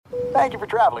Thank you for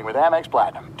traveling with Amex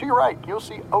Platinum. To your right, you'll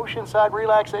see oceanside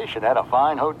relaxation at a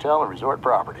fine hotel and resort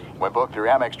property. When booked through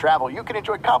Amex Travel, you can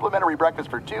enjoy complimentary breakfast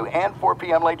for 2 and 4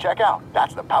 p.m. late checkout.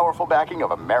 That's the powerful backing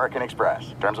of American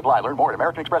Express. Terms apply. Learn more at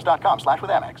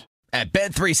americanexpress.com/withAmex. At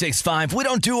Bet365, we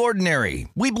don't do ordinary.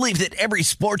 We believe that every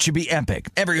sport should be epic.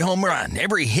 Every home run,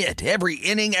 every hit, every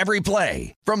inning, every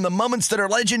play. From the moments that are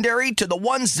legendary to the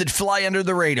ones that fly under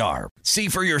the radar. See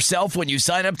for yourself when you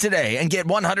sign up today and get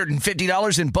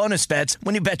 $150 in bonus bets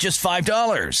when you bet just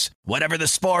 $5. Whatever the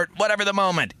sport, whatever the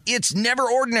moment, it's never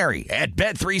ordinary at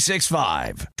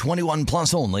Bet365. 21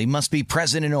 plus only. Must be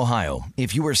present in Ohio.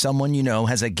 If you or someone you know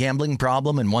has a gambling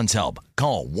problem and wants help,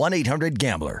 call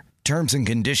 1-800-GAMBLER. Terms and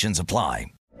conditions apply.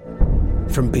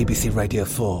 From BBC Radio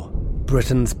 4,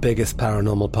 Britain's biggest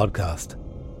paranormal podcast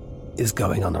is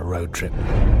going on a road trip.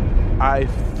 I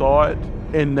thought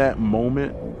in that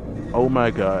moment, oh my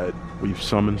God, we've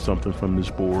summoned something from this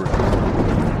board.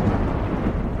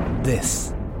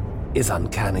 This is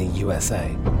Uncanny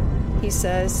USA. He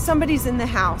says, somebody's in the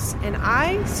house, and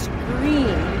I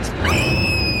screamed.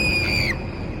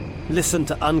 Listen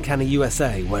to Uncanny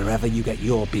USA wherever you get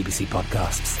your BBC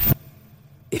podcasts,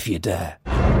 if you dare.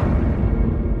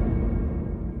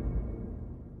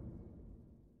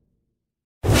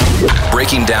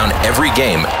 Breaking down every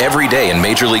game, every day in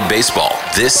Major League Baseball.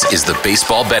 This is the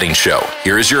Baseball Betting Show.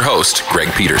 Here is your host,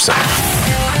 Greg Peterson.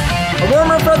 A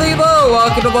warmer brotherly hello.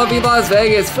 Welcome to lovely Las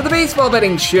Vegas for the Baseball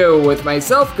Betting Show with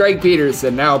myself, Greg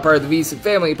Peterson, now part of the VSiN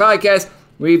Family Podcast.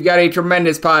 We've got a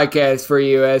tremendous podcast for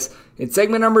you as in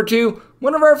segment number 2,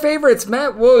 one of our favorites,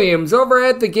 Matt Williams, over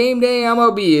at the Game Day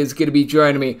MLB is going to be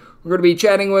joining me. We're going to be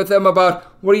chatting with him about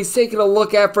what he's taking a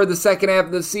look at for the second half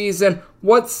of the season,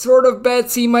 what sort of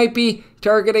bets he might be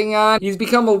targeting on. He's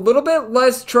become a little bit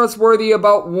less trustworthy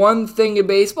about one thing in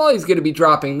baseball. He's going to be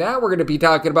dropping that. We're going to be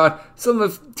talking about some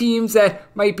of the teams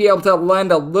that might be able to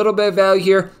lend a little bit of value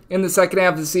here in the second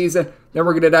half of the season. Then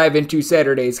we're going to dive into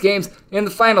Saturday's games. In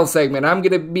the final segment, I'm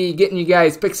going to be getting you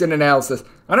guys picks and analysis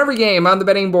on every game on the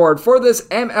betting board for this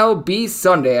MLB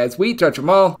Sunday as we touch them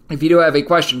all. If you do have a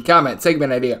question, comment,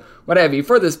 segment idea, what have you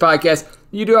for this podcast,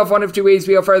 you do have one of two ways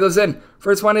we'll fire those in.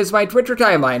 First one is my Twitter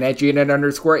timeline at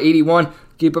GNet_81.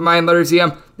 Keep in mind, letters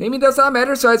EM. Naming does not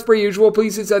matter, so as per usual,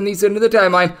 please send these into the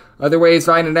timeline. Other ways,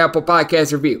 find an Apple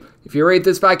Podcast review. If you rate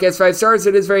this podcast 5 stars,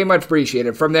 it is very much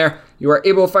appreciated. From there, you are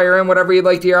able to fire in whatever you'd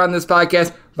like to hear on this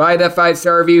podcast via that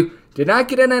 5-star review. Did not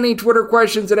get in any Twitter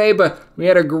questions today, but we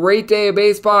had a great day of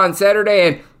baseball on Saturday,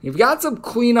 and we've got some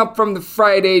cleanup from the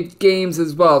Friday games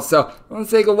as well. So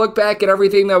let's take a look back at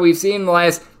everything that we've seen in the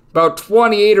last about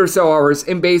 28 or so hours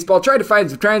in baseball. Try to find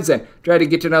some trends and try to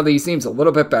get to know these teams a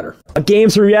little bit better.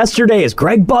 Games from yesterday is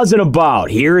Greg buzzing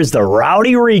about. Here is the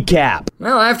Rowdy recap.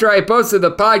 Well, after I posted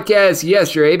the podcast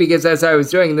yesterday, because as I was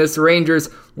doing this, the Rangers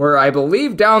were, I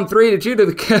believe, down 3-2 to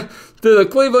the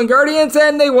Cleveland Guardians,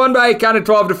 and they won by a count of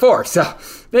 12-4. So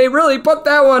they really put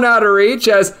that one out of reach,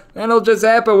 as that'll just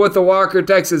happen with the Walker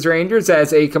Texas Rangers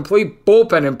as a complete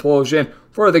bullpen implosion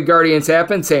for the Guardians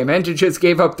happened. Sam Hentges just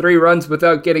gave up 3 runs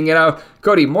without getting it out.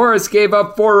 Cody Morris gave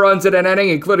up 4 runs in an inning,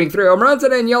 including 3 home runs,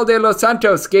 and Daniel De Los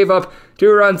Santos gave up 2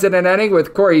 runs in an inning,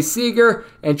 with Corey Seager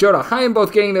and Jonah Heim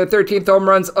both getting their 13th home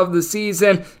runs of the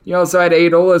season. You also had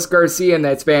Adolis Garcia in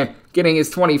that span, getting his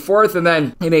 24th, and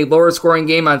then in a lower scoring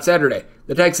game on Saturday,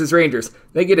 the Texas Rangers,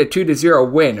 they get a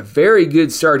 2-0 win. Very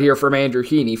good start here from Andrew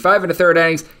Heaney. 5 1/3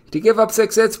 innings to give up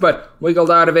 6 hits, but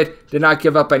wiggled out of it. Did not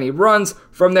give up any runs.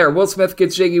 From there, Will Smith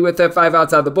gets jiggy with it. 5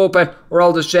 outs out of the bullpen.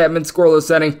 Aroldis Chapman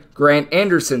scoreless inning. Grant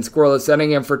Anderson scoreless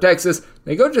inning. And for Texas,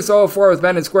 they go just 0-4 with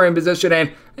men in scoring position. And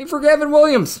I think for Gavin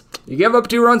Williams, you give up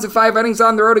 2 runs in 5 innings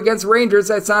on the road against the Rangers.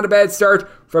 That's not a bad start.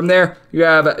 From there, you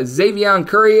have Xavier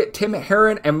Curry, Tim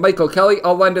Herron, and Michael Kelly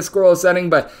all lend a scoreless inning,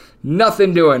 but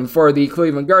nothing doing for the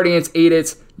Cleveland Guardians. 8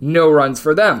 hits, no runs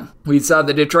for them. We saw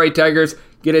the Detroit Tigers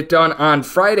get it done on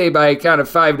Friday by a count of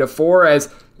 5-4, as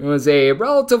it was a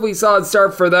relatively solid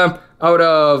start for them out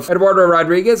of Eduardo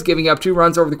Rodriguez, giving up 2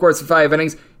 runs over the course of 5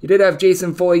 innings. You did have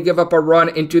Jason Foley give up a run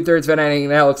in 2/3 of an inning,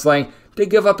 and Alex Lang did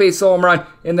give up a solo home run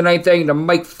in the 9th inning to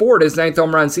Mike Ford, his 9th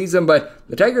home run season, but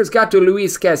the Tigers got to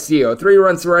Luis Castillo. 3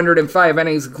 runs surrendered in 5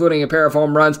 innings, including a pair of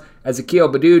home runs, as Akil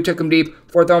Baddoo took him deep.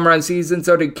 4th home run season,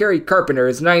 so did Kerry Carpenter,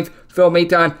 his 9th. Phil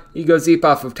Maton, he goes deep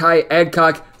off of Ty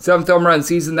Adcock. 7th home run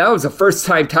season. That was the first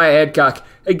time Ty Adcock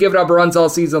had given up runs all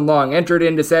season long. Entered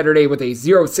into Saturday with a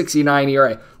 0.69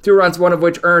 ERA. 2 runs, 1 of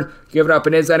which earned, given up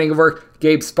in his inning of work.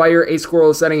 Gabe Spire, a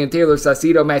scoreless inning, and Taylor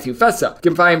Saucedo, Matthew Fessa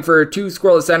confined for 2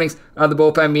 scoreless innings out of the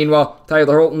bullpen. Meanwhile,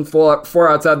 Tyler Holton, 4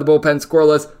 outside the bullpen,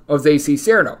 scoreless. Jose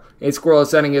Cicerno. A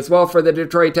scoreless inning as well for the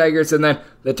Detroit Tigers, and then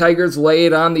the Tigers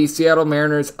laid on the Seattle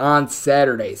Mariners on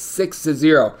Saturday,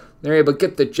 6-0. They're able to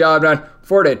get the job done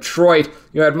for Detroit.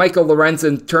 You had Michael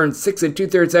Lorenzen turn 6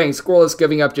 2/3 innings scoreless,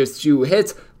 giving up just 2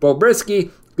 hits. Bo Brisky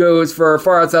goes for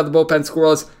far outside the bullpen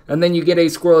scoreless, and then you get a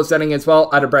scoreless inning as well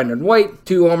out of Brendan White.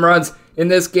 2 home runs in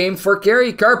this game for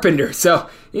Gary Carpenter, so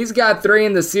he's got 3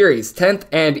 in the series, 10th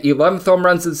and 11th home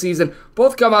runs of the season.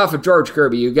 Both come off of George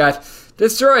Kirby. You got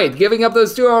destroyed, giving up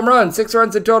those 2 home runs, 6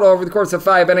 runs in total over the course of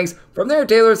 5 innings. From there,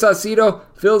 Taylor Saucedo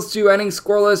fills 2 innings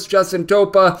scoreless. Justin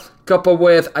Topa, coupled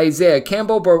with Isaiah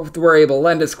Campbell, both were able to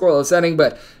lend a scoreless inning,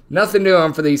 but nothing new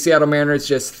on for the Seattle Mariners,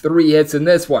 just 3 hits in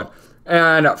this one.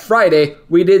 On Friday,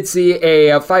 we did see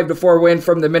a 5-4 win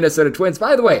from the Minnesota Twins.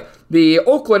 By the way, the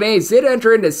Oakland A's did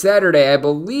enter into Saturday, I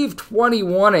believe,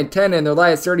 21-10 in their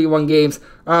last 31 games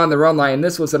on the run line.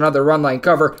 This was another run line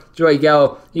cover. Joey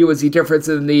Gallo, he was the difference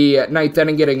in the 9th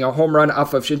inning, getting a home run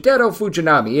off of Shintaro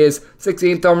Fujinami. His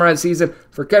 16th home run season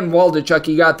for Ken Waldichuk.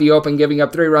 He got the open, giving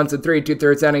up 3 runs in 3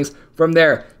 2/3 innings. From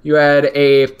there, you had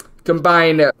a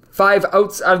combined 5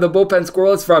 outs out of the bullpen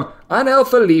scoreless from Anel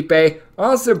Felipe,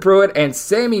 Austin Pruitt, and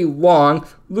Sammy Long.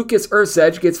 Lucas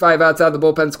Erceg gets 5 outs out of the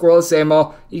bullpen scoreless.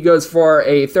 Samuel, he goes for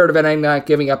a third of an inning, not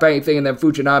giving up anything, and then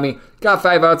Fujinami got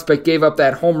 5 outs but gave up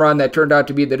that home run that turned out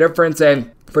to be the difference. And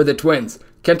for the Twins,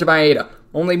 Kenta Maeda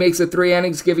only makes it 3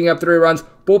 innings, giving up 3 runs.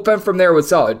 Bullpen from there was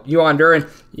solid. Yohan Duran,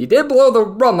 he did blow the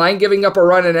run line, giving up a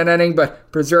run in an inning,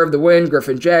 but preserved the win.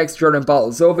 Griffin Jax, Jordan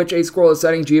Balazovic, a scoreless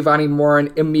inning. Giovanni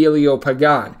Morin, Emilio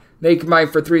Pagan. They combined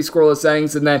for 3 scoreless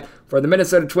innings, and then for the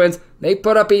Minnesota Twins, they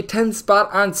put up a 10 spot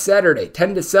on Saturday,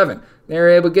 10-7. They were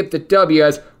able to get the W,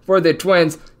 as for the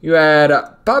Twins, you had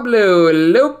Pablo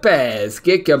Lopez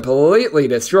get completely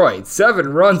destroyed.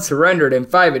 7 runs surrendered in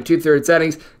 5 2/3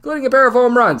 innings, including a pair of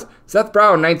home runs. Seth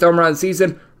Brown, 9th home run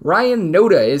season. Ryan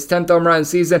Noda, his 10th home run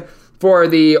season. For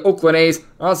the Oakland A's,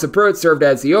 Austin Pruitt served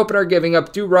as the opener, giving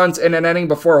up 2 runs in an inning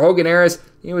before Hogan Harris.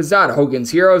 He was not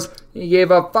Hogan's Heroes. He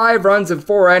gave up 5 runs in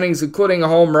 4 innings, including a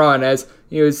home run, as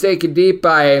he was taken deep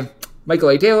by Michael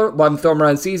A. Taylor, 11th home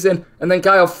run season. And then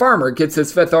Kyle Farmer gets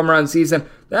his 5th home run season.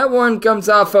 That one comes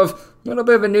off of a little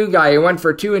bit of a new guy. He went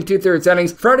for 2 2/3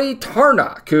 innings. Freddie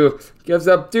Tarnock, who gives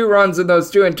up 2 runs in those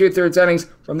 2 2/3 innings.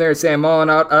 From there, Sam Mullen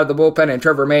out of the bullpen, and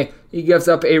Trevor May, he gives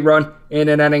up a run in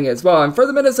an inning as well. And for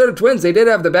the Minnesota Twins, they did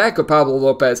have the back of Pablo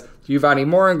Lopez. Giovanni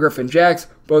Morin, Griffin Jax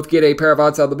both get a pair of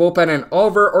outs out of the bullpen, and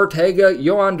Oliver Ortega,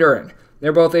 Yohan Duran,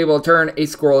 they're both able to turn a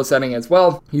scoreless inning as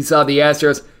well. You saw the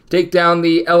Astros take down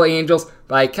the LA Angels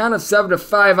by a count of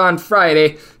 7-5 on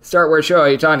Friday. Start where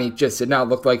Shohei Ohtani just did not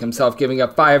look like himself, giving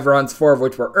up 5 runs, 4 of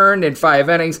which were earned in 5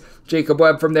 innings. Jacob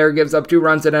Webb from there gives up 2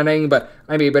 runs in an inning, but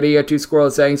Jaime Barria, 2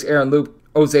 scoreless innings. Aaron Loup,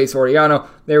 Jose Soriano,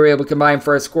 they were able to combine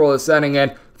for a scoreless inning.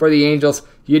 And for the Angels,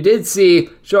 you did see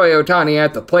Shohei Ohtani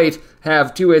at the plate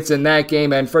have 2 hits in that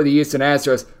game, and for the Houston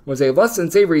Astros was a less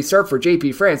than savory start for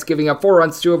JP France, giving up 4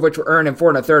 runs, 2 of which were earned in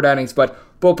 4 1/3 innings, but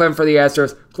bullpen for the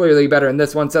Astros clearly better in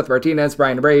this one. Seth Martinez,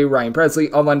 Brian Abreu, Ryan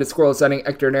Presley all lend a scoreless inning.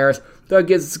 Hector Neris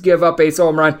does give up a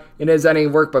home run in his inning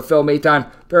of work, but Phil Maton,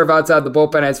 pair of outside the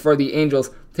bullpen. As for the Angels,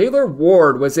 Taylor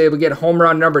Ward was able to get home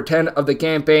run number 10 of the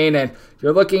campaign, and if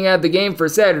you're looking at the game for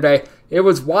Saturday, it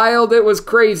was wild, it was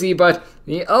crazy, but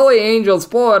the LA Angels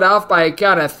pull it off by a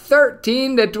count of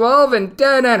 13-12 in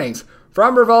 10 innings.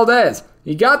 Framber Valdez,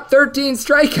 he got 13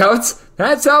 strikeouts.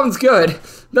 That sounds good.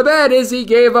 The bad is he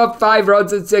gave up 5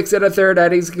 runs in 6 1/3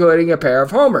 innings, including a pair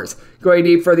of homers. Going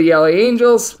deep for the LA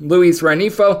Angels, Luis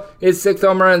Renifo, his 6th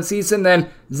home run season. Then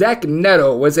Zach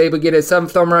Neto was able to get his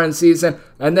 7th home run season.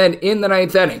 And then in the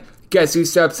 9th inning, guess who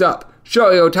steps up?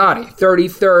 Shohei Ohtani,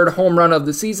 33rd home run of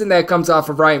the season. That comes off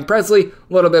of Ryan Presley.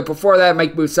 A little bit before that,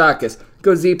 Mike Moustakas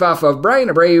goes deep off of Brian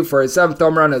Abreu for his 7th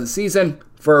home run of the season.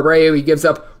 For Abreu, he gives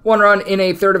up 1 run in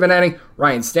a third of an inning.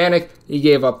 Ryan Stanek, he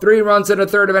gave up 3 runs in a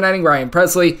third of an inning. Ryan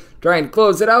Presley, trying to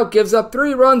close it out, gives up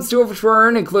 3 runs, 2 of which were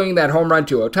earned, including that home run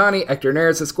to Ohtani. Hector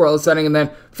Neris, a scoreless inning, and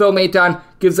then Phil Maton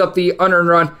gives up the unearned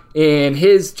run in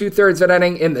his 2/3 of an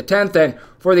inning in the 10th. And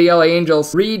for the LA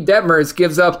Angels, Reed Detmers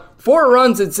gives up 4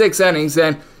 runs in 6 innings,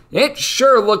 and it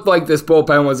sure looked like this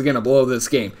bullpen was going to blow this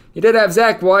game. You did have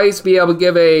Zach Weiss be able to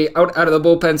give a out of the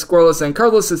bullpen scoreless, and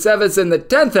Carlos Aceves in the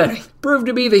 10th inning proved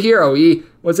to be the hero. He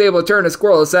was able to turn a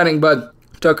scoreless inning, but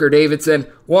Tucker Davidson,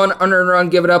 1 unearned run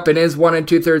given up in his 1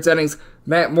 2/3 innings.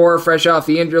 Matt Moore, fresh off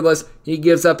the injured list, he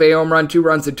gives up a home run, 2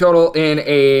 runs in total in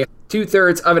a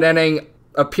 2/3 of an inning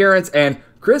appearance. And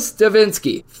Chris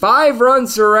Davinsky, 5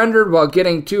 runs surrendered while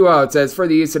getting 2 outs. As for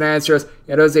the Houston Astros,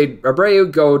 Jose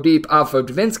Abreu go deep off of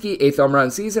Davinsky, 8th home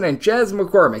run season, and Chas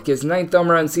McCormick, his 9th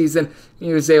home run season.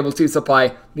 He was able to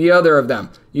supply the other of them.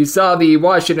 You saw the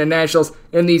Washington Nationals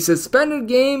in the suspended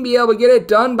game be able to get it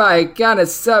done by kind of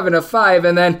 7-5,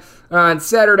 and then on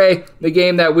Saturday, the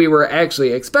game that we were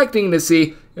actually expecting to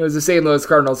see, it was the St. Louis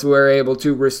Cardinals who were able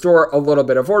to restore a little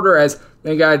bit of order as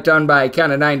they got it done by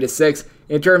kind of 9-6.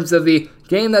 In terms of the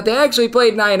game that they actually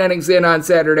played 9 innings in on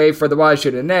Saturday for the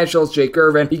Washington Nationals, Jake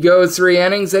Irvin, he goes 3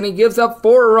 innings and he gives up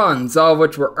 4 runs, all of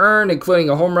which were earned, including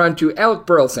a home run to Alec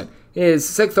Burleson, his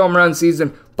 6th home run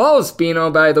season. Paul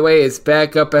Espino, by the way, is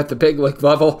back up at the big league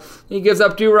level. He gives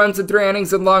up 2 runs in 3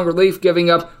 innings in long relief, giving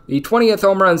up the 20th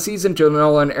home run season to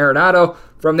Nolan Arenado.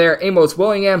 From there, Amos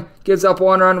Willingham gives up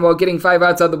 1 run while getting 5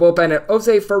 outs out of the bullpen at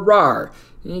Jose Ferrar.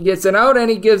 He gets an out and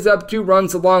he gives up 2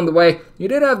 runs along the way. You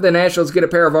did have the Nationals get a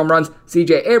pair of home runs.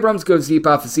 C.J. Abrams goes deep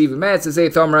off of Steven Matz, his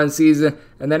 8th home run season.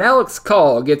 And then Alex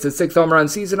Call gets his 6th home run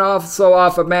season, also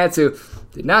off of Matz, who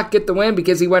did not get the win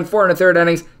because he went 4 1/3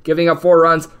 innings, giving up 4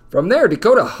 runs. From there,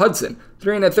 Dakota Hudson,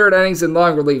 3 1/3 innings in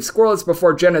long relief, scoreless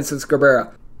before Genesis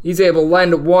Cabrera. He's able to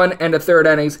lend 1 1/3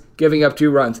 innings, giving up 2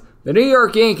 runs. The New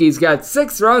York Yankees got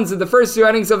 6 runs in the first 2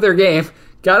 innings of their game,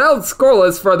 got out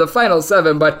scoreless for the final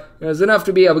 7, but it was enough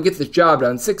to be able to get the job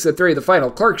done. 6-3 the final.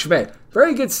 Clark Schmidt,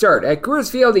 very good start. At Coors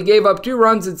Field, he gave up 2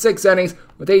 runs in 6 innings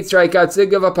with 8 strikeouts.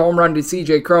 Did give up a home run to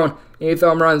C.J. Cron, 8th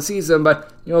home run season, but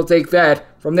you'll take that.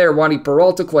 From there, Wandy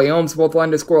Peralta, Clay Holmes both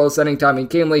lend a scoreless inning. Tommy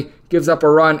Kahnle gives up a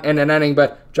run and an inning,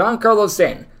 but Giancarlo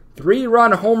Stanton,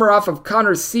 3-run homer off of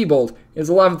Connor Seabold, his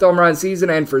 11th home run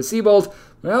season, and for Seabold,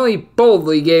 well, he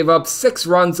boldly gave up 6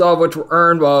 runs, all of which were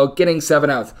earned while getting 7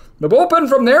 outs. The bullpen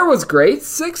from there was great.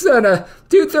 6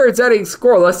 2/3 innings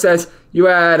scoreless, as you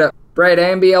had Brad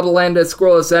Amby able to land a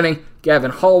scoreless inning.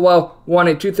 Gavin Hollowell, 1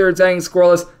 2/3 innings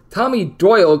scoreless. Tommy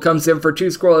Doyle comes in for 2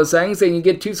 scoreless innings, and you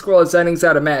get 2 scoreless innings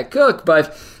out of Matt Cook,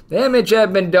 but damage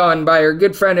had been done by our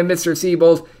good friend and Mr.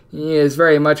 Seabold. He is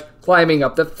very much climbing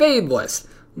up the fade list.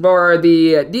 For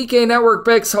the DK Network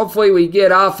picks, hopefully we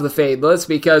get off the fade list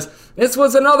because this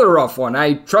was another rough one.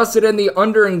 I trusted in the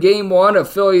under in Game 1 of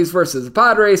Phillies versus the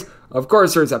Padres. Of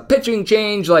course, there's a pitching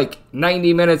change like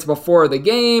 90 minutes before the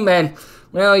game, and,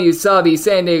 well, you saw the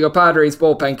San Diego Padres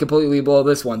bullpen completely blow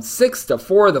this one.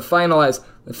 6-4 the final, as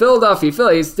the Philadelphia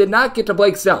Phillies did not get to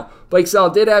Blake Snell. Blake Snell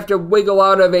did have to wiggle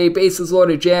out of a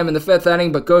bases-loaded jam in the 5th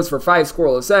inning, but goes for 5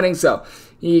 scoreless innings, so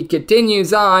he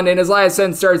continues on. In his last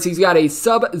 10 starts, he's got a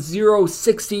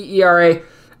sub-0.60 ERA,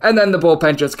 and then the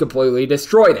bullpen just completely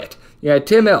destroyed it. You had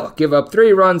Tim Hill give up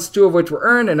 3 runs, 2 of which were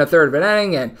earned in a 1/3 of an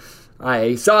inning, and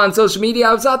I saw on social media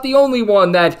I was not the only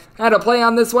one that had a play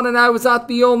on this one, and I was not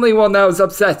the only one that was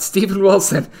upset. Steven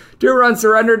Wilson, 2 runs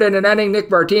surrendered in an inning.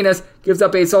 Nick Martinez gives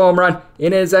up a solo home run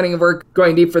in his inning of work.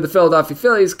 Going deep for the Philadelphia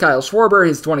Phillies, Kyle Schwarber,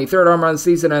 his 23rd home run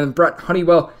season, and Brett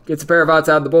Honeywell gets a pair of outs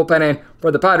out of the bullpen. And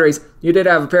for the Padres, you did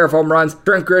have a pair of home runs.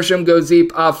 Trent Grisham goes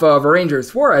deep off of Ranger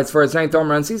Suarez for his 9th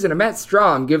home run season, and Matt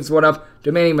Strahm gives one up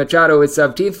to Manny Machado, his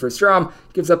 17th for Strahm.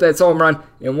 Gives up that home run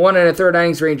in 1 1/3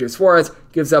 innings. Ranger Suarez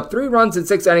gives up 3 runs in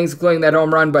 6 innings, including that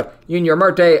home run, but Junior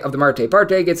Marte of the Marte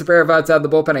Parte gets a pair of outs out of the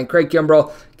bullpen, and Craig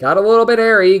Kimbrell got a little bit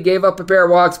airy, gave up a pair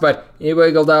of walks, but he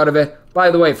wiggled out of it. By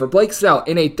the way, for Blake Snell,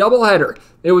 in a doubleheader,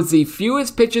 it was the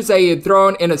fewest pitches that he had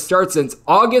thrown in a start since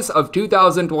August of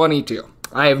 2022.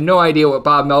 I have no idea what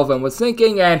Bob Melvin was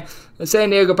thinking, and the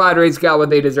San Diego Padres got what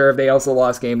they deserved. They also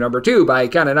lost game number 2 by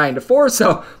kind of 9-4,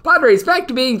 so Padres back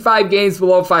to being 5 games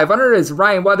below 500 as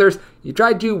Ryan Weathers, he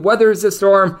tried to weather the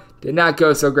storm, did not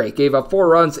go so great. Gave up 4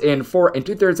 runs in 4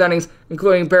 2/3 innings,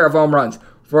 including a pair of home runs.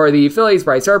 For the Phillies,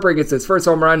 Bryce Harper gets his first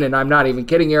home run, and I'm not even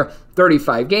kidding here,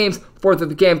 35 games, 4th of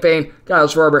the campaign. Kyle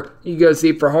Schwarber, he goes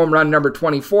deep for home run number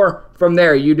 24. From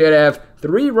there, you did have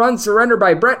 3 runs surrendered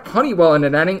by Brett Honeywell in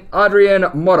an inning. Adrian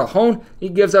Morejon, he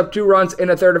gives up 2 runs in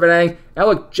a 1/3 of an inning.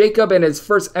 Alec Jacob, in his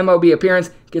first MLB appearance,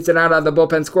 gets an out of the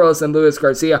bullpen scoreless, and Luis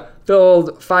Garcia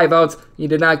filled 5 outs. He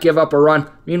did not give up a run.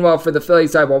 Meanwhile, for the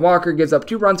Phillies, Taijuan Walker gives up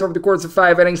 2 runs over the course of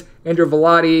 5 innings. Andrew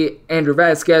Velati, Andrew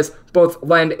Vasquez both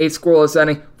lend a scoreless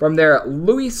inning. From there,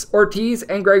 Luis Ortiz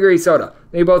and Gregory Soto,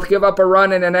 they both give up a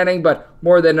run in an inning, but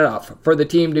more than enough for the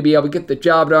team to be able to get the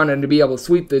job done and to be able to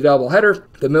sweep the doubleheader.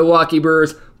 The Milwaukee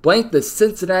Brewers blanked the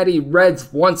Cincinnati Reds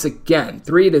once again,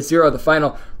 3-0 the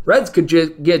final. Reds could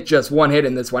get just 1 hit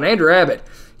in this one. Andrew Abbott,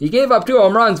 he gave up 2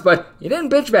 home runs, but he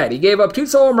didn't pitch bad. He gave up 2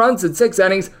 solo home runs in 6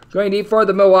 innings, going deep for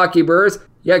the Milwaukee Brewers.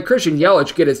 You had Christian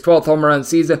Yelich get his 12th home run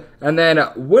season, and then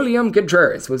William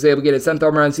Contreras was able to get his 10th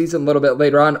home run season a little bit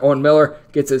later on. Owen Miller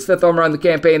gets his 5th home run of the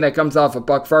campaign that comes off of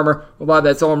Buck Farmer.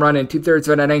 That home run in 2/3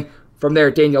 of an inning. From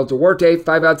there, Daniel Duarte,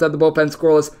 5 outside the bullpen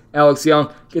scoreless. Alex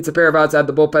Young gets a pair of outside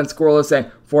the bullpen scoreless.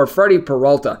 And for Freddie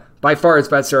Peralta, by far his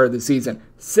best start of the season,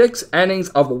 6 innings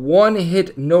of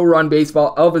one-hit, no-run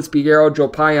baseball. Elvis Peguero, Joe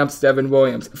Payamps, Devin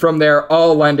Williams. From there,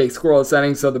 all lend a scoreless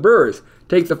inning. So the Brewers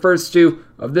take the first 2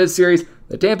 of this series.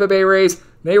 The Tampa Bay Rays,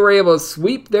 they were able to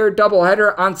sweep their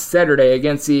doubleheader on Saturday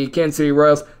against the Kansas City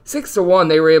Royals. 6-1,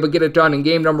 they were able to get it done in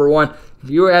game number 1. If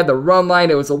you had the run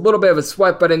line, it was a little bit of a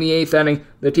sweat, but in the 8th inning,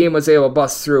 the team was able to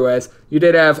bust through, as you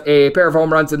did have a pair of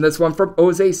home runs in this one from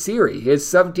Jose Siri, his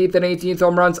 17th and 18th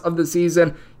home runs of the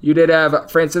season. You did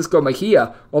have Francisco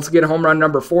Mejia also get home run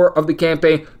number 4 of the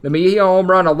campaign. The Mejia home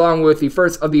run, along with the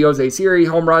first of the Jose Siri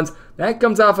home runs, that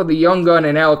comes off of the young gun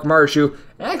and Alec Marsh, who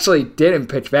actually didn't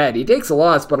pitch bad. He takes a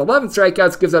loss, but 11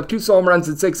 strikeouts, gives up 2 home runs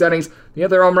in 6 innings. The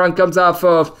other home run comes off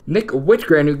of Nick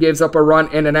Whitgren, who gives up a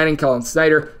run in an inning. Colin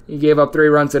Snyder, he gave up 3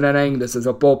 runs in an inning. This is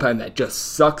a bullpen that just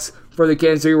sucks for the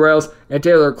Kansas City Royals. And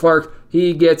Taylor Clark,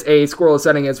 he gets a scoreless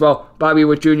inning as well. Bobby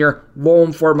Witt Jr.,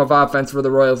 lone form of offense for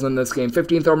the Royals in this game.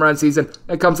 15th home run season.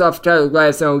 That comes off Tyler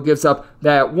Glasnow, who gives up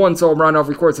that 1 home run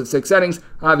over the course of 6 innings.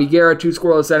 Javi Guerra, 2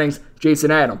 scoreless innings.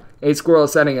 Jason Adam, a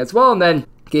scoreless inning as well. And then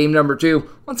game number 2,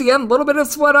 once again, a little bit of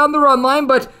sweat on the run line,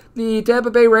 but the Tampa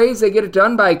Bay Rays, they get it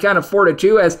done by kind of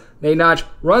 4-2 as they notch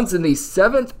runs in the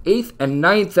 7th, 8th, and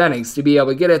 9th innings to be able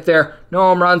to get it there. No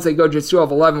home runs, they go just 2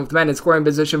 of 11 with men in scoring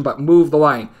position, but move the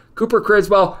line. Cooper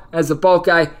Criswell, as the bulk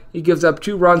guy, he gives up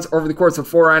 2 runs over the course of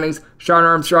 4 innings. Sean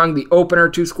Armstrong, the opener,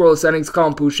 2 scoreless innings.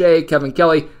 Colin Pouchet, Kevin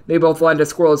Kelly, they both lend a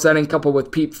scoreless inning, coupled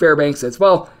with Pete Fairbanks as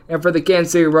well. And for the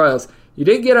Kansas City Royals, you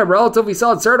did get a relatively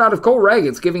solid start out of Cole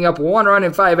Ragans, giving up 1 run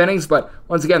in 5 innings, but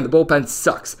once again, the bullpen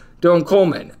sucks. Dylan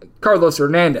Coleman, Carlos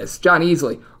Hernandez, John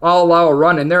Easley, all allow a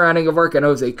run in their inning of work, and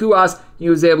Jose Cuas, he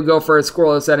was able to go for a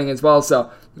scoreless inning as well.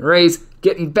 So the Rays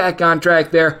getting back on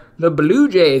track there. The Blue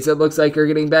Jays, it looks like, are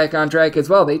getting back on track as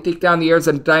well. They take down the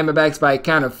Arizona Diamondbacks by a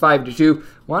count of 5-2.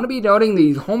 Want to be noting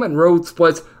the home and road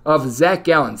splits of Zach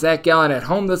Gallen. Zach Gallen at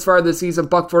home this far this season,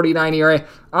 .49 ERA.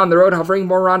 On the road, hovering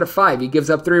more around a 5. He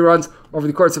gives up 3 runs over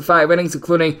the course of 5 innings,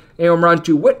 including a home run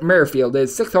to Whit Merrifield,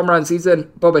 his 6th home run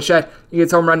season. Bo Bichette, he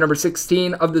gets home run number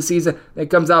 16 of the season.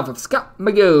 That comes off of Scott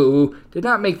McGough. Did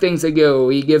not make things a go.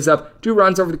 He gives up 2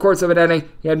 runs over the course of an inning.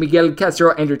 He had Miguel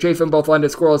Castro, Andrew Chafin, both lend a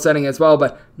scoreless inning as well,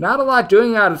 but not a lot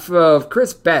doing out of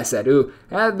Chris Bassett, who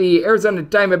had the Arizona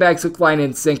Diamondbacks hook, line,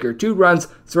 and sinker. 2 runs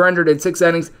surrendered in 6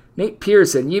 innings. Nate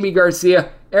Pearson, Yimi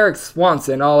Garcia, Eric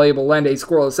Swanson, all able to lend a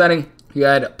scoreless inning. You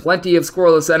had plenty of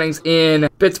scoreless innings in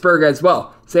Pittsburgh as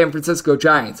well. San Francisco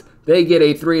Giants, they get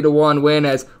a 3-1 win,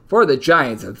 as for the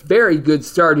Giants, a very good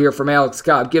start here from Alex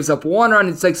Cobb. Gives up 1 run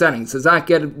in 6 innings. Does not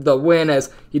get the win, as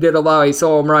he did allow a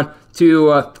solo home run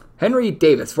to Henry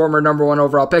Davis, former number 1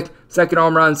 overall pick. 2nd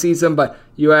home run season, but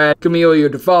you had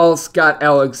Camilo Duvall, Scott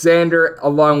Alexander,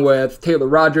 along with Taylor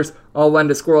Rogers, all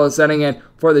lend a scoreless inning. And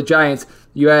for the Giants,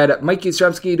 you had Mike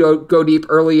Yastrzemski go deep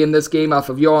early in this game off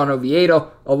of Johan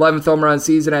Oviedo, 11th home run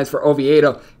season. As for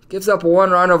Oviedo, gives up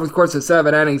 1 run over the course of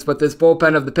 7 innings, but this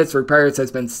bullpen of the Pittsburgh Pirates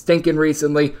has been stinking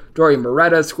recently. Dorian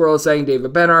Moretta, scoreless inning.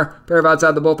 David Bennar, pair of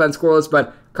outside the bullpen, scoreless,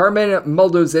 but Carmen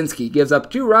Moldozinski gives up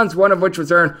 2 runs, one of which was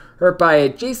hurt by a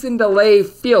Jason DeLay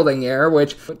fielding error,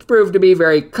 which proved to be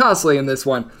very costly in this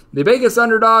one. The biggest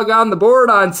underdog on the board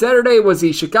on Saturday was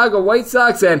the Chicago White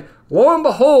Sox, and lo and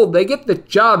behold, they get the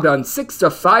job done,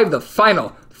 6-5 the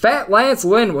final. Fat Lance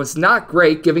Lynn was not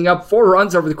great, giving up 4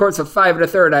 runs over the course of 5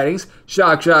 1/3 innings.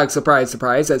 Shock, shock, surprise,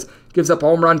 surprise, as gives up a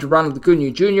home run to Ronald Acuna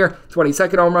Jr.,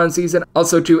 22nd home run season.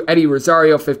 Also to Eddie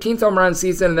Rosario, 15th home run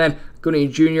season. And then Acuna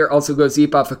Jr. also goes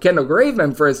deep off of Kendall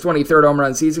Graveman for his 23rd home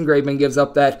run season. Graveman gives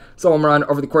up that solo home run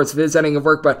over the course of his inning of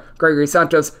work, but Gregory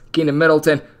Santos, Keenan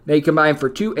Middleton, they combine for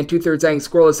 2 2/3 innings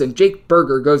scoreless, and Jake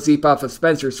Berger goes deep off of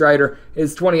Spencer Strider,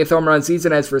 his 20th home run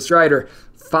season. As for Strider,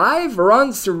 5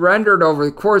 runs surrendered over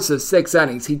the course of 6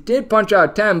 innings. He did punch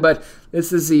out 10, but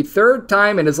this is the 3rd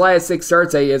time in his last 6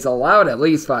 starts that he has allowed at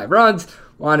least 5 runs.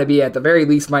 Want to be at the very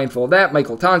least mindful of that.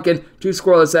 Michael Tonkin, 2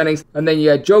 scoreless innings, and then you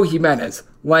had Joe Jimenez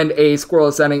lend a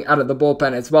scoreless inning out of the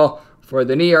bullpen as well. For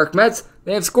the New York Mets,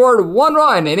 they have scored 1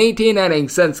 run in 18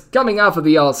 innings since coming off of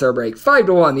the All-Star break.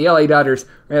 5-1, the LA Dodgers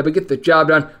are able to get the job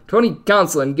done. Tony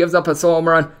Gonsolin gives up a solo home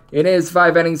run in his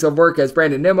 5 innings of work as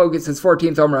Brandon Nimmo gets his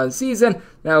 14th home run season.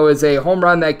 That was a home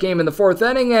run that came in the 4th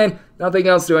inning, and nothing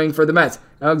else doing for the Mets.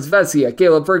 Alex Vesia,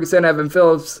 Caleb Ferguson, Evan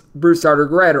Phillips, Bruce Starter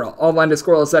Gratterall, all lend a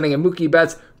scoreless inning, and Mookie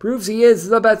Betts proves he is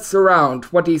the Betts around.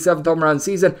 27th home run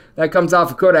season. That comes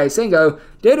off of Kodai Senga,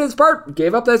 did his part,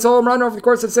 gave up that solo home run over the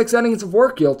course of 6 innings of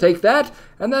work. You'll take that.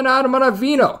 And then Adam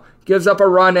Ottavino, gives up a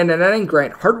run in an inning.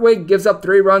 Grant Hartwig gives up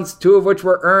 3 runs, 2 of which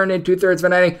were earned in 2/3 of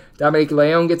an inning. Dominic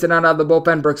Leone gets it out of the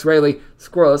bullpen. Brooks Raley,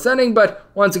 scoreless inning, but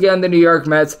once again, the New York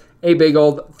Mets, a big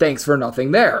old thanks for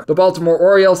nothing there. The Baltimore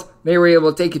Orioles, they were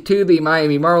able to take it to the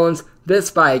Miami Marlins,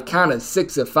 this by a count of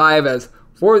 6-5, as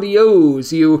for the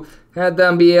O's, you had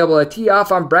them be able to tee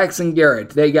off on Braxton Garrett.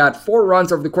 They got 4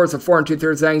 runs over the course of 4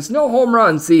 2/3 innings. No home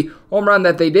runs. The home run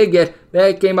that they did get,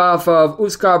 that came off of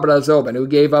Oscar Brazoban, who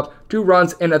gave up 2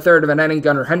 runs in 1/3 of an inning.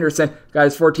 Gunnar Henderson got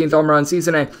his 14th home run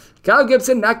season, and Kyle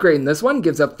Gibson, not great in this one,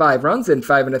 gives up 5 runs in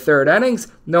 5 1/3 innings.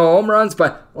 No home runs,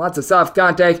 but lots of soft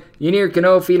contact. Yunier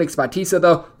Cano, Felix Bautista,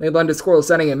 though, they led a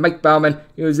scoreless inning, and Mike Baumann,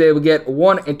 he was able to get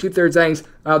 1 2/3 innings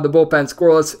out of the bullpen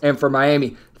scoreless, and for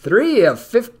Miami, 3 of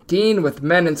 15 with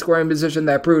men in scoring position.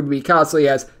 That proved to be costly,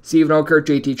 as Steven Okert,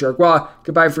 JT Chargois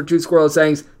combined for 2 scoreless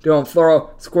innings. Dylan Floro,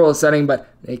 scoreless inning, but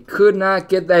they could not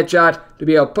get that shot to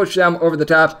be able to push them over the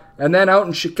top. And then out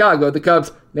in Chicago, the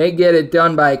Cubs, they get it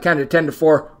done by kind of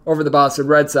 10-4 over the Boston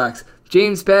Red Sox.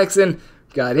 James Paxton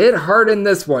got hit hard in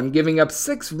this one, giving up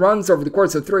 6 runs over the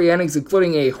course of 3 innings,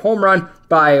 including a home run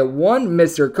by one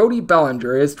Mr. Cody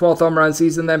Bellinger, his 12th home run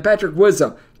season. Then Patrick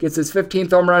Wisdom gets his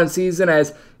 15th home run season,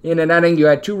 as in an inning you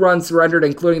had 2 runs surrendered,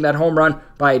 including that home run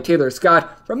by Taylor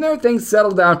Scott. From there, things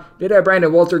settled down. Did have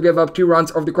Brandon Walter give up 2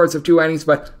 runs over the course of 2 innings,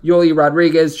 but Yoli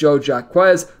Rodriguez, Joe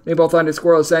Jaquez, they both under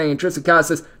scoreless inning, and Tristan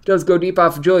Casas does go deep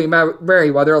off of Julian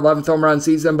Merriweather, 11th home run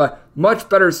season, but much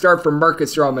better start from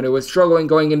Marcus Stroman, who was struggling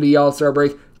going into the All-Star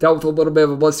break, dealt with a little bit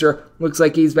of a blister. Looks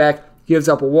like he's back. Gives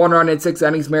up a 1 run in 6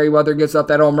 innings. Merriweather gives up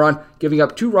that home run, giving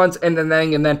up 2 runs in an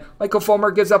inning, and then Michael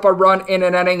Fulmer gives up a run in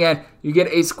an inning, and you get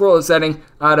a scoreless inning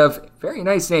out of, very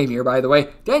nice name here, by the way,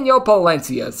 Daniel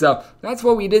Palencia. So that's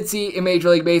what we did see in Major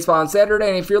League Baseball on Saturday,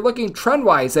 and if you're looking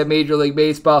trend-wise at Major League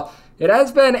Baseball, it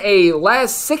has been a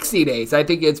last 60 days. I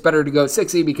think it's better to go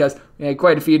 60 because we had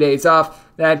quite a few days off.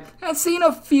 That has seen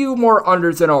a few more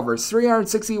unders than overs.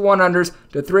 361 unders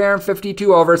to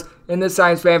 352 overs. In this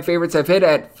time span, favorites have hit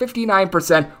at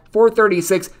 59%,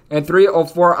 436, and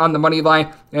 304 on the money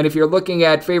line. And if you're looking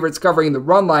at favorites covering the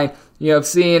run line, you have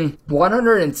seen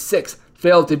 106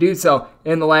 failed to do so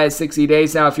in the last 60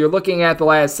 days. Now, if you're looking at the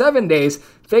last 7 days,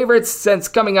 favorites since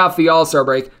coming off the All-Star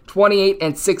break, 28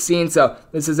 and 16. So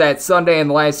this is at Sunday in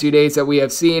the last 2 days that we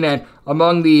have seen. And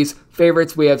among these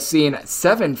favorites, we have seen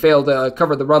 7 fail to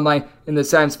cover the run line in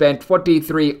this time span,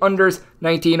 23 unders,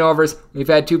 19 overs. We've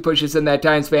had 2 pushes in that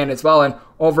time span as well. And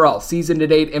overall, season to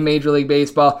date in Major League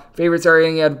Baseball, favorites are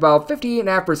hitting at about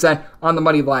 58.5% on the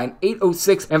money line,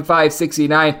 806 and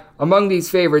 569. Among these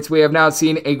favorites, we have now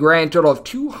seen a grand total of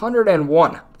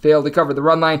 201 failed to cover the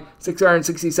run line,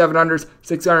 667 unders,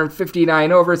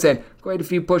 659 overs, and quite a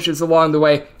few pushes along the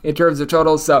way in terms of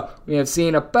totals. So we have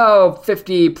seen about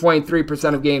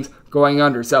 50.3% of games going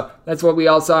under. So that's what we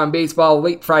all saw in baseball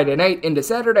late Friday night into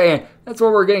Saturday, and that's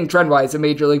what we're getting trend-wise in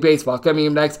Major League Baseball. Coming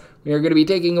up next, we are going to be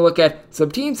taking a look at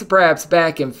some teams to perhaps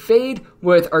back and fade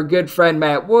with our good friend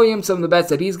Matt Williams, some of the bets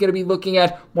that he's going to be looking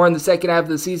at more in the second half of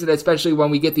the season, especially when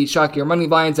we get these shockier money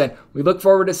lines. And we look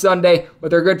forward to Sunday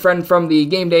with our good friend from the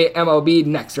Game Day MLB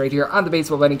next, right here on the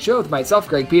Baseball Betting Show with myself,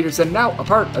 Greg Peterson, now a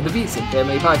part of the VSiN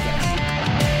Family Podcast.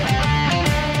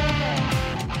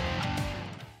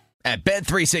 At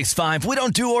Bet365, we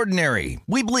don't do ordinary.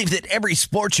 We believe that every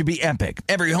sport should be epic.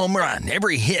 Every home run,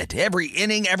 every hit, every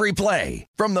inning, every play.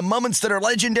 From the moments that are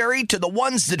legendary to the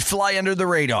ones that fly under the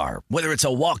radar. Whether it's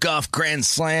a walk-off grand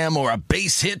slam or a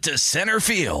base hit to center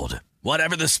field.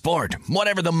 Whatever the sport,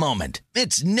 whatever the moment.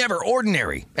 It's never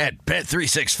ordinary at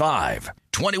Bet365.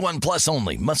 21 plus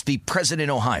only. Must be present in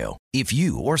Ohio. If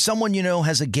you or someone you know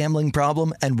has a gambling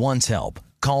problem and wants help,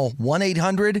 call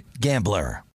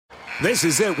 1-800-GAMBLER. This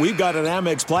is it. We've got an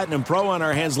Amex Platinum Pro on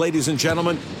our hands, ladies and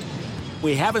gentlemen.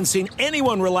 We haven't seen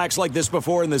anyone relax like this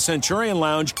before in the Centurion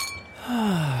Lounge.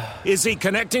 Is he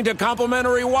connecting to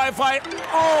complimentary Wi-Fi?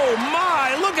 Oh,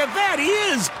 my. Look at that. He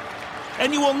is.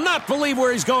 And you will not believe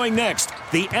where he's going next.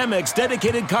 The Amex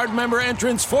dedicated card member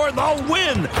entrance for the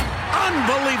win.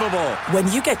 Unbelievable.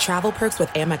 When you get travel perks with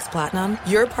Amex Platinum,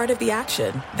 you're part of the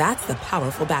action. That's the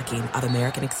powerful backing of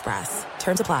American Express.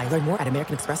 Terms apply. Learn more at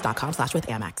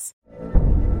americanexpress.com/withAmex.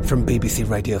 From BBC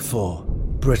Radio 4,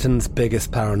 Britain's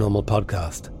biggest paranormal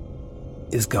podcast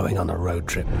is going on a road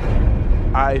trip.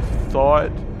 I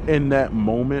thought in that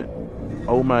moment,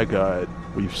 oh my God,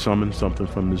 we've summoned something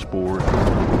from this board.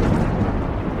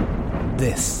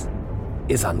 This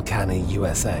is Uncanny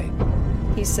USA.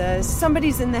 He says,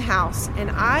 somebody's in the house,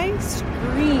 and I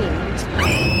screamed.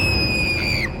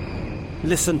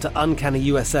 Listen to Uncanny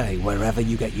USA wherever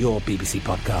you get your BBC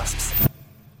podcasts,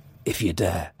 if you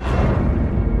dare.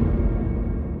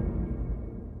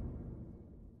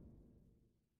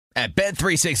 At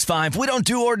Bet365, we don't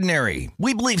do ordinary.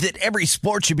 We believe that every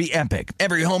sport should be epic.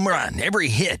 Every home run, every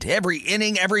hit, every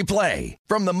inning, every play.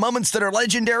 From the moments that are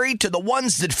legendary to the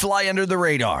ones that fly under the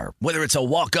radar. Whether it's a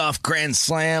walk-off grand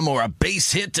slam or a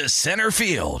base hit to center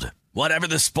field. Whatever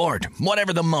the sport,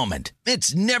 whatever the moment.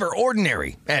 It's never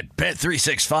ordinary at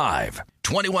Bet365.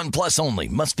 21 plus only.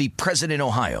 Must be present in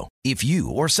Ohio. If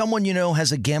you or someone you know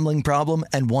has a gambling problem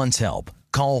and wants help,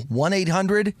 call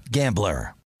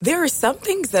 1-800-GAMBLER. There are some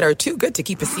things that are too good to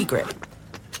keep a secret.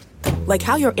 Like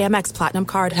how your Amex Platinum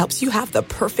card helps you have the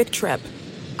perfect trip.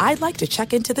 I'd like to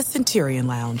check into the Centurion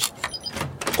Lounge.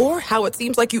 Or how it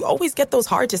seems like you always get those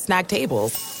hard-to-snag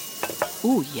tables.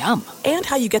 Ooh, yum. And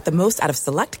how you get the most out of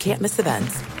select can't-miss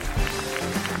events.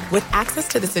 With access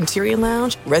to the Centurion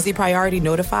Lounge, Resi Priority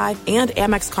Notified, and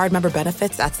Amex card member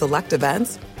benefits at select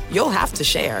events, you'll have to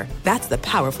share. That's the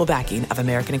powerful backing of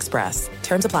American Express.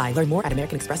 Terms apply. Learn more at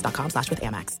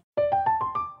americanexpress.com/withAmex.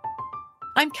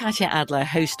 I'm Katya Adler,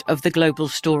 host of The Global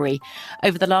Story.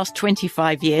 Over the last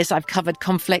 25 years, I've covered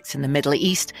conflicts in the Middle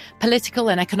East, political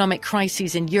and economic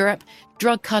crises in Europe,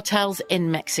 drug cartels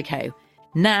in Mexico.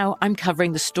 Now I'm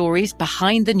covering the stories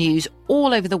behind the news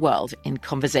all over the world in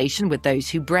conversation with those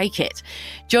who break it.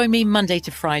 Join me Monday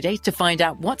to Friday to find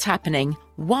out what's happening,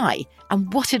 why,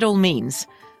 and what it all means.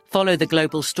 Follow The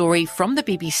Global Story from the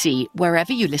BBC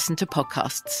wherever you listen to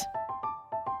podcasts.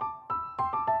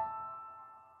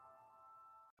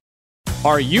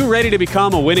 Are you ready to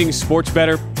become a winning sports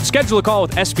bettor? Schedule a call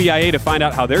with SBIA to find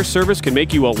out how their service can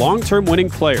make you a long-term winning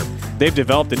player. They've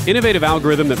developed an innovative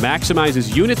algorithm that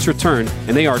maximizes units return,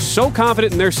 and they are so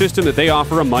confident in their system that they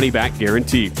offer a money-back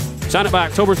guarantee. Sign up by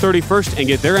October 31st and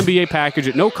get their MBA package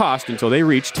at no cost until they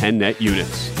reach 10 net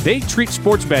units. They treat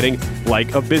sports betting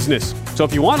like a business. So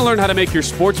if you want to learn how to make your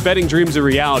sports betting dreams a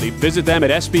reality, visit them at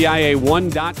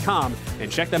SBIA1.com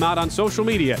and check them out on social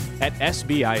media at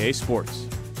SBIA Sports.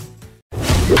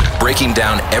 Breaking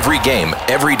down every game,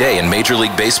 every day in Major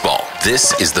League Baseball.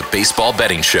 This is the Baseball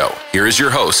Betting Show. Here is your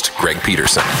host, Greg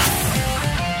Peterson.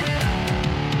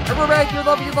 And we're back here in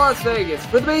lovely Las Vegas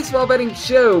for the Baseball Betting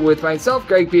Show with myself,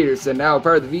 Greg Peterson, now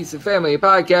part of the Visa Family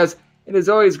Podcast. It is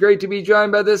always great to be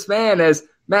joined by this man as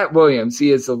Matt Williams.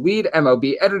 He is the lead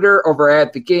MLB editor over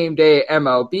at the Game Day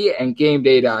MLB and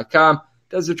GameDay.com.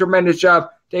 Does a tremendous job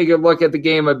taking a look at the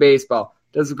game of baseball.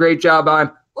 Does a great job on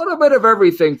a little bit of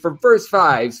everything from first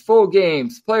fives, full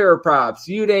games, player props,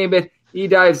 you name it. He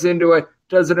dives into it,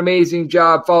 does an amazing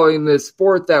job following this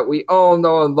sport that we all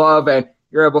know and love. And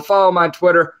you're able to follow him on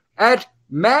Twitter at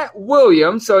Matt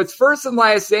Williams. So it's first and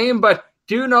last name, but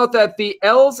do note that the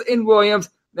L's in Williams,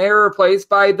 they are replaced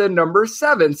by the number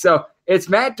 7. So it's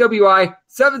Matt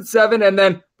WI77 and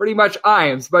then pretty much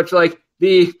Iams, much like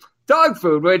the dog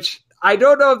food, which I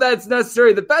don't know if that's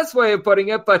necessarily the best way of putting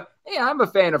it, but hey, I'm a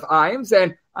fan of Iams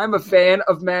and I'm a fan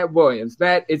of Matt Williams.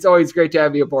 Matt, it's always great to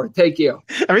have you aboard. Thank you.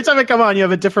 Every time I come on, you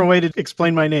have a different way to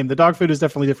explain my name. The dog food is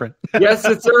definitely different. Yes,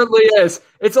 it certainly is.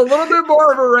 It's a little bit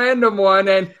more of a random one,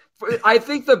 and I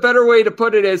think the better way to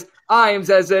put it is Iams,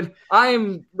 as in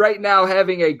I'm right now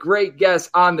having a great guest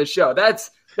on the show. That's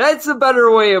a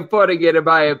better way of putting it, in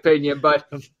my opinion,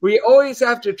 but we always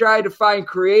have to try to find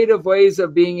creative ways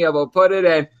of being able to put it,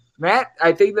 and Matt,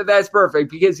 I think that's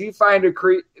perfect because you find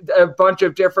a bunch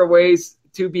of different ways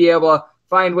to be able to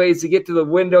find ways to get to the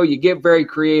window. You get very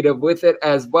creative with it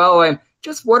as well. And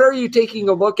just what are you taking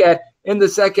a look at in the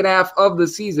second half of the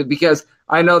season? Because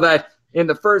I know that in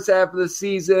the first half of the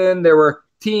season, there were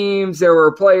teams, there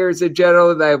were players in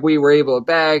general that we were able to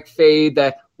back, fade,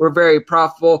 that were very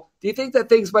profitable. Do you think that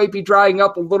things might be drying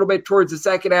up a little bit towards the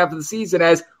second half of the season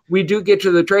as we do get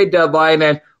to the trade deadline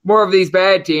and more of these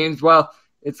bad teams, well,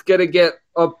 it's going to get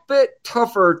a bit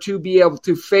tougher to be able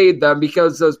to fade them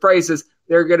because those prices,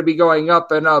 they're going to be going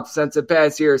up and up since in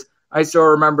past years. I still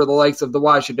remember the likes of the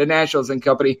Washington Nationals and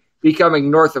company becoming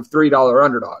north of $3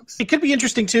 underdogs. It could be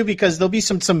interesting, too, because there'll be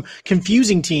some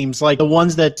confusing teams, like the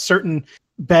ones that certain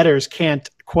bettors can't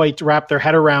quite wrap their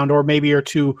head around or maybe are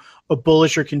too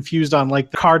bullish or confused on,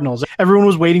 like the Cardinals. Everyone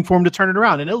was waiting for them to turn it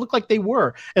around, and it looked like they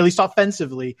were, at least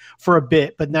offensively, for a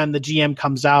bit. But then the GM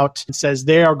comes out and says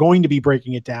they are going to be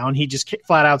breaking it down. He just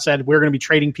flat out said, we're going to be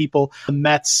trading people. The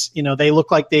Mets, they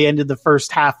look like they ended the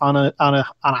first half on a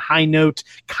high note,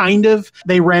 kind of.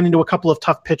 They ran into a couple of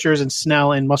tough pitchers in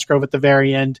Snell and Musgrove at the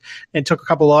very end and took a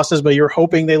couple losses, but you're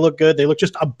hoping they look good. They looked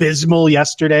just abysmal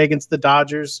yesterday against the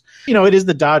Dodgers. It is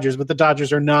the Dodgers, but the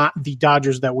Dodgers are not the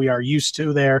Dodgers that we are used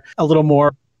to. They're a little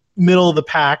more middle of the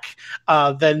pack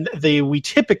than we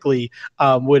typically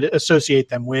would associate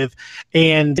them with.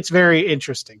 And it's very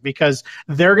interesting because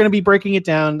they're going to be breaking it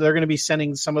down. They're going to be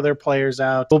sending some of their players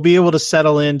out. We'll be able to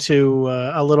settle into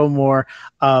a little more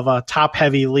of a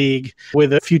top-heavy league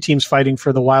with a few teams fighting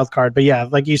for the wild card. But yeah,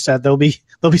 like you said, there'll be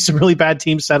some really bad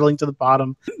teams settling to the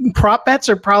bottom. Prop bets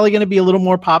are probably going to be a little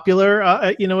more popular,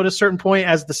 at a certain point,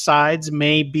 as the sides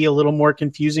may be a little more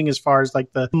confusing as far as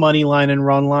like the money line and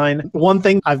run line. One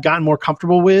thing I've gotten more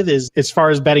comfortable with is as far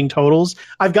as betting totals,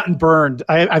 I've gotten burned.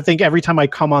 I think every time I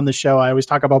come on the show, I always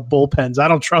talk about bullpens. I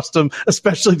don't trust them,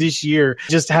 especially this year.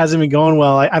 It just hasn't been going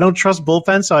well. I don't trust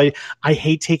bullpens, so I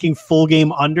hate taking full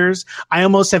game unders. I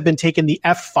almost have been taking the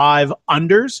F5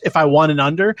 unders if I want an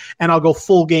under, and I'll go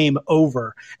full game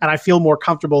over. And I feel more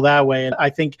comfortable that way. And I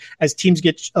think as teams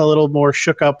get a little more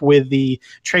shook up with the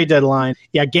trade deadline,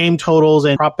 game totals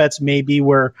and prop bets may be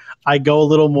where I go a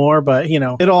little more, but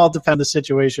it'll all depend on the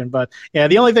situation. But yeah,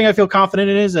 the only thing I feel confident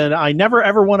in is, and I never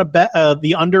ever want to bet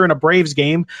the under in a Braves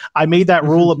game. I made that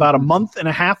rule about a month and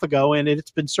a half ago, and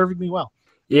it's been serving me well.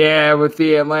 Yeah, with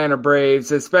the Atlanta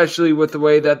Braves, especially with the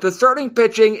way that the starting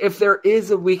pitching, if there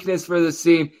is a weakness for this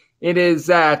team, it is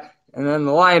that. And then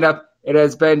the lineup, it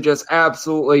has been just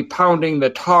absolutely pounding the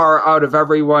tar out of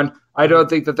everyone. I don't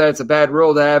think that that's a bad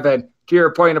rule to have. And to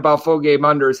your point about full game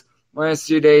unders, last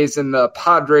 2 days in the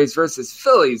Padres versus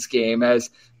Phillies game has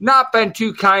not been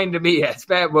too kind to me, as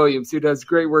Matt Williams, who does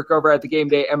great work over at the Game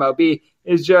Day MLB,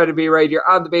 is joining me right here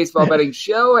on the Baseball Betting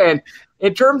Show. And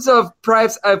in terms of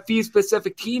perhaps a few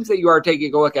specific teams that you are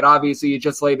taking a look at, obviously you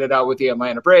just laid it out with the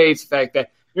Atlanta Braves, the fact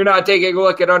that you're not taking a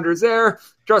look at unders there.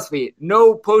 Trust me,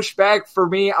 no pushback for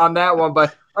me on that one.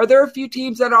 But are there a few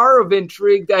teams that are of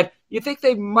intrigue that you think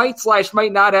they might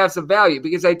not have some value?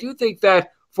 Because I do think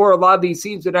that for a lot of these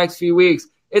teams the next few weeks,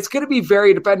 it's going to be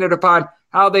very dependent upon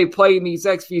how they play in these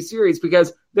next few series,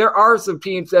 because there are some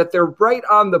teams that they're right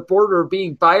on the border of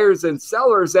being buyers and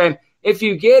sellers. And if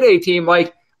you get a team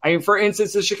like, for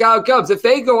instance, the Chicago Cubs, if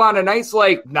they go on a nice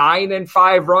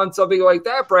 9-5 run, something like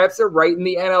that, perhaps they're right in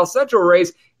the NL Central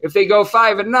race. If they go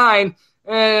 5-9,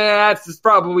 that's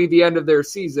probably the end of their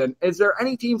season. Is there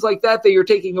any teams like that you're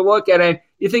taking a look at and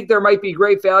you think there might be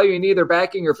great value in either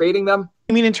backing or fading them?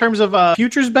 I mean, in terms of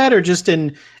futures bet, or just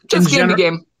in game to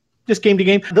game? Just game to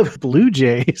game. The Blue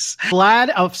Jays.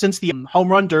 Glad since the home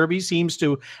run derby seems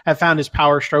to have found his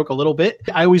power stroke a little bit.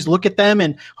 I always look at them,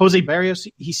 and Jose Barrios,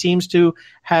 he seems to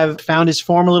have found his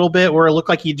form a little bit, where it looked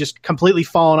like he'd just completely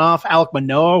fallen off. Alek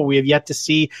Manoah, we have yet to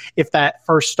see if that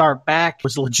first start back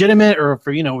was legitimate or if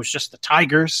it was just the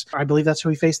Tigers. I believe that's who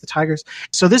he faced, the Tigers.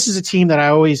 So this is a team that I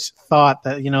always thought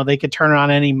that, they could turn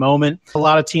around any moment. A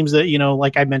lot of teams that,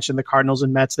 like I mentioned, the Cardinals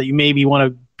and Mets, that you maybe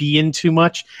want to be in too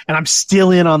much, and I'm still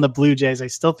in on the Blue Jays. I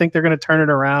still think they're going to turn it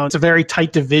around. It's a very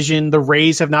tight division. The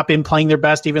Rays have not been playing their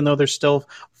best, even though they're still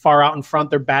far out in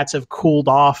front. Their bats have cooled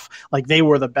off. Like, they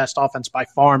were the best offense by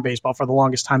far in baseball for the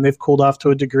longest time. They've cooled off to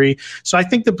a degree. So I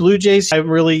think the Blue Jays, I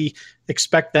really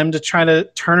expect them to try to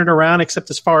turn it around,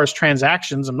 except as far as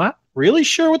transactions, I'm not really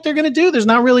sure what they're going to do. There's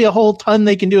not really a whole ton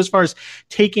they can do as far as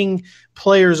taking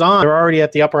players on. They're already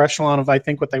at the upper echelon of, I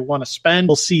think, what they want to spend.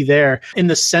 We'll see there. In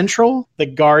the Central, the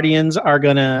Guardians are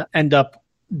going to end up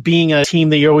being a team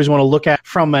that you always want to look at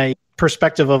from a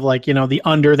perspective of the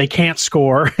under. They can't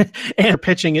score, and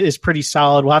pitching is pretty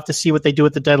solid. We'll have to see what they do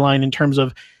at the deadline in terms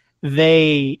of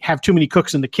they have too many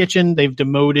cooks in the kitchen. They've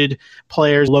demoted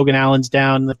players. Logan Allen's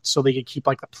down so they could keep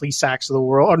the Plesac's of the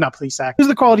world. Or not Plesac. Who's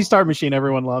the quality start machine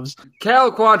everyone loves?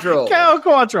 Cal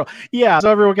Quantrill. Yeah,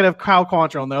 so everyone can have Cal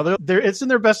Quantrill now. It's in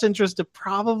their best interest to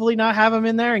probably not have him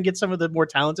in there and get some of the more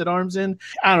talented arms in.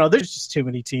 I don't know. There's just too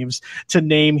many teams to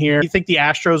name here. You think the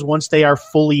Astros, once they are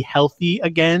fully healthy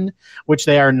again, which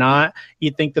they are not, you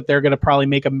think that they're going to probably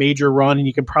make a major run, and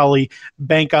you can probably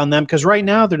bank on them, because right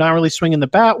now they're not really swinging the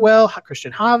bat well.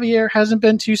 Christian Javier hasn't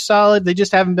been too solid. They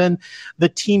just haven't been the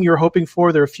team you're hoping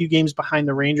for. They're a few games behind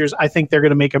the Rangers. I think they're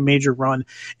going to make a major run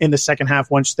in the second half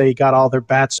once they got all their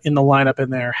bats in the lineup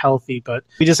and they're healthy. But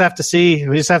we just have to see.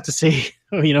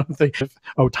 If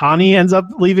Ohtani ends up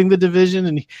leaving the division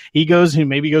and he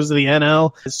maybe goes to the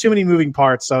NL. There's too many moving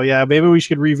parts. So yeah, maybe we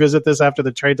should revisit this after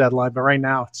the trade deadline. But right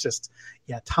now it's just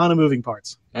a ton of moving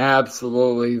parts.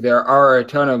 Absolutely. There are a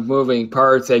ton of moving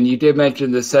parts. And you did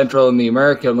mention the Central and the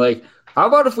American League. How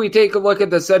about if we take a look at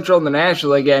the Central and the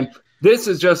National League again? This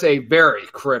is just a very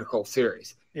critical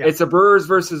series. Yeah. It's the Brewers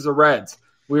versus the Reds.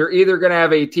 We're either going to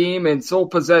have a team in sole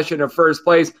possession of first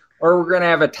place, or we're going to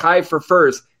have a tie for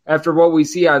first after what we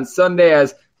see on Sunday,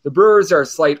 as the Brewers are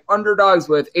slight underdogs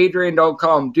with Adrian, don't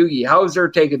call him Doogie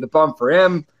Howser, taking the bump for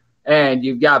him. And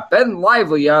you've got Ben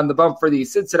Lively on the bump for the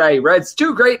Cincinnati Reds.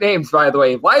 Two great names, by the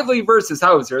way. Lively versus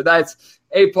Hauser. That's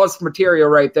A-plus material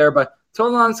right there. But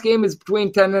total on this game is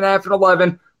between 10.5 and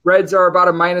 11. Reds are about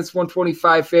a minus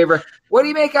 125 favorite. What do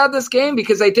you make out of this game?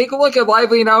 Because I take a look at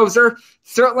Lively and Hauser.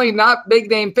 Certainly not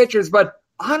big-name pitchers, but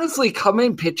honestly,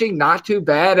 coming pitching not too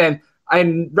bad. And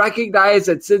I recognize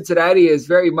that Cincinnati is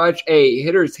very much a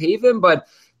hitter's haven, but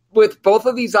with both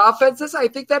of these offenses, I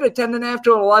think that a 10.5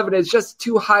 to an 11 is just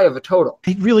too high of a total.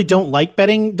 I really don't like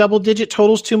betting double-digit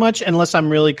totals too much unless I'm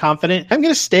really confident. I'm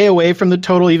going to stay away from the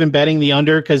total, even betting the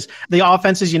under, because the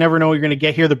offenses, you never know what you're going to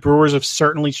get here. The Brewers have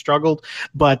certainly struggled,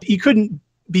 but you couldn't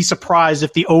be surprised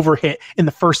if the over hit in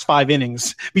the first 5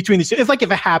 innings between these two. It's like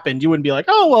if it happened, you wouldn't be like,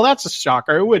 oh, well, that's a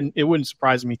shocker. It wouldn't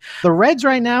surprise me. The Reds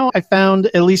right now, I found,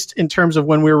 at least in terms of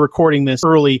when we were recording this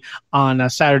early on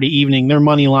Saturday evening, their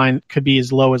money line could be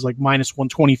as low as like minus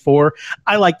 124.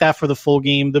 I like that for the full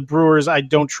game. The Brewers, I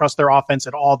don't trust their offense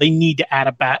at all. They need to add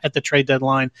a bat at the trade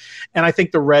deadline. And I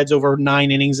think the Reds over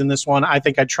 9 innings in this one, I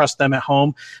think I trust them at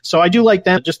home. So I do like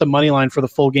that, just the money line for the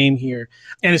full game here.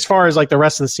 And as far as like the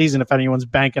rest of the season, if anyone's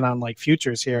banking on like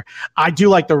futures here, I do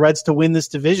like the Reds to win this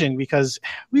division because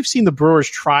we've seen the Brewers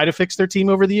try to fix their team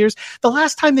over the years. The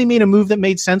last time they made a move that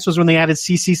made sense was when they added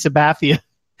CC Sabathia.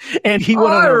 And he went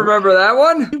I remember that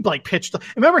one. He like pitched.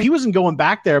 Remember, he wasn't going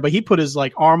back there, but he put his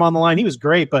like arm on the line. He was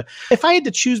great. But if I had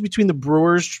to choose between the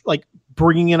Brewers, like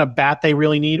bringing in a bat they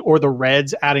really need, or the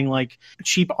Reds adding like a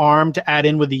cheap arm to add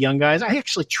in with the young guys, I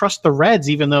actually trust the Reds,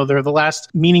 even though they're the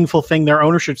last meaningful thing their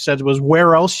ownership said was,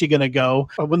 where else you going to go?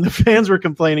 When the fans were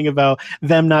complaining about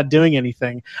them not doing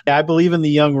anything. I believe in the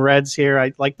young Reds here.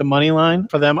 I like the money line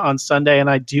for them on Sunday, and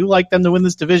I do like them to win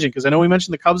this division because I know we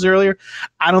mentioned the Cubs earlier.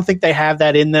 I don't think they have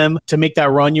that in them to make that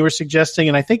run you were suggesting,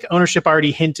 and I think ownership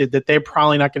already hinted that they're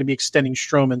probably not going to be extending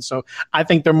Stroman, so I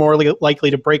think they're more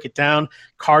likely to break it down.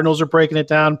 Cardinals are breaking it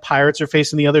down. Pirates are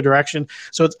facing the other direction.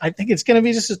 So I think it's going to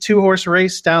be just a 2-horse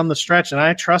race down the stretch, and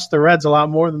I trust the Reds a lot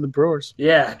more than the Brewers.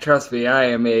 Yeah, trust me, I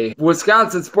am a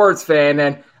Wisconsin sports fan,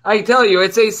 and I tell you,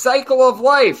 it's a cycle of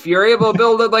life. You're able to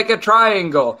build it like a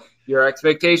triangle. Your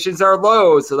expectations are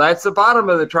low, so that's the bottom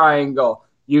of the triangle.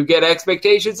 You get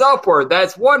expectations upward.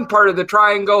 That's one part of the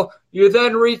triangle. You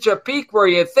then reach a peak where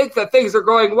you think that things are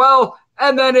going well,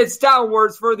 and then it's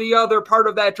downwards for the other part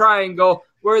of that triangle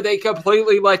where they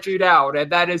completely let you down.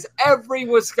 And that is every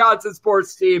Wisconsin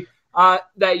sports team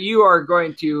that you are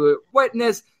going to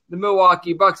witness. The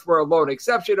Milwaukee Bucks were a lone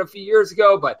exception a few years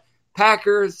ago, but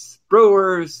Packers,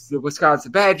 Brewers, the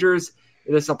Wisconsin Badgers,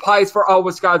 this applies for all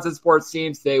Wisconsin sports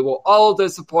teams. They will all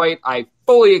disappoint. I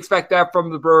fully expect that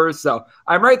from the Brewers. So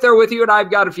I'm right there with you, and I've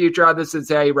got a future on the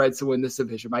Cincinnati Reds to win this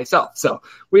division myself. So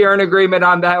we are in agreement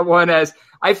on that one, as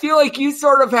I feel like you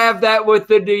sort of have that with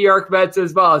the New York Mets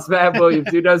as well. It's Matt Williams,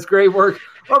 who does great work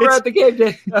over at the Game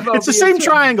Day. It's the same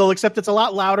triangle, except it's a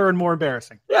lot louder and more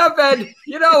embarrassing. Yeah, Ben,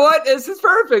 you know what? This is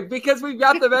perfect because we've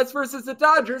got the Mets versus the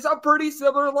Dodgers, a pretty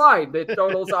similar line. The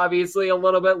total's obviously a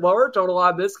little bit lower. Total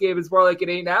on this game is more like an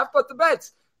 8.5, but the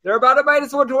Mets, they're about a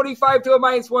minus 125 to a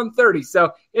minus 130.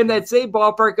 So in that same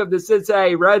ballpark of the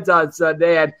Cincinnati Reds on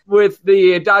Sunday, and with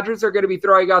the Dodgers are going to be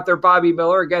throwing out their Bobby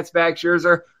Miller against Max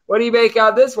Scherzer. What do you make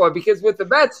out of this one? Because with the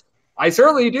Mets, I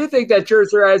certainly do think that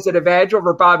Scherzer has an advantage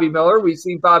over Bobby Miller. We've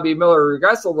seen Bobby Miller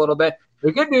regress a little bit.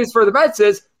 The good news for the Mets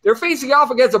is they're facing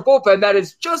off against a bullpen that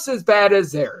is just as bad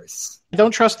as theirs. I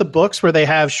don't trust the books where they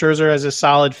have Scherzer as a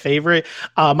solid favorite.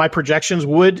 My projections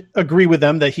would agree with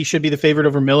them that he should be the favorite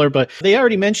over Miller, but they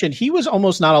already mentioned he was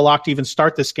almost not a lock to even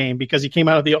start this game because he came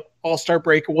out of the All-Star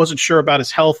break, wasn't sure about his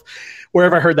health. Where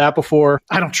have I heard that before?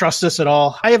 I don't trust this at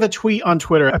all. I have a tweet on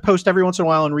Twitter. I post every once in a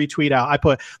while and retweet out. I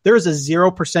put, there is a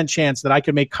 0% chance that I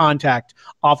could make contact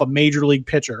off a major league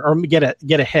pitcher or get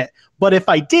a hit. But if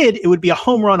I did, it would be a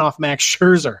home run off Max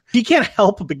Scherzer. He can't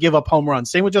help but give up home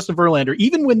runs. Same with Justin Verlander.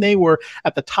 Even when they were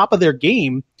at the top of their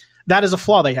game, that is a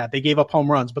flaw they had. They gave up home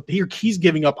runs, but he's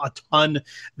giving up a ton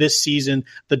this season.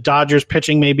 The Dodgers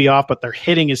pitching may be off, but their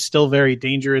hitting is still very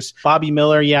dangerous. Bobby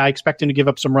Miller, yeah, I expect him to give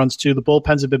up some runs too. The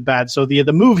bullpens have been bad. So the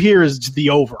move here is the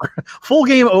over. Full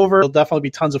game over. There'll definitely be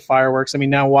tons of fireworks. I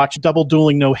mean, now watch double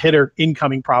dueling no-hitter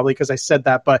incoming probably because I said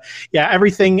that. But yeah,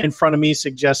 everything in front of me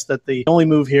suggests that the only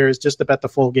move here is just to bet the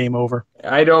full game over.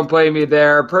 I don't blame you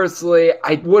there. Personally,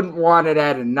 I wouldn't want it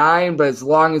at a 9, but as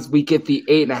long as we get the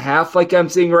 8.5 like I'm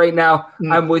seeing right now,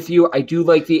 I'm with you. I do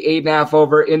like the 8.5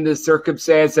 over in this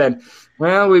circumstance. And,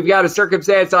 well, we've got a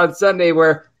circumstance on Sunday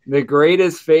where the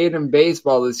greatest fade in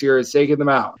baseball this year is taking them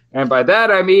out. And by that,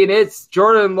 I mean it's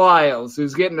Jordan Lyles,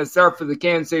 who's getting a start for the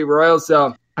Kansas City Royals.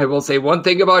 So I will say one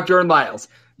thing about Jordan Lyles.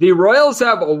 The Royals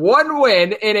have one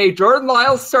win in a Jordan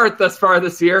Lyles start thus far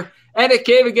this year, and it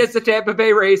came against the Tampa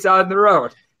Bay Rays on the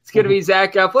road. It's going to be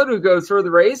Zach Eflin who goes for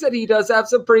the Rays, and he does have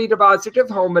some pretty demonstrative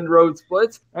home and road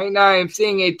splits. Right now I'm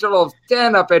seeing a total of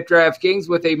 10 up at DraftKings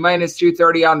with a minus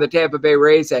 230 on the Tampa Bay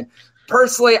Rays, and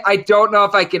personally, I don't know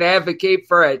if I can advocate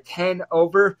for a 10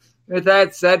 over. With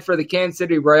that said, for the Kansas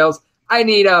City Royals, I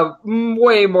need a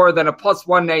way more than a plus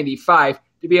 195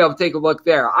 to be able to take a look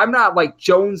there. I'm not like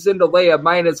jonesing to lay a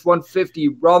minus 150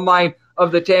 run line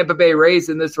of the Tampa Bay Rays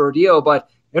in this ordeal, but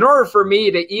in order for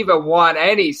me to even want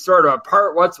any sort of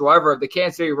part whatsoever of the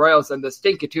Kansas City Royals and the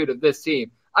stinkitude of this team,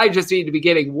 I just need to be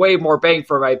getting way more bang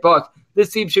for my buck.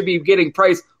 This team should be getting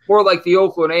priced more like the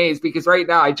Oakland A's, because right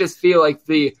now I just feel like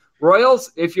the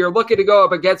Royals, if you're looking to go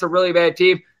up against a really bad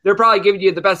team, they're probably giving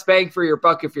you the best bang for your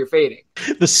buck if you're fading.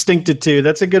 The stinkitude.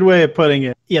 That's a good way of putting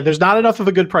it. Yeah, there's not enough of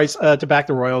a good price to back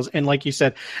the Royals. And like you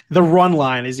said, the run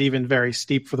line is even very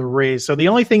steep for the Rays. So the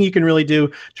only thing you can really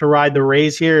do to ride the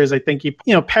Rays here is I think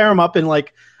you pair them up in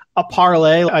like a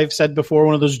parlay. I've said before,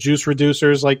 one of those juice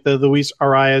reducers like the Luis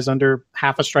Arias under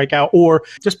half a strikeout, or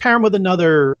just pair him with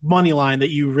another money line that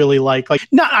you really like.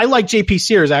 I like JP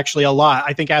Sears actually a lot.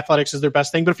 I think Athletics is their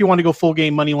best thing, but if you want to go full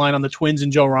game money line on the Twins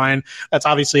and Joe Ryan, that's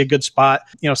obviously a good spot.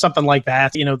 Something like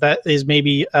that. That is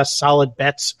maybe a solid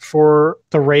bet for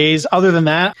the Rays. Other than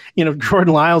that,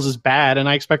 Jordan Lyles is bad, and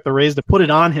I expect the Rays to put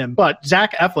it on him. But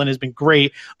Zach Eflin has been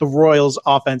great. The Royals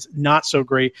offense, not so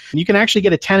great. And you can actually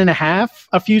get a 10.5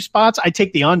 a few spots. I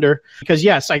take the under because,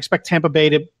 yes, I expect Tampa Bay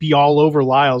to be all over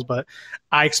Lyles, but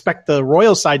I expect the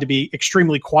Royals side to be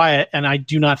extremely quiet, and I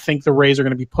do not think the Rays are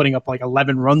going to be putting up like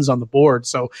 11 runs on the board.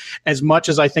 So as much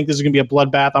as I think this is going to be a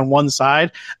bloodbath on one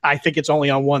side, I think it's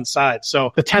only on one side.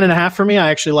 So the 10.5 for me,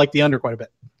 I actually like the under quite a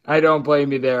bit. I don't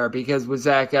blame you there, because with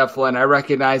Zach Eflin, I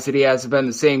recognize that he hasn't been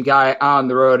the same guy on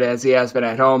the road as he has been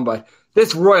at home, but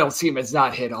this Royals team has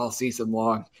not hit all season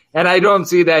long. And I don't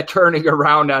see that turning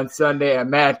around on Sunday. And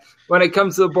Matt, when it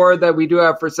comes to the board that we do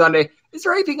have for Sunday, is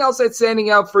there anything else that's standing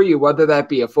out for you, whether that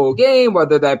be a full game,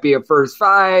 whether that be a first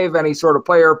five, any sort of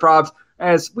player props?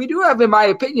 As we do have, in my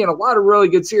opinion, a lot of really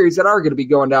good series that are going to be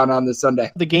going down on this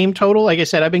Sunday. The game total, like I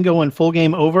said, I've been going full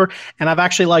game over, and I've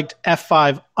actually liked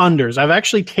F5 unders. I've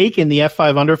actually taken the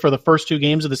F5 under for the first two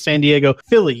games of the San Diego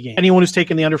Philly game. Anyone who's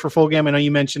taken the under for full game, I know you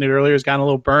mentioned it earlier, has gotten a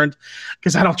little burned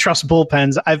because I don't trust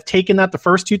bullpens. I've taken that the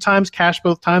first two times, cashed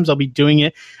both times. I'll be doing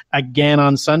it again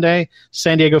on Sunday.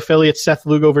 San Diego Philly, it's Seth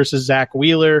Lugo versus Zach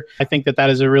Wheeler. I think that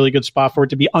is a really good spot for it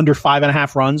to be under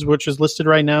 5.5 runs, which is listed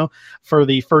right now for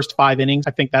the first 5 innings.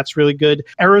 I think that's really good.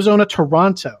 Arizona,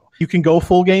 Toronto. You can go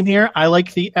full game here. I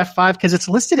like the F5 because it's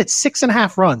listed at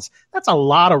 6.5 runs. That's a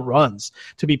lot of runs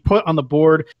to be put on the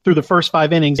board through the first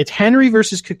 5 innings. It's Henry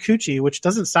versus Kikuchi, which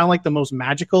doesn't sound like the most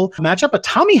magical matchup, but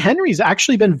Tommy Henry's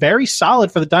actually been very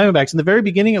solid for the Diamondbacks. In the very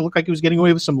beginning, it looked like he was getting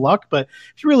away with some luck, but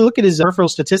if you really look at his peripheral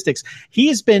statistics, he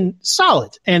has been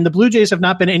solid, and the Blue Jays have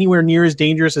not been anywhere near as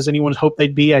dangerous as anyone hoped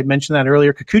they'd be. I mentioned that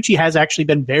earlier. Kikuchi has actually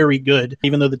been very good,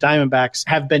 even though the Diamondbacks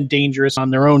have been dangerous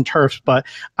on their own turf, but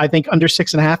I think under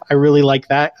 6.5, I really like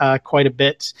that quite a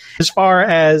bit. As far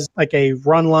as like a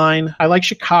run line, I like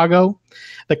Chicago.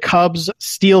 The Cubs,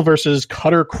 Steele versus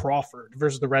Cutter Crawford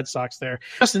versus the Red Sox there.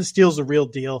 Justin Steele's a real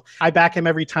deal. I back him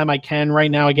every time I can.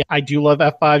 Right now, again, I do love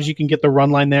F5s. You can get the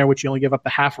run line there, which you only give up the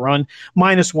half run,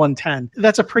 minus 110.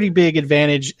 That's a pretty big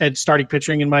advantage at starting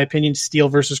pitching, in my opinion, Steele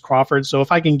versus Crawford. So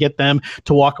if I can get them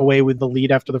to walk away with the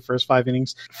lead after the first 5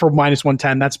 innings for minus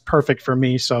 110, that's perfect for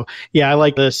me. So yeah, I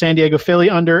like the San Diego Philly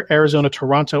under, Arizona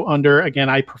Toronto under. Again,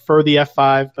 I prefer the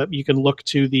F5, but you can look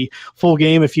to the full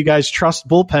game if you guys trust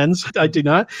bullpens. I do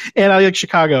not. And I like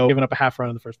Chicago giving up a half run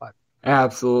in the first 5.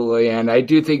 Absolutely, and I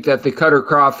do think that the Cutter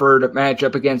Crawford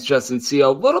matchup against Justin Steele,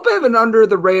 a little bit of an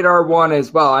under-the-radar one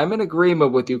as well. I'm in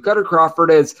agreement with you. Cutter Crawford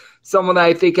is someone that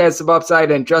I think has some upside,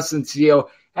 and Justin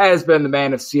Steele has been the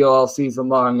man of Steele all season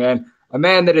long, and a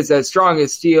man that is as strong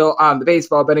as Steele on the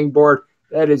baseball betting board.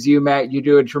 That is you, Matt. You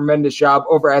do a tremendous job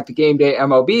over at the Game Day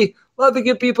MLB. Love to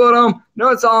get people at home know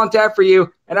it's all on tap for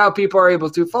you, and how people are able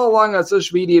to follow along on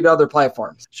social media and other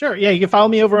platforms. Sure. Yeah, you can follow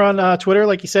me over on Twitter,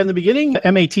 like you said in the beginning,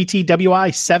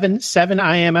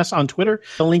 MATTWI77IMS on Twitter.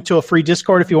 A link to a free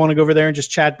Discord if you want to go over there and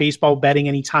just chat baseball betting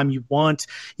anytime you want.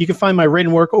 You can find my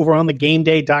written work over on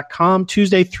thegameday.com.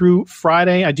 Tuesday through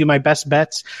Friday, I do my best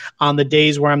bets on the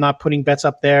days where I'm not putting bets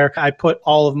up there. I put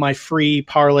all of my free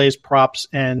parlays, props,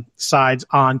 and sides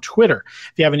on Twitter.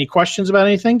 If you have any questions about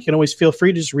anything, you can always feel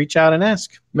free to just reach out and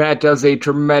ask. Matt does a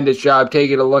tremendous job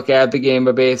taking a look at the game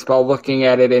of baseball, looking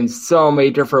at it in so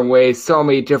many different ways, so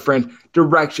many different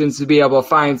directions to be able to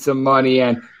find some money.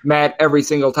 And Matt, every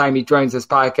single time he joins this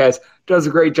podcast, does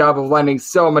a great job of lending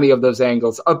so many of those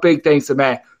angles. A big thanks to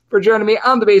Matt for joining me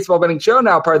on the Baseball Betting Show,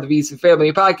 now part of the VC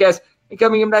Family Podcast. And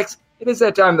coming up next, it is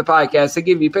that time of the podcast to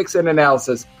give you picks and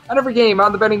analysis on every game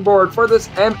on the betting board for this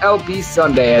MLB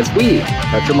Sunday as we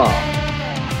touch them all.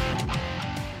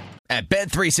 At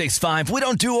Bet365, we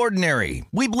don't do ordinary.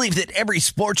 We believe that every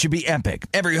sport should be epic.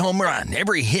 Every home run,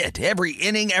 every hit, every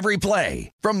inning, every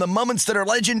play. From the moments that are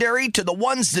legendary to the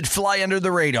ones that fly under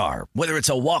the radar. Whether it's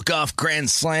a walk-off grand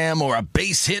slam or a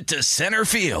base hit to center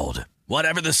field.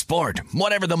 Whatever the sport,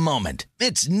 whatever the moment.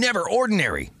 It's never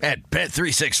ordinary at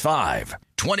Bet365.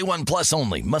 21 plus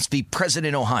only. Must be present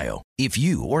in Ohio. If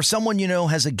you or someone you know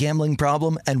has a gambling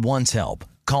problem and wants help,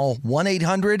 call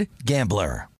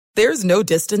 1-800-GAMBLER. There's no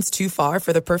distance too far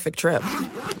for the perfect trip.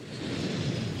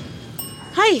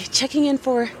 Hi, checking in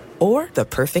for... Or the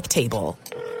perfect table.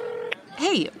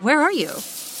 Hey, where are you?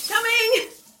 Coming!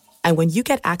 And when you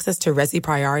get access to Resi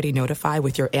Priority Notify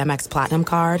with your Amex Platinum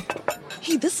card...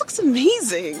 Hey, this looks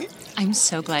amazing. I'm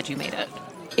so glad you made it.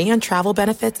 And travel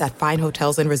benefits at fine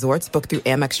hotels and resorts booked through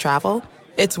Amex Travel,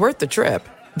 it's worth the trip.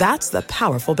 That's the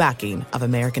powerful backing of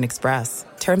American Express.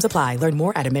 Terms apply. Learn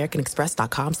more at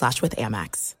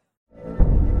americanexpress.com/withAmex.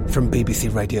 From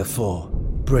BBC Radio 4,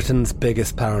 Britain's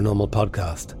biggest paranormal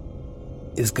podcast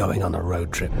is going on a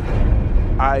road trip.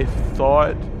 I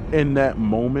thought in that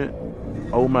moment,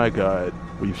 oh my God,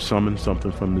 we've summoned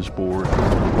something from this board.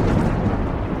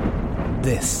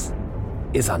 This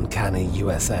is Uncanny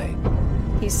USA.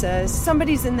 He says,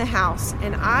 somebody's in the house,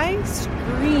 and I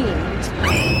screamed.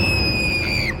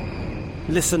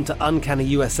 Listen to Uncanny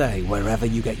USA wherever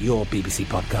you get your BBC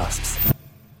podcasts,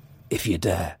 if you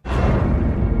dare.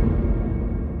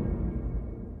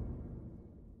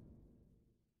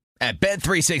 At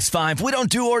Bet365, we don't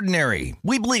do ordinary.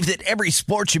 We believe that every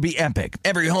sport should be epic.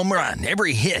 Every home run,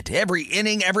 every hit, every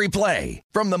inning, every play.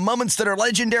 From the moments that are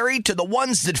legendary to the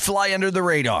ones that fly under the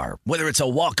radar. Whether it's a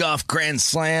walk-off grand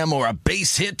slam or a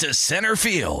base hit to center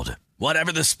field.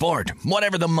 Whatever the sport,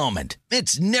 whatever the moment.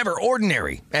 It's never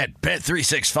ordinary at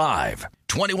Bet365.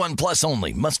 21 plus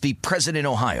only. Must be present in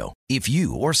Ohio. If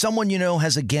you or someone you know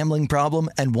has a gambling problem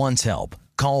and wants help,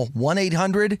 call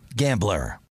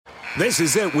 1-800-GAMBLER. This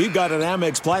is it. We've got an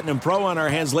Amex Platinum Pro on our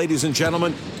hands, ladies and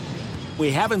gentlemen.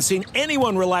 We haven't seen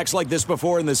anyone relax like this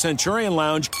before in the Centurion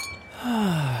Lounge.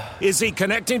 Is he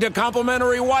connecting to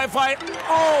complimentary Wi-Fi?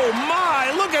 Oh,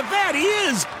 my! Look at that! He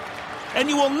is! And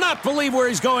you will not believe where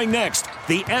he's going next.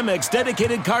 The Amex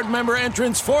dedicated card member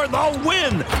entrance for the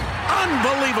win!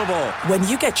 Unbelievable! When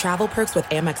you get travel perks with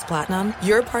Amex Platinum,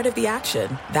 you're part of the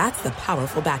action. That's the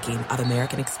powerful backing of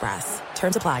American Express.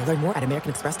 Terms apply. Learn more at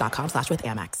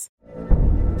americanexpress.com/withAmex.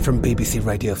 From BBC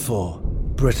Radio 4,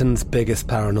 Britain's biggest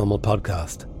paranormal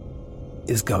podcast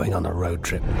is going on a road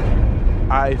trip.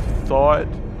 I thought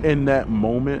in that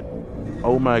moment,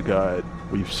 oh my God,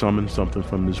 we've summoned something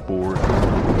from this board.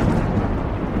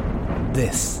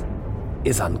 This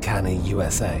is Uncanny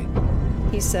USA.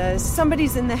 He says,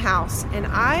 somebody's in the house, and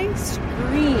I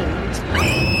screamed.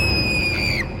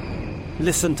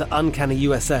 Listen to Uncanny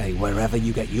USA wherever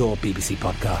you get your BBC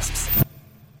podcasts,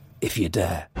 if you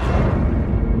dare.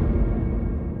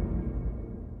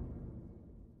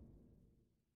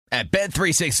 At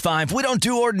Bet365, we don't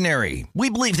do ordinary. We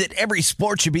believe that every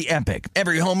sport should be epic.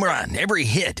 Every home run, every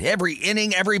hit, every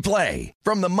inning, every play.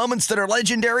 From the moments that are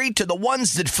legendary to the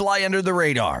ones that fly under the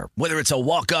radar. Whether it's a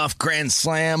walk-off grand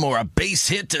slam or a base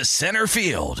hit to center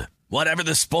field. Whatever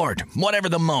the sport, whatever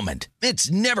the moment.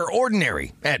 It's never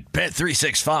ordinary at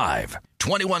Bet365.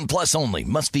 21 plus only.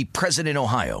 Must be present in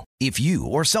Ohio. If you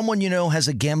or someone you know has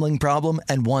a gambling problem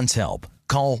and wants help,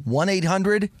 call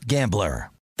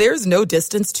 1-800-GAMBLER. There's no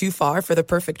distance too far for the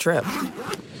perfect trip.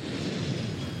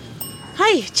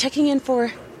 Hi, checking in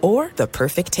for... Or the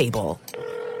perfect table.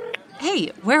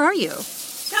 Hey, where are you?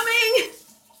 Coming!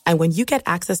 And when you get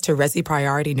access to Resi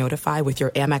Priority Notify with your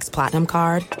Amex Platinum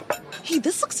card... Hey,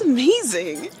 this looks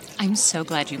amazing. I'm so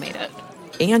glad you made it.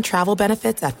 And travel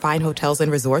benefits at fine hotels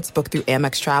and resorts booked through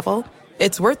Amex Travel,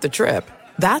 it's worth the trip.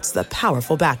 That's the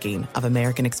powerful backing of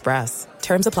American Express.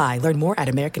 Terms apply. Learn more at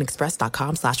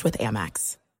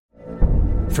americanexpress.com/withAmex.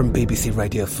 From BBC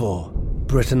Radio 4,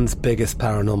 Britain's biggest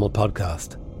paranormal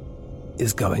podcast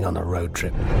is going on a road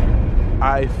trip.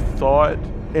 I thought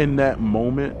in that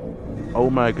moment, oh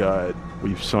my God,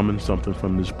 we've summoned something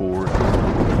from this board.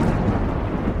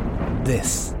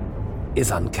 This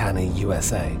is Uncanny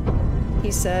USA.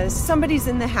 He says, somebody's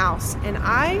in the house, and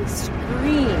I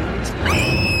screamed.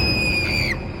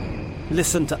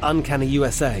 Listen to Uncanny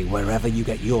USA wherever you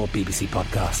get your BBC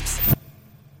podcasts,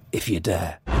 if you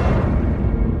dare.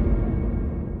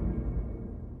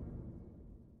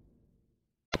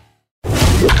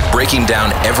 Breaking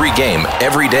down every game,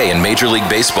 every day in Major League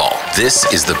Baseball,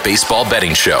 this is the Baseball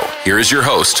Betting Show. Here is your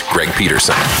host, Greg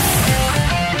Peterson.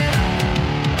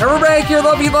 And we're back here in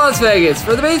lovely Las Vegas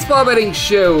for the Baseball Betting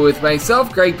Show with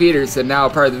myself, Greg Peterson, now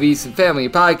part of the VSiN Family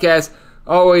Podcast.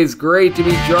 Always great to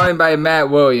be joined by Matt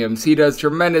Williams. He does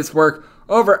tremendous work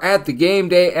over at the Game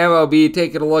Day MLB,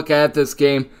 taking a look at this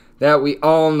game that we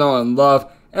all know and love.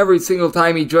 Every single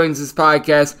time he joins this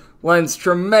podcast, lends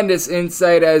tremendous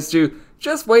insight as to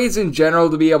just ways in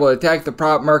general to be able to attack the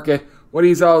prop market, what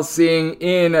he's all seeing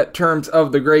in terms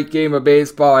of the great game of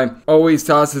baseball, and always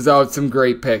tosses out some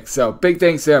great picks. So big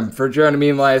thanks to him for joining me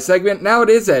in the last segment. Now it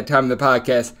is that time of the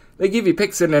podcast. They give you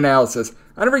picks and analysis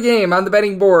on every game on the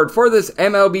betting board for this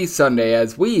MLB Sunday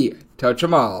as we touch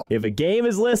them all. If a game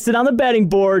is listed on the betting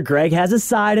board, Greg has a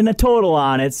side and a total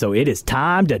on it, so it is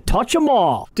time to touch them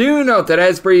all. Do note that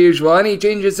as per usual, any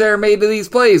changes that are made to these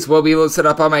plays will be listed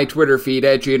up on my Twitter feed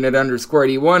at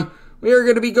unit_81. We are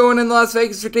going to be going in the Las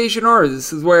Vegas rotation order.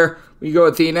 This is where we go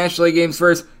with the National League games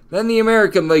first, then the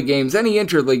American League games, any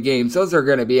interleague games. Those are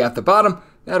going to be at the bottom.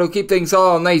 That'll keep things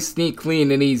all nice, neat, clean,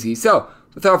 and easy. So,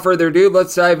 without further ado,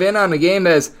 let's dive in on a game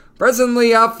that's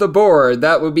presently off the board.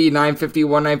 That would be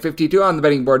 951, 952 on the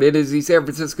betting board. It is the San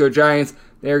Francisco Giants.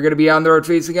 They are going to be on the road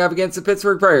facing off against the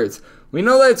Pittsburgh Pirates. We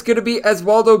know that it's going to be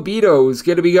Oswaldo Bido who's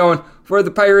going to be going for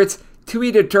the Pirates. To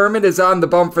be determined is on the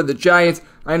bump for the Giants.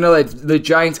 I know that the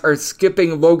Giants are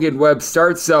skipping Logan Webb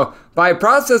starts, so by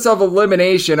process of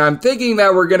elimination, I'm thinking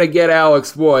that we're going to get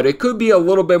Alex Wood. It could be a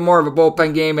little bit more of a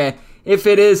bullpen game, and if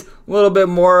it is a little bit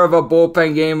more of a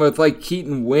bullpen game with like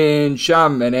Keaton Wynn,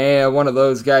 Sean Manaea, one of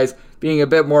those guys being a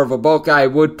bit more of a bulk guy, I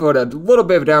would put a little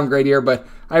bit of a downgrade here, but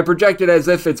I projected as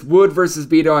if it's Wood versus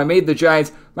Bido. I made the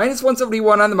Giants minus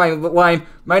 171 on the money line,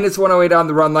 minus 108 on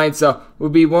the run line, so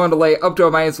we'll be willing to lay up to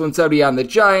a minus 170 on the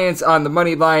Giants on the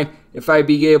money line. If I'd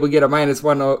be able to get a minus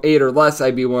 108 or less,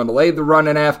 I'd be willing to lay the run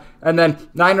and a half, and then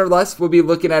 9 or less, we'll be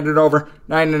looking at it over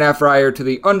 9.5 prior to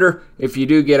the under. If you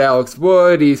do get Alex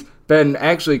Wood, he's been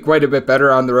actually quite a bit better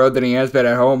on the road than he has been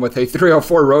at home with a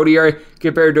 3.04 road ERA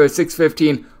compared to a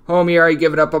 6.15 home ERA,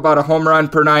 giving up about a home run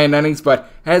per 9 innings,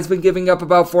 but has been giving up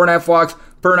about 4.5 walks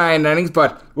per 9 innings.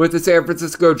 But with the San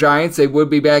Francisco Giants, they would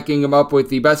be backing him up with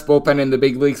the best bullpen in the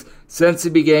big leagues since the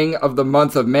beginning of the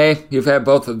month of May. You've had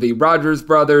both of the Rogers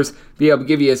brothers be able to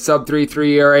give you a sub 3.3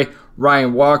 ERA.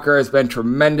 Ryan Walker has been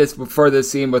tremendous before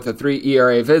this team with a 3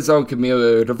 ERA of his own.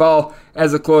 Camilo Doval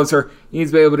as a closer,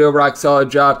 he's been able to do a rock solid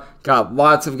job. Got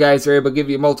lots of guys who are able to give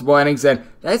you multiple innings, and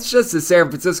that's just the San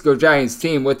Francisco Giants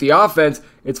team. With the offense,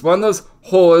 it's one of those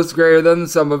wholes greater than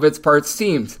some of its parts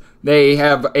teams. They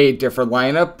have a different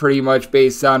lineup, pretty much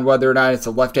based on whether or not it's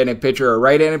a left-handed pitcher or a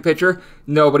right-handed pitcher.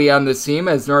 Nobody on this team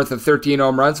has north of 13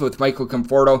 home runs, with Michael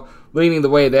Conforto leading the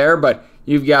way there, but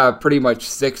you've got pretty much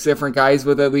 6 different guys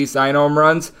with at least 9 home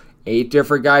runs, 8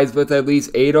 different guys with at least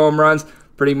 8 home runs.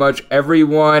 Pretty much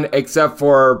everyone except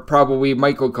for probably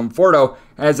Michael Conforto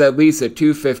has at least a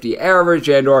 250 average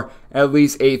and or at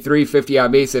least a 350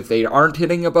 on base if they aren't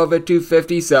hitting above a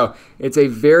 250. So it's a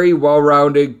very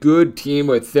well-rounded, good team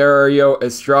with Thairo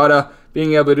Estrada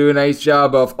being able to do a nice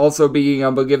job of also being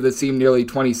able to give the team nearly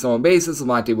 20 stolen bases.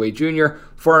 Lamonte Wade Jr.,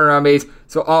 400 on base.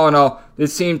 So all in all,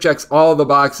 this team checks all the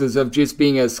boxes of just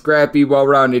being a scrappy,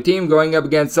 well-rounded team going up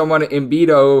against someone in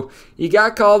Bido. He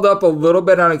got called up a little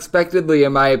bit unexpectedly,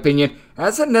 in my opinion.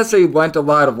 Hasn't necessarily lent a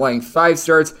lot of length. 5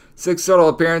 starts, 6 total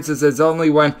appearances, has only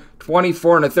went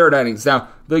 24 1/3 innings. Now,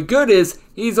 the good is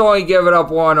he's only given up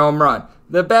 1 home run.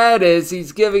 The bad is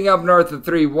he's giving up north of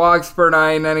 3 walks per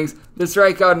 9 innings. The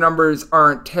strikeout numbers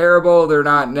aren't terrible. They're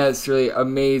not necessarily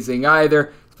amazing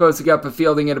either. He's posting up a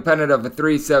fielding independent of a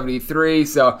 373.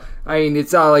 So, I mean,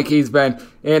 it's not like he's been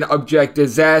an abject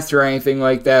disaster or anything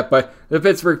like that. But the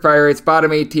Pittsburgh Pirates,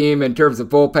 bottom 8 team in terms of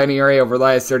bullpen ERA over the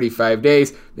last 35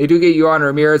 days. They do get Yohan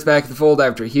Ramirez back in the fold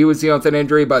after he was dealing with an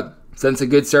injury, but since a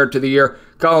good start to the year,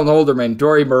 Colin Holderman,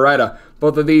 Dory Moretta,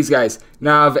 both of these guys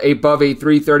now have above a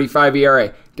 3.35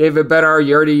 ERA. David Bednar,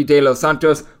 Yerdy De Los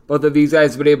Santos, both of these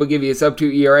guys have been able to give you a sub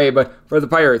 2 ERA, but for the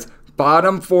Pirates,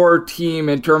 bottom 4 team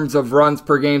in terms of runs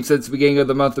per game since the beginning of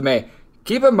the month of May.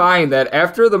 Keep in mind that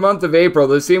after the month of April,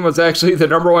 this team was actually the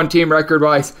number 1 team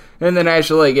record-wise in the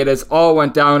National League. It has all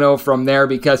went downhill from there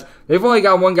because they've only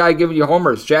got one guy giving you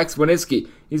homers, Jack Swaniski.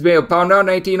 He's been able to pound out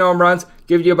 19 home runs,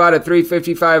 give you about a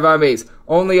 355 on base.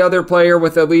 Only other player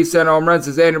with at least 10 home runs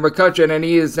is Andrew McCutchen, and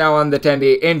he is now on the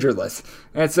 10-day injured list.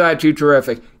 That's not too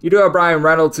terrific. You do have Brian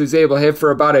Reynolds, who's able to hit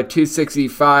for about a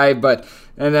 265,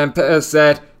 and then past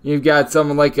that, you've got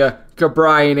someone like a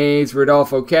Ke'Bryan Hayes,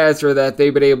 Rodolfo Castro, that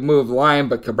they've been able to move the line,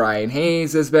 but Ke'Bryan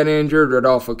Hayes has been injured.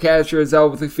 Rodolfo Castro is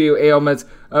out with a few ailments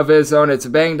of his own. It's a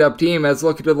banged-up team. Let's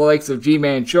look to the likes of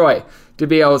Ji-Man Choi to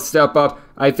be able to step up.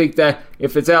 I think that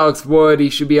if it's Alex Wood, he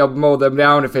should be able to mow them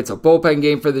down. If it's a bullpen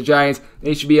game for the Giants,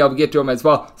 they should be able to get to him as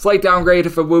well. Slight downgrade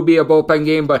if it would be a bullpen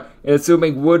game, but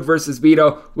assuming Wood versus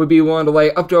Vito would be willing to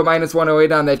lay up to a minus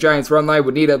 108 on that Giants run line,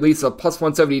 would need at least a plus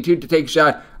 172 to take a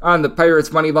shot on the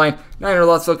Pirates money line. 9 or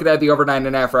less, looking at the over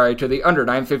 9.5 right to the under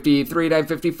 953,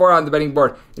 954 on the betting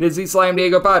board. It is the Slam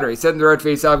Diego Padres setting the road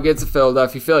face off against the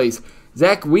Philadelphia Phillies.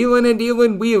 Zach Whelan and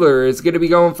Dylan Wheeler is going to be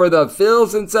going for the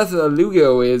Phils, and Seth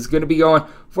Lugo is going to be going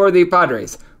for the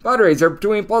Padres. Padres are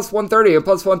between plus 130 and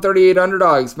plus 138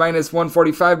 underdogs. Minus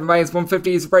 145 to minus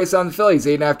 150 is the price on the Phillies.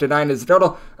 8.5 to 9 is the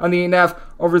total. On the 8.5,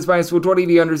 over is minus 120,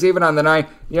 the under is even. On the 9,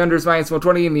 the under is minus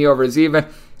 120 and the over is even.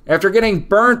 After getting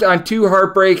burnt on 2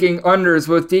 heartbreaking unders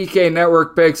with DK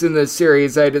Network picks in this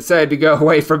series, I decided to go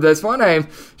away from this one. I'm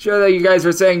sure that you guys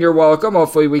are saying you're welcome.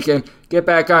 Hopefully we can get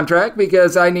back on track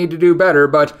because I need to do better.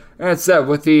 But as said,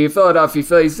 with the Philadelphia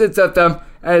Phillies, it's at them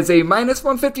as a minus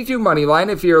 152 money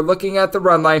line. If you're looking at the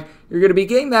run line, you're going to be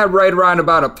getting that right around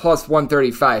about a plus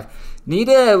 135. Need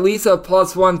at least a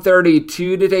plus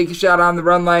 132 to take a shot on the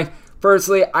run line.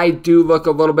 Personally, I do look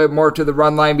a little bit more to the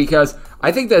run line because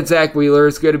I think that Zach Wheeler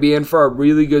is going to be in for a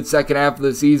really good second half of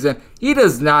the season. He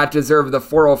does not deserve the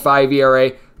 4.05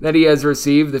 ERA that he has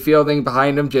received. The fielding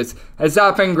behind him just has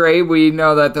not been great. We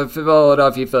know that the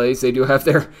Philadelphia Phillies, they do have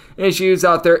their issues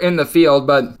out there in the field,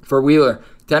 but for Wheeler,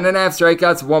 10.5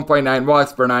 strikeouts, 1.9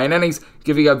 walks per 9 innings,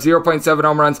 giving up 0.7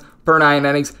 home runs per 9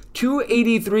 innings.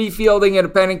 283 fielding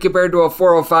independent compared to a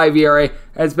 4.05 ERA.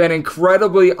 Has been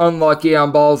incredibly unlucky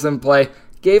on balls in play.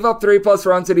 Gave up 3+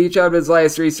 runs at each of his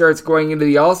last 3 starts going into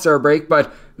the All-Star break,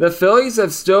 but the Phillies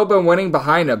have still been winning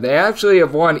behind him. They actually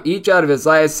have won each out of his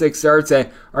last 6 starts and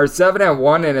are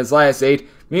 7-1 in his last 8.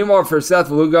 Meanwhile, for Seth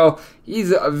Lugo,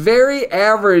 he's very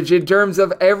average in terms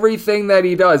of everything that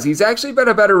he does. He's actually been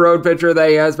a better road pitcher than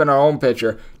he has been a home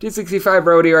pitcher. 2.65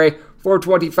 road ERA,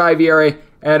 4.25 ERA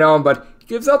at home, but he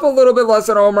gives up a little bit less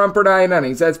than a home run per 9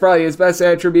 innings. That's probably his best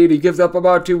attribute. He gives up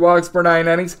about 2 walks per 9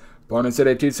 innings. Opponents hit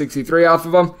at 263 off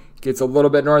of him. Gets a little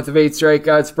bit north of 8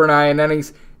 strikeouts per 9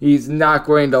 innings. He's not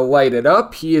going to light it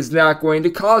up. He is not going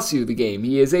to cost you the game.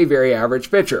 He is a very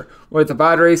average pitcher. With the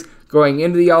Padres going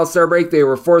into the All-Star break, they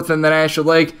were 4th in the National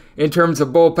League in terms of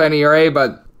bullpen ERA,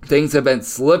 but things have been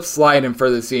slip-sliding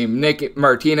for the team. Nick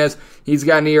Martinez, he's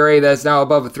got an ERA that's now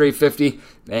above a 350.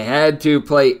 They had to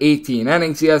play 18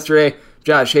 innings yesterday.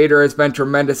 Josh Hader has been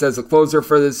tremendous as a closer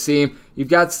for this team. You've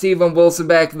got Steven Wilson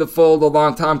back in the fold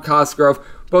along Tom Cosgrove.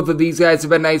 Both of these guys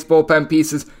have been nice bullpen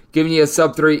pieces, giving you a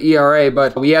sub-3 ERA,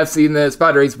 but we have seen this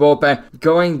Padres bullpen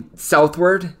going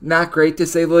southward. Not great, to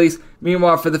say the least.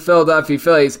 Meanwhile, for the Philadelphia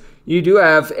Phillies, you do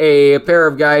have a pair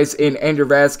of guys in Andrew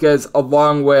Vasquez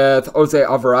along with Jose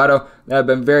Alvarado that have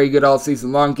been very good all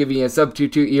season long, giving you a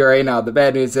sub-2.2 ERA. Now, the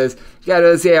bad news is you got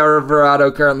Jose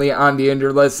Alvarado currently on the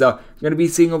injured list, so you're going to be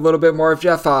seeing a little bit more of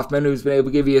Jeff Hoffman, who's been able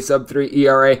to give you a sub-3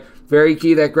 ERA. Very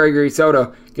key that Gregory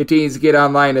Soto continues to get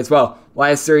online as well.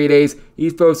 Last 30 days,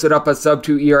 he's posted up a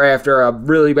sub-2 ERA after a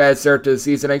really bad start to the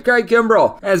season. And Craig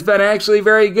Kimbrell has been actually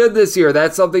very good this year.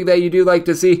 That's something that you do like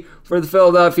to see for the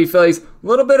Philadelphia Phillies. A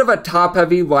little bit of a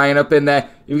top-heavy lineup in that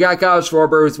you've got Kyle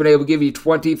Schwarber, who's been able to give you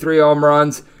 23 home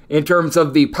runs in terms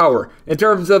of the power. In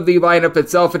terms of the lineup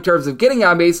itself, in terms of getting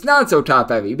on base, not so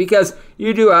top-heavy, because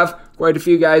you do have quite a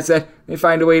few guys that they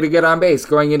find a way to get on base.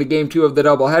 Going into Game 2 of the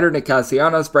doubleheader, Nick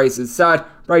Castellanos, Bryson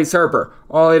Stott, Bryce Harper,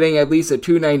 all hitting at least a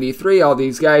 293. All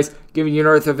these guys giving you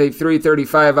north of a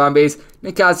 335 on base.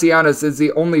 Nick Castellanos is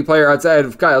the only player outside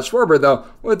of Kyle Schwarber, though,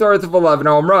 with north of 11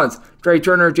 home runs. Trey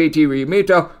Turner, JT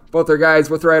Realmuto, both are guys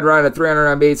with right around a 300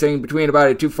 on base, hitting between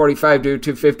about a 245 to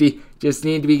 250. Just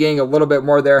need to be getting a little bit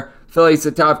more there. Philly's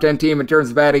a top 10 team in terms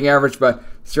of batting average, but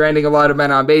stranding a lot of men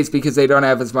on base because they don't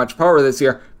have as much power this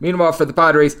year. Meanwhile, for the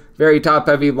Padres, very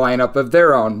top-heavy lineup of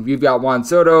their own. You've got Juan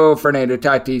Soto, Fernando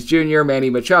Tatis Jr., Manny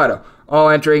Machado, all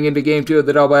entering into Game 2 of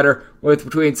the doubleheader with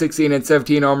between 16 and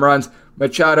 17 home runs.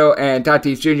 Machado and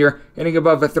Tatis Jr. hitting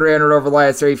above a 300 over the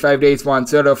last 35 days. Juan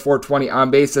Soto, 420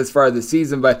 on base as far as the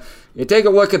season. But you take a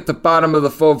look at the bottom of the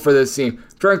fold for this team.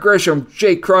 Trent Grisham,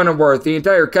 Jake Cronenworth, the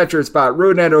entire catcher spot,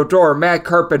 Rougned Odor, Matt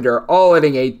Carpenter, all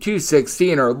hitting a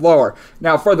 216 or lower.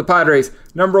 Now for the Padres,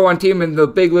 number 1 team in the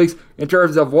big leagues in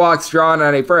terms of walks drawn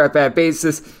on a per at-bat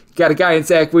basis. Got a guy in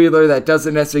Zach Wheeler that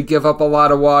doesn't necessarily give up a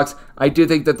lot of walks. I do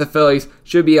think that the Phillies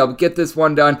should be able to get this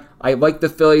one done. I like the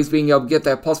Phillies being able to get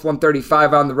that plus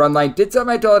 135 on the run line. Did set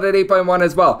my total at 8.1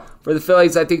 as well. For the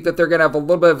Phillies, I think that they're going to have a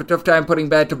little bit of a tough time putting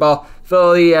bat to ball.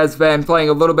 Philly has been playing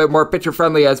a little bit more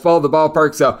pitcher-friendly as well, the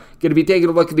ballpark, so going to be taking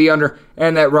a look at the under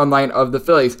and that run line of the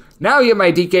Phillies. Now you have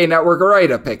my DK Network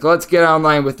write-up pick. Let's get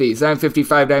online with these.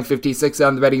 955, 956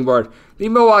 on the betting board. The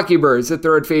Milwaukee Brewers, the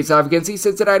third face-off against the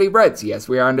Cincinnati Reds. Yes,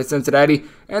 we are on to Cincinnati,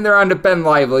 and they're on to Ben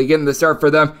Lively, getting the start for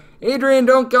them. Adrian,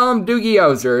 don't call him Doogie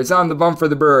Howser, is on the bump for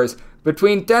the Brewers.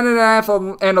 Between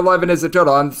 10.5 and 11 is the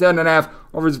total. On the 10.5,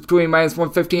 overs between minus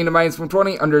 115 and minus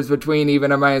 120. Unders between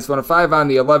even and minus 105. On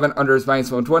the 11, unders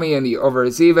minus 120, and the over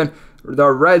is even.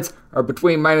 The Reds are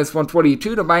between minus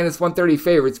 122 to minus 130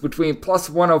 favorites. Between plus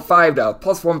 105 to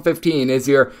plus 115 is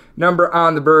your number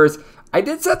on the Brewers. I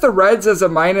did set the Reds as a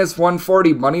minus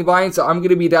 140 money line, so I'm going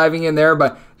to be diving in there,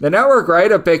 but the network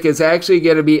write-up pick is actually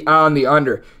going to be on the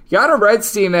under. You got a Reds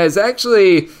team that is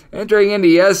actually entering into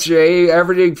yesterday,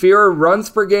 averaging fewer runs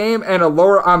per game and a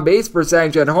lower on-base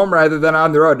percentage at home rather than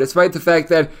on the road, despite the fact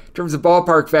that in terms of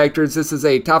ballpark factors, this is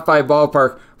a top 5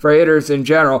 ballpark for hitters in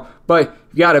general. But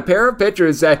you got a pair of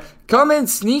pitchers that come in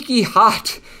sneaky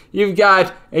hot. You've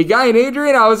got a guy in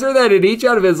Adrian Howser that in each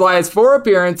out of his last 4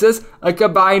 appearances, a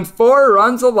combined 4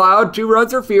 runs allowed, 2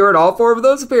 runs or fewer at all 4 of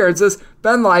those appearances.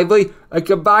 Ben Lively, a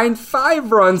combined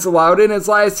 5 runs allowed in his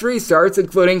last 3 starts,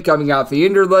 including coming off the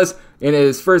injured list in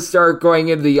his first start going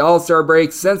into the All-Star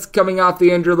break. Since coming off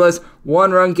the injured list,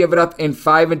 1 run given up in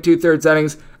 5 2/3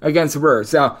 innings against the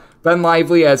Brewers. Now, Ben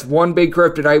Lively has one big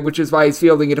kryptonite, which is why his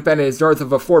fielding independent is north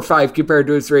of a 4.5 compared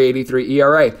to his 3.83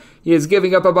 ERA. He is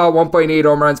giving up about 1.8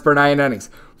 home runs per 9 innings.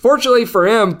 Fortunately for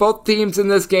him, both teams in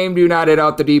this game do not hit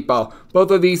out the deep ball. Both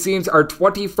of these teams are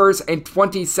 21st and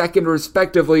 22nd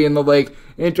respectively in the league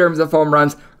in terms of home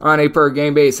runs on a per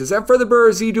game basis. And for the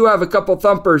Brewers, you do have a couple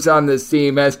thumpers on this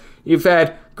team, as you've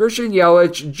had Christian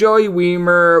Yelich, Joey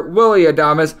Wiemer, Willy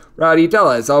Adames, Rowdy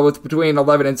Tellez, all with between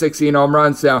 11 and 16 home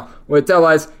runs. Now, with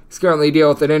Tellez, he's currently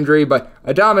dealing with an injury, but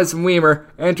Adames and Wiemer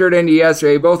entered into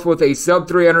yesterday, both with a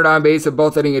sub-300 on base and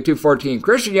both hitting a 214.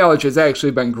 Christian Yelich has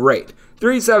actually been great.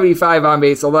 375 on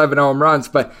base, 11 home runs,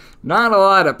 but not a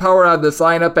lot of power out of this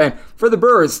lineup. And for the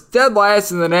Brewers, dead last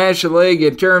in the National League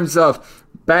in terms of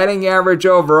batting average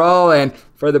overall, and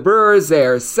for the Brewers, they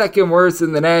are second worst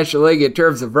in the National League in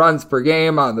terms of runs per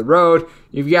game on the road.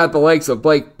 You've got the likes of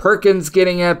Blake Perkins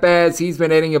getting at bats. He's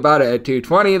been hitting about a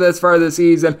 220 this far this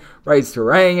season. Bryce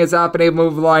Terang has not been able to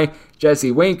move the line.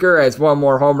 Jesse Winker has 1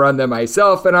 more home run than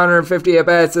myself at 150 at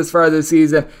bats this far this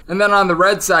season. And then on the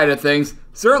Red side of things,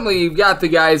 certainly you've got the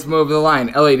guys moving the line.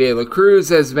 Elly De La Cruz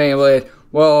has been able to hit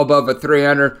well above a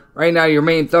 300. Right now, your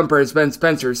main thumper has been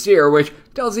Spencer Steer, which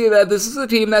tells you that this is a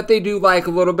team that they do lack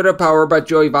a little bit of power, but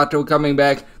Joey Votto coming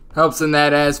back helps in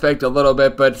that aspect a little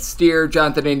bit. But Steer,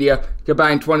 Jonathan India,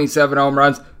 combined 27 home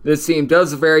runs. This team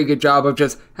does a very good job of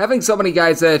just having so many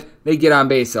guys that they get on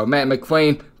base. So Matt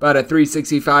McClain, about a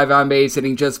 365 on base,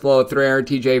 hitting just below 300.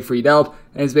 TJ Friedel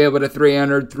has been able to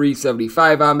 300,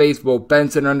 375 on base. Will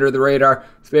Benson under the radar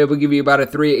has been able to give you about a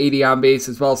 380 on base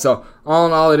as well. So all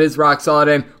in all, it is rock solid.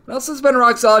 And what else has been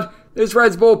rock solid? This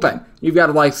Reds bullpen. You've got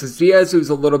Alexis Diaz, who's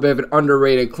a little bit of an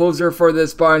underrated closer for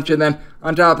this bunch. And then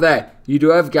on top of that, you do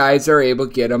have guys that are able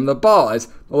to get him the ball, as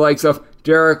the likes of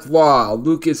Derek Law,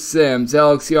 Lucas Sims,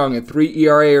 Alex Young at 3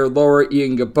 ERA or lower,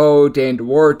 Ian Gabot, Dan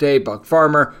Duarte, Buck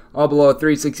Farmer, all below a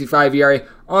 3.65 ERA.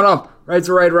 On up, Reds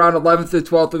are right around 11th to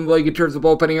 12th in the league in terms of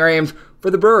bullpen ERA. For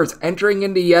the Brewers, entering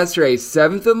into yesterday,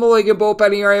 7th in the league in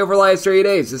bullpen ERA over the last 3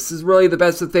 days. This is really the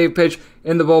best that they've pitched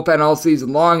in the bullpen all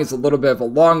season long. It's a little bit of a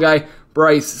long guy.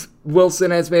 Bryce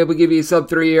Wilson has been able to give you a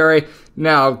sub-3 ERA.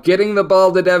 Now, getting the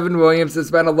ball to Devin Williams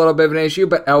has been a little bit of an issue,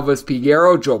 but Elvis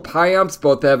Peguero, Joe Payamps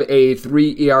both have a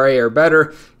 3 ERA or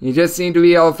better. You just seem to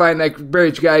be able to find that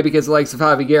bridge guy because the likes of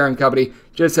Javi Guerra and company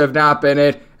just have not been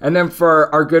it. And then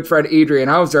for our good friend Adrian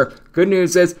Howser, good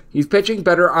news is he's pitching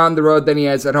better on the road than he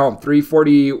has at home.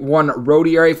 341 road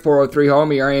ERA, 403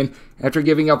 home ERA, and after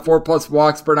giving up 4+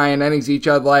 walks per 9 innings each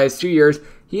of the last 2 years,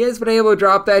 he has been able to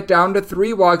drop that down to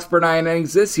 3 walks per 9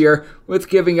 innings this year, with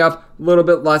giving up a little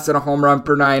bit less than a home run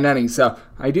per 9 innings. So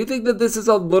I do think that this is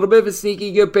a little bit of a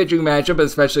sneaky good pitching matchup,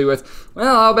 especially with,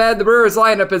 well, how bad the Brewers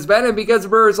lineup has been. And because the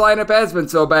Brewers lineup has been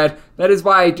so bad, that is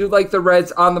why I do like the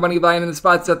Reds on the money line in the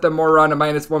spot, set them more around a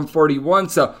minus 141.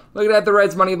 So looking at the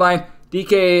Reds money line,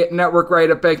 DK Network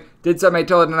write-up pick did set my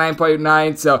total to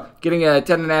 9.9, so getting a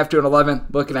 10.5 to an 11.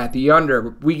 Looking at the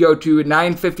under, we go to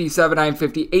 957,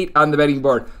 958 on the betting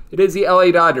board. It is the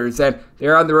LA Dodgers, and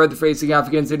they're on the road facing off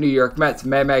against the New York Mets.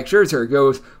 Mad Max Scherzer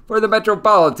goes for the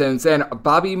Metropolitans, and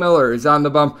Bobby Miller is on the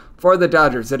bump for the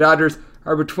Dodgers. The Dodgers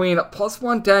are between plus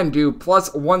 110 to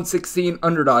plus 116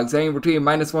 underdogs. Anything between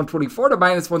minus 124 to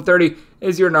minus 130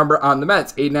 is your number on the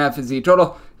Mets. 8.5 is the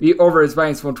total. The over is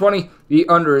minus 120. The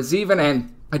under is even,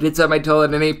 and I did set my total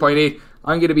at an 8.8.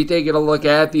 I'm going to be taking a look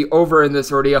at the over in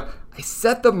this ordeal. I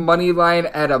set the money line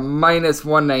at a minus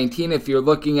 119. If you're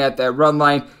looking at that run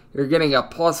line, you're getting a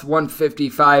plus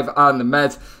 155 on the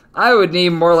Mets. I would need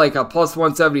more like a plus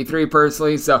 173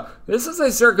 personally, so this is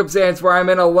a circumstance where I'm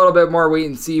in a little bit more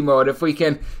wait-and-see mode. If we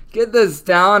can get this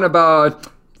down about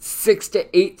 6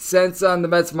 to 8 cents on the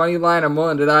Mets money line, I'm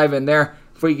willing to dive in there.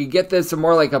 If we could get this to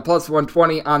more like a plus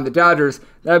 120 on the Dodgers,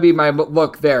 that would be my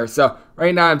look there. So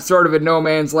right now I'm sort of in no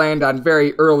man's land on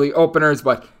very early openers,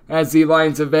 but as the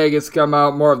lines of Vegas come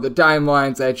out, more of the dime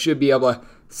lines, that should be able to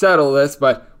settle this.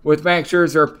 But with Max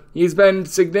Scherzer, he's been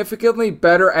significantly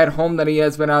better at home than he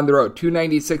has been on the road.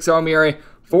 2.96 home ERA,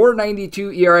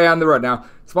 4.92 ERA on the road. Now,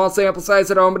 small sample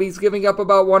size at home, but he's giving up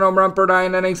about 1 home run per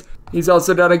 9 innings. He's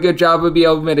also done a good job of being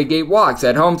able to mitigate walks.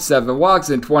 At home, 7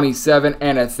 walks in 27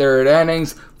 1/3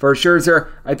 innings. For Scherzer,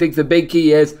 I think the big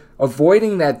key is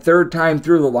avoiding that third time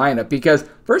through the lineup, because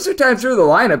first 2 times through the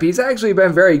lineup, he's actually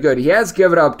been very good. He has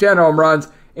given up 10 home runs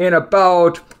in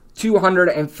about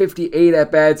 258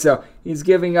 at-bats, so he's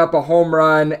giving up a home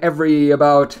run every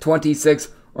about 26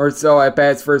 or so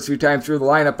at-bats first 2 times through the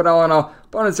lineup. But all in all,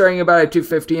 opponents are getting about a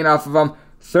 215 off of him.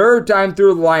 Third time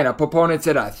through the lineup, opponents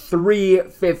hit a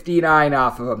 359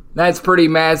 off of him. That's pretty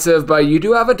massive, but you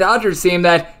do have a Dodgers team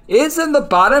that is in the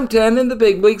bottom 10 in the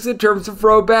big leagues in terms of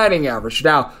road batting average.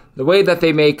 Now, the way that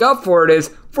they make up for it is,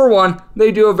 for one,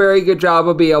 they do a very good job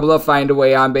of being able to find a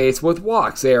way on base with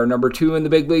walks. They are number 2 in the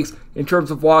big leagues in terms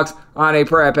of walks on a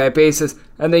per at-bat basis.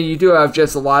 And then you do have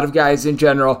just a lot of guys in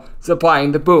general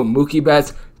supplying the boom. Mookie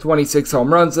Betts, 26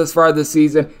 home runs thus far this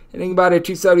season, hitting about a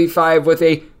 275 with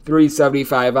a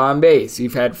 375 on base.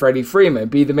 You've had Freddie Freeman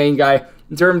be the main guy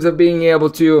in terms of being able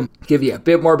to give you a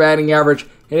bit more batting average,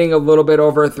 hitting a little bit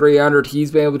over 300.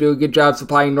 He's been able to do a good job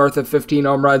supplying north of 15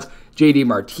 home runs. JD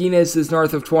Martinez is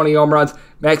north of 20 home runs.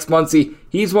 Max Muncy,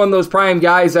 he's one of those prime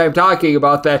guys I'm talking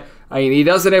about that, he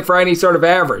doesn't hit for any sort of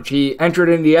average. He entered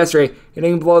into yesterday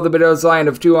hitting below the Beddoes line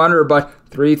of 200, but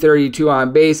 332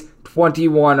 on base,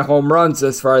 21 home runs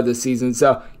thus far this season.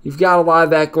 So you've got a lot of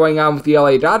that going on with the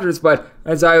LA Dodgers, but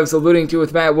as I was alluding to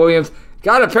with Matt Williams,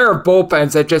 got a pair of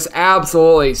bullpens that just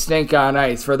absolutely stink on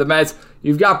ice. For the Mets,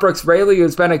 you've got Brooks Raley,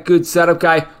 who's been a good setup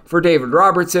guy for David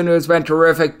Robertson, who has been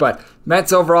terrific, but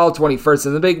Mets overall 21st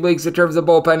in the big leagues in terms of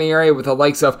bullpen area, with the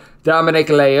likes of Dominic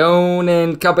Leone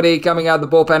and company coming out of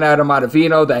the bullpen. Adam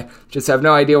Ottavino, they just have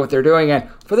no idea what they're doing. And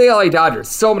for the LA Dodgers,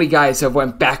 so many guys have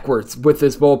went backwards with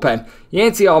this bullpen.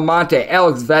 Yancy Almonte,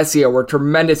 Alex Vesia were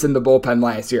tremendous in the bullpen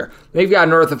last year. They've got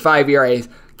north of 5 ERAs.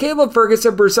 Caleb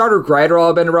Ferguson, Brusardo Greider all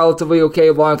have been relatively okay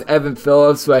along with Evan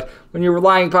Phillips, but when you're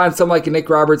relying upon someone like Nick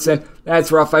Robertson,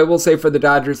 that's rough. I will say for the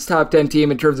Dodgers, top 10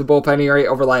 team in terms of bullpen ERA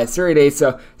over the last 30 days,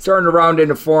 so starting to round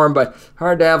into form, but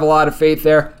hard to have a lot of faith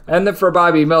there. And then for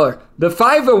Bobby Miller, the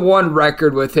 5-1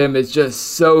 record with him is just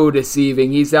so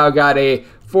deceiving. He's now got a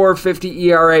 4.50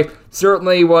 ERA,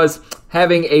 certainly was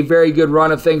having a very good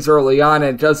run of things early on,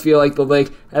 and it does feel like the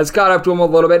league has caught up to him a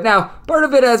little bit. Now, part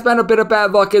of it has been a bit of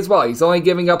bad luck as well. He's only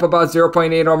giving up about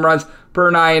 0.8 home runs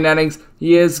per 9 innings.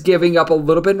 He is giving up a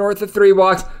little bit north of 3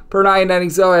 walks per 9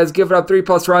 innings, though, has given up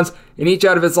 3+ runs in each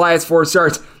out of his last 4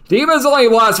 starts. The Demons only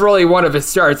lost really one of his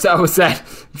starts. That was that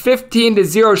 15-0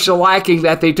 shellacking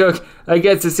that they took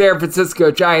against the San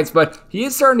Francisco Giants, but he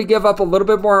is starting to give up a little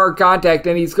bit more hard contact,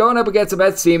 and he's going up against a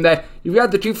Mets team that you've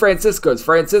got the 2 Franciscos.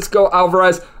 Francisco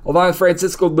Alvarez along with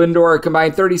Francisco Lindor,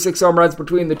 combined 36 home runs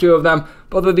between the 2 of them.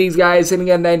 Both of these guys hitting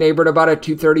in that neighborhood about a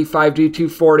 235 to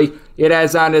 240. It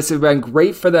has honestly been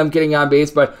great for them getting on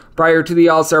base, but prior to the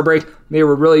All-Star break, they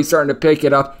were really starting to pick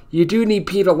it up. You do need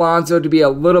Pete Alonso to be a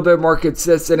little bit more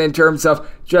consistent in terms of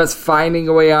just finding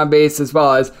a way on base, as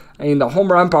well as, the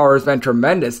home run power has been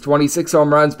tremendous. 26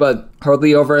 home runs, but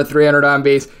hardly over a 300 on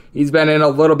base. He's been in a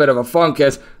little bit of a funk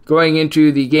as going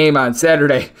into the game on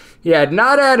Saturday. He had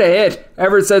not had a hit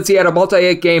ever since he had a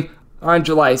multi-hit game on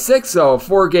July 6th, so a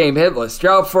 4-game hitless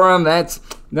drought for him. That's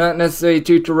not necessarily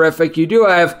too terrific. You do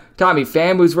have Tommy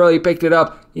Pham, who's really picked it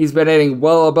up. He's been hitting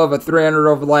well above a 300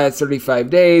 over the last 35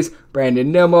 days.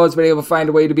 Brandon Nimmo has been able to find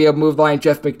a way to be able to move the line.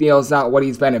 Jeff McNeil is not what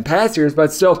he's been in past years,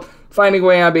 but still finding a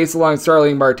way on base along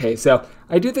Starling Marte. So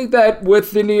I do think that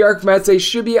with the New York Mets, they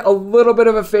should be a little bit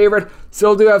of a favorite.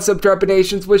 Still do have some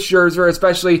trepidations with Scherzer,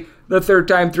 especially the 3rd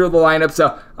time through the lineup.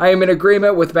 So I am in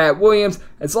agreement with Matt Williams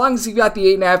as long as you've got the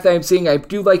 8.5 that I'm seeing, I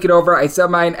do like it over. I set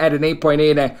mine at an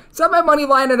 8.8 and set my money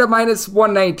line at a minus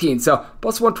 119. So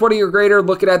plus 120 or greater,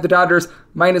 looking at the Dodgers,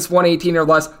 minus 118 or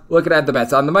less, looking at the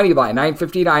bets on the money line.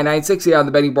 959, 960 on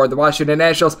the betting board. The Washington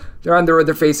Nationals, they're on the road.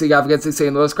 They're facing off against the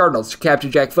St. Louis Cardinals.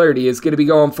 Captain Jack Flaherty is going to be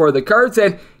going for the Cards,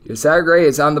 and Josiah Gray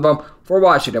is on the bump for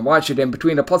Washington. Washington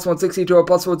between a plus 160 to a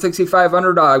plus 165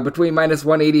 underdog, between minus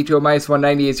 180 to a minus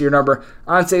 190 is your number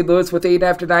on St. Louis, with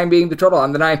 8.5 to 9 being the total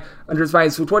on the 9. Under is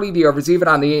minus 120, the over is even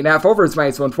on the 8.5, over is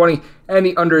minus 120, and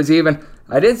the under is even.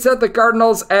 I did set the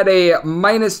Cardinals at a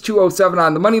minus 207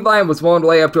 on the money line, was willing to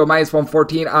lay up to a minus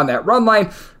 114 on that run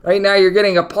line. Right now you're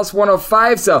getting a plus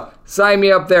 105, so sign me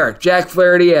up there. Jack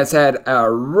Flaherty has had a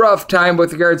rough time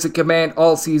with regards to command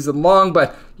all season long,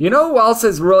 but you know who else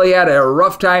has really had a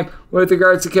rough time with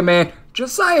regards to command?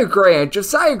 Josiah Gray. And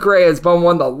Josiah Gray has been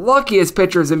one of the luckiest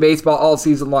pitchers in baseball all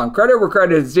season long. Credit where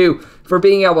credit is due for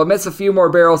being able to miss a few more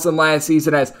barrels than last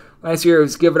season, as last year he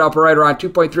was giving up right around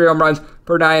 2.3 home runs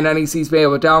per 9 innings. He's been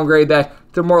able to downgrade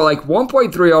that to more like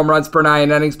 1.3 home runs per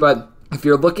 9 innings, but if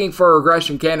you're looking for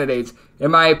regression candidates, in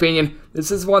my opinion,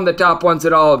 this is one of the top ones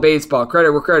in all of baseball.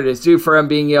 Credit where credit is due for him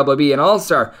being able to be an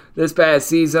all-star this past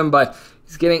season, but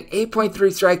he's getting 8.3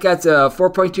 strikeouts,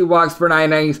 4.2 walks per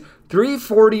 9 innings,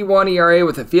 3.41 ERA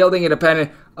with a fielding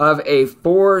independent of a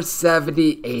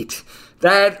 4.78.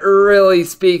 That really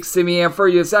speaks to me, and for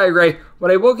Josiah Gray,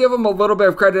 what I will give him a little bit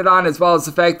of credit on, as well as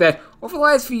the fact that over the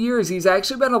last few years, he's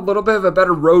actually been a little bit of a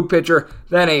better road pitcher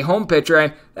than a home pitcher,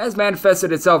 and that has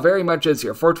manifested itself very much this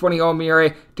year. 4.20 home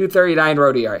ERA, 2.39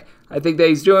 road ERA. I think that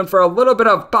he's doing for a little bit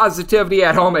of positivity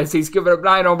at home, as he's given up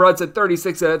 9 home runs at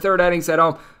 36 and a third innings at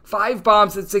home, 5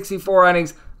 bombs at 64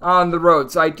 innings on the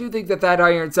road. So I do think that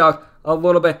irons out a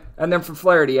little bit. And then for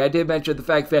Flaherty, I did mention the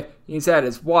fact that he's had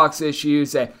his walks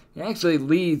issues, and he actually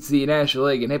leads the National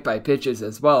League in hit by pitches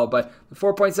as well. But the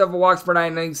 4.7 walks per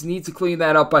 9 innings needs to clean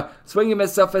that up. But swing and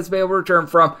miss stuff has been able to return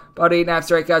from about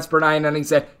 8.5 strikeouts per 9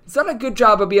 innings. And he's done a good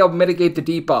job of being able to mitigate the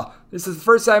deep ball. This is the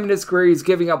first time in his career he's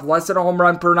giving up less than a home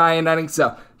run per 9 innings.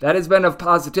 So that has been of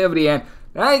positivity. And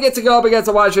now he gets to go up against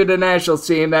the Washington Nationals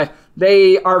team that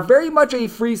they are very much a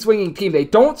free-swinging team. They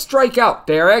don't strike out.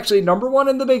 They are actually number 1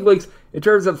 in the big leagues in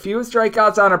terms of fewest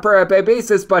strikeouts on a per-at-bat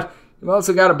basis, but you've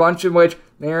also got a bunch in which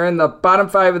they're in the bottom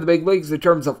 5 of the big leagues in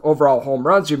terms of overall home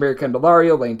runs. Jeimer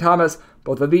Candelario, Lane Thomas,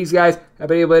 both of these guys have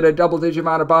been able to hit a double-digit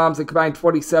amount of bombs and combined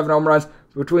 27 home runs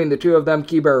between the two of them.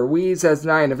 Keibert Ruiz has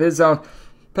 9 of his own.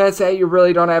 Past that, you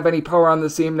really don't have any power on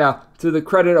this team now. To the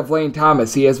credit of Lane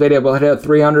Thomas, he has been able to hit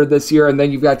 300 this year, and then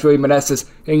you've got Joey Meneses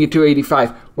hitting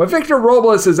 285. When Victor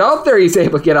Robles is out there, he's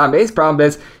able to get on base. Problem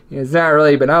is, he has not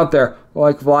really been out there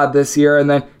like Vlad this year, and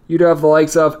then you do have the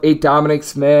likes of Dominic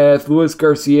Smith, Luis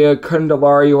Garcia,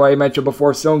 Candelario, who I mentioned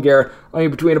before, Stone Garrett, only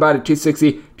between about a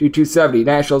 260 to 270.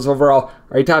 Nationals overall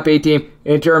are a top 8 team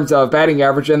in terms of batting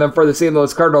average, and then for the St.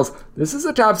 Louis Cardinals, this is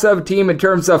a top 7 team in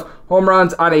terms of home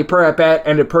runs on a per-at-bat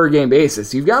and a per-game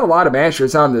basis. You've got a lot of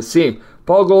mashers on this team.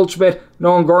 Paul Goldschmidt,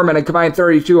 Nolan Gorman, and combined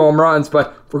 32 home runs,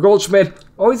 but for Goldschmidt,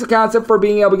 always a concept for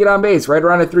being able to get on base, right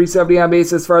around a 370 on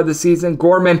base as far as the season.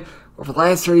 Gorman, over the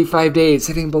last 35 days,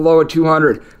 hitting below a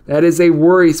 200. That is a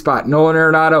worry spot. Nolan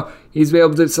Arenado, he's been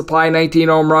able to supply 19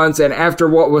 home runs, and after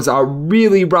what was a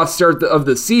really rough start of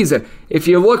the season, if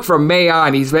you look from May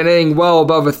on, he's been hitting well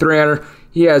above a 300.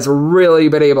 He has really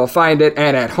been able to find it,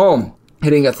 and at home,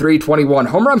 hitting a 321.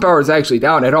 Home run power is actually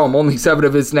down at home. Only 7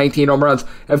 of his 19 home runs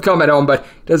have come at home, but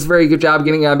does a very good job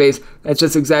getting on base. That's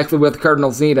just exactly what the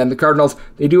Cardinals need. And the Cardinals,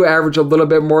 they do average a little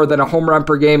bit more than a home run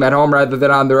per game at home rather than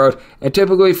on the road. And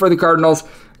typically for the Cardinals,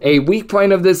 a weak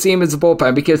point of this team is the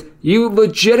bullpen, because you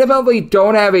legitimately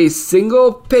don't have a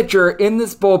single pitcher in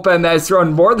this bullpen that has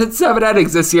thrown more than 7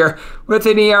 innings this year with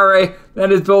an ERA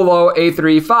that is below a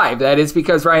 3.5. That is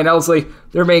because Ryan Helsley,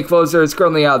 their main closer, is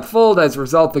currently out of the fold. As a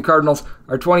result, the Cardinals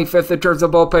are 25th in terms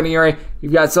of bullpen ERA.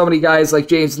 You've got so many guys like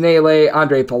James Naile,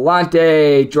 Andre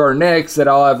Palante, Jordan Nix that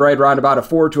all have right around about a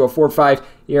 4 to a 4.5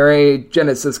 ERA.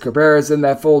 Genesis Cabrera's in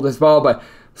that fold as well, but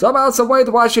somehow, someway,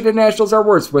 the Washington Nationals are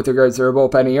worse with regards to their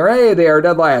bullpen ERA. They are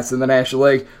dead last in the National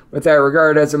League with that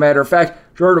regard. As a matter of fact,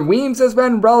 Jordan Weems has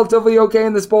been relatively okay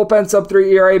in this bullpen,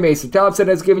 sub-3 ERA. Mason Thompson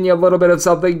has given you a little bit of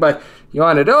something, but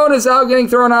Yohan Adon is out getting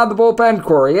thrown out of the bullpen.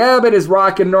 Corey Abbott is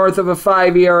rocking north of a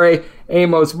 5 ERA.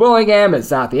 Amos Willingham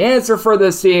is not the answer for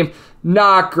this team.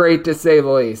 Not great, to say the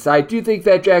least. I do think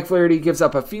that Jack Flaherty gives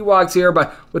up a few walks here,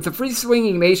 but with the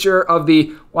free-swinging nature of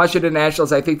the Washington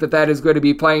Nationals, I think that is going to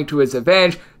be playing to his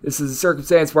advantage. This is a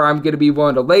circumstance where I'm going to be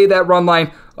willing to lay that run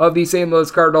line of the St.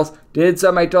 Louis Cardinals. Did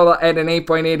set my total at an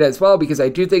 8.8 as well because I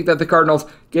do think that the Cardinals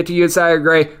get to use Cy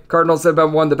Gray. Cardinals have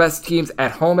been one of the best teams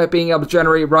at home at being able to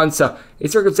generate runs, so a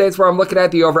circumstance where I'm looking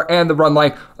at the over and the run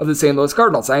line of the St. Louis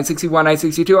Cardinals. 961,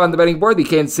 962 on the betting board. The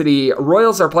Kansas City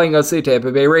Royals are playing against the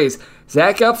Tampa Bay Rays.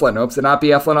 Zach Eflin hopes to not be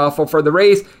Eflin awful for the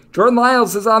Rays. Jordan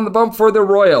Lyles is on the bump for the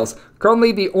Royals.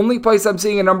 Currently, the only place I'm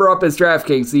seeing a number up is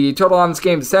DraftKings. The total on this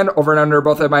game is 10, over and under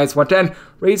both at minus 110.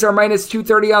 Rays are minus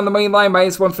 230 on the main line,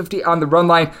 minus 150 on the run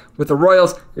line. With the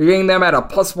Royals, you're getting them at a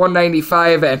plus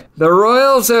 195. And the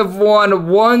Royals have won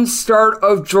one start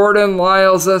of Jordan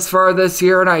Lyles thus far this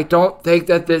year, and I don't think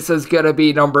that this is going to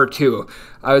be number 2.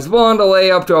 I was willing to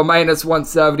lay up to a minus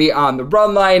 170 on the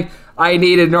run line. I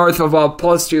needed north of a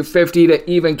plus 250 to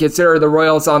even consider the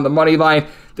Royals on the money line.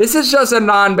 This is just a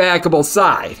non-backable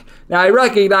side. Now, I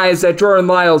recognize that Jordan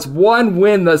Lyles' one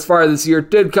win thus far this year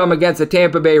did come against the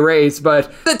Tampa Bay Rays,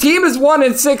 but the team has won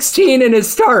in 16 in his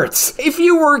starts. If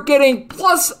you were getting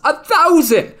plus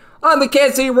 1,000 on the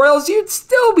Kansas City Royals, you'd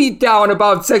still be down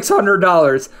about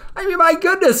 $600. I mean, my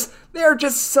goodness, they're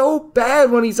just so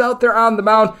bad when he's out there on the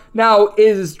mound. Now,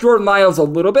 is Jordan Lyles a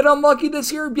little bit unlucky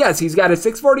this year? Yes, he's got a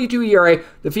 6.42 ERA.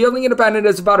 The fielding independent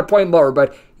is about a point lower,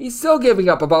 but he's still giving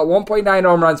up about 1.9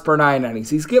 home runs per 9 innings.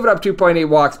 He's giving up 2.8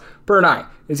 walks per 9.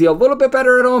 Is he a little bit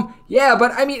better at home? Yeah,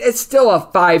 but I mean, it's still a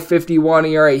 5.51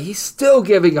 ERA. He's still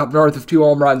giving up north of 2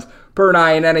 home runs per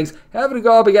 9 innings. Having to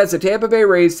go up against the Tampa Bay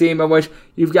Rays team in which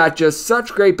you've got just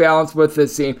such great balance with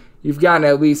this team. You've gotten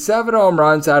at least 7 home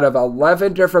runs out of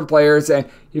 11 different players, and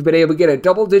you've been able to get a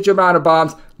double-digit amount of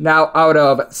bombs now out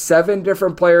of 7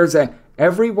 different players, and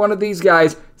every one of these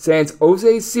guys, since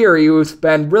Jose Siri, who's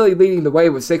been really leading the way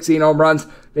with 16 home runs,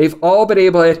 they've all been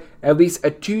able to hit at least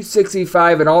a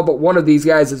 265, and all but one of these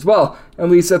guys as well, at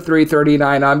least a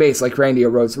 339 on base, like Randy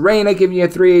Arozarena giving you a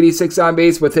 386 on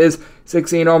base with his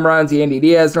 16 home runs, Andy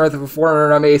Diaz north of a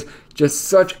 400 on base. Just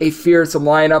such a fearsome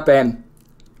lineup, and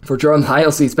for Jordan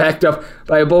Lyles, he's backed up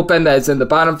by a bullpen that's in the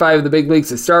bottom 5 of the big leagues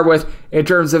to start with in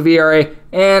terms of ERA.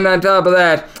 And on top of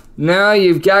that, now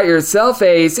you've got yourself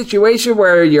a situation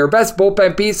where your best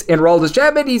bullpen piece in Aroldis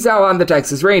Chapman, he's out on the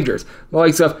Texas Rangers. The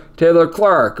likes of Taylor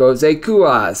Clark, Jose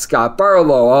Cuas, Scott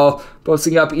Barlow, all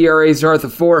posting up ERAs north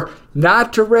of 4.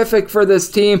 Not terrific for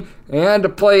this team. And to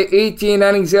play 18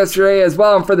 innings yesterday as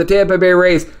well. And for the Tampa Bay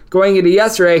Rays, going into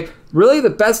yesterday, really the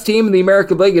best team in the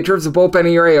American League in terms of bullpen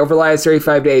ERA over the last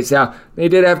 35 days. Now, they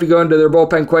did have to go into their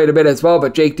bullpen quite a bit as well,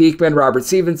 but Jake Diekman, Robert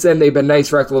Stevenson, they've been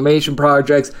nice reclamation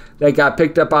projects that got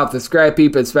picked up off the scrap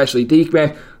heap, especially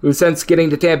Diekman, who since getting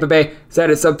to Tampa Bay has had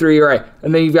a sub-3 ERA.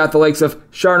 And then you've got the likes of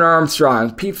Shawn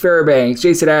Armstrong, Pete Fairbanks,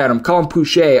 Jason Adam, Colin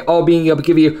Pouchet, all being able to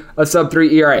give you a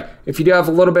sub-3 ERA. If you do have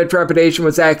a little bit of trepidation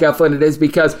with Zach Eflin, it is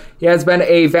because he has been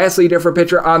a vastly different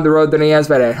pitcher on the road than he has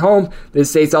been at home.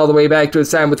 This dates all the way back to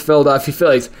his time with the Philadelphia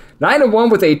Phillies.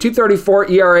 9-1 with a 2.34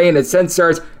 ERA in its 10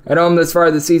 starts at home this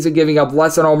far this season, giving up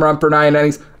less than a home run per 9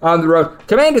 innings on the road.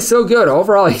 Command is so good.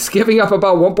 Overall, he's giving up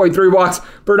about 1.3 walks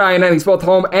per 9 innings, both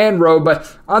home and road,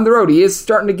 but on the road, he is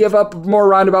starting to give up more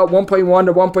around about 1.1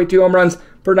 to 1.2 home runs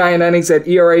per 9 innings. That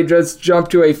ERA just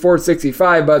jumped to a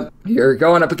 4.65, but you're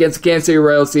going up against the Kansas City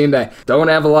Royals team that don't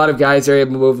have a lot of guys that are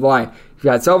able to move the line. You've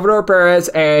got Salvador Perez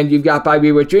and you've got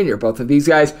Bobby Witt Jr. Both of these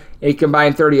guys, a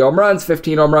combined 30 home runs,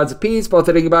 15 home runs apiece, both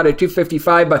hitting about a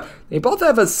 255, but they both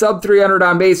have a sub 300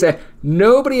 on base, and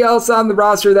nobody else on the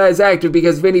roster that is active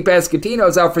because Vinny Pasquantino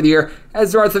is out for the year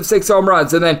has north of 6 home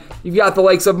runs. And then you've got the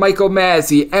likes of Michael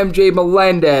Massey, MJ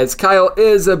Melendez, Kyle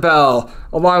Isabel,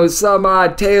 along with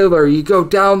Samad Taylor. You go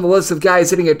down the list of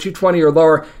guys hitting at 220 or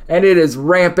lower, and it is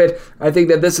rampant. I think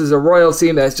that this is a Royals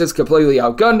team that's just completely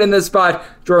outgunned in this spot.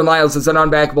 Jordan Lyles is an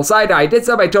unbackable side. Now, I did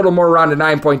set my total more around a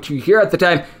 9.2 here at the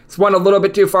 10. It's went a little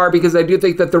bit too far because I do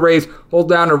think that the Rays hold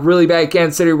down a really bad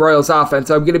Kansas City Royals offense.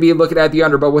 So I'm going to be looking at the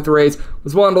under, but with the Rays,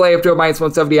 was willing to lay up to a minus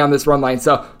 170 on this run line.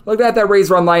 So looking at that Rays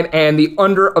run line and the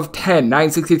under of 10,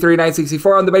 963,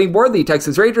 964 on the betting board. The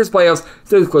Texas Rangers playoffs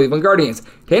to the Cleveland Guardians.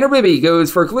 Tanner Bibby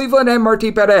goes for Cleveland, and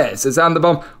Martin Perez is on the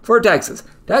bump for Texas.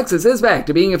 Texas is back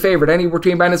to being a favorite, anywhere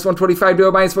between minus 125 to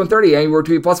a minus 130, anywhere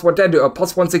between plus 110 to a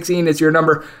plus 116 is your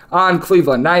number on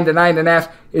Cleveland. 9 to 9.5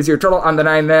 is your total on the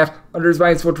 9.5. Under is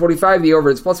minus 125, the over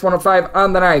is plus 105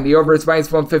 on the 9. The over is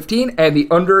minus 115, and the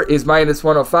under is minus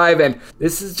 105, and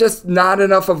this is just not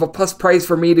enough of a plus price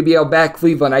for me to be able to back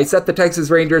Cleveland. I set the Texas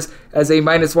Rangers as a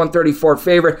minus 134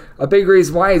 favorite. A big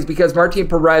reason why is because Martin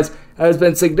Perez has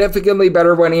been significantly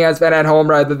better when he has been at home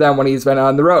rather than when he's been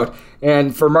on the road.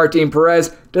 And for Martin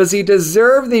Perez, does he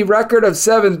deserve the record of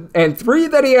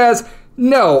 7-3 that he has?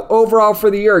 No, overall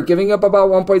for the year, giving up about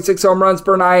 1.6 home runs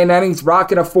per 9 innings,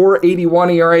 rocking a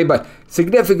 4.81 ERA, but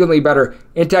significantly better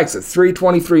in Texas.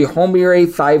 3.23 home ERA,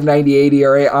 5.98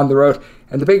 ERA on the road.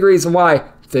 And the big reason why,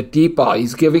 the deep ball.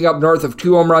 He's giving up north of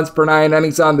 2 home runs per 9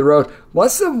 innings on the road,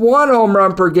 less than 1 home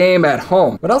run per game at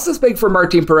home. What else is big for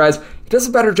Martin Perez? He does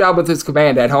a better job with his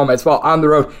command at home as well. On the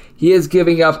road, he is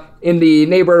giving up in the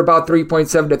neighborhood about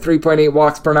 3.7 to 3.8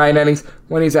 walks per 9 innings.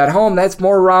 When he's at home, that's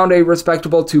more around a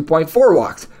respectable 2.4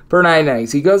 walks per 9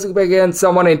 innings. He goes against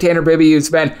someone in Tanner Bibby who's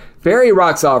been very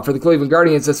rock solid for the Cleveland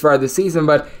Guardians this far this season,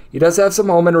 but he does have some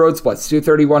home and road splits.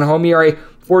 2.31 home ERA,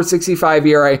 4.65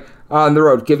 ERA on the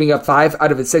road, giving up 5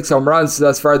 out of his 6 home runs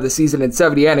thus far this season in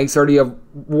 70 innings,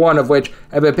 31 of which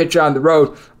have been pitched on the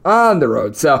road.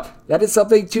 So that is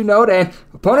something to note, and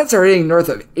opponents are hitting north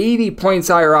of 80 points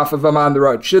higher off of him on the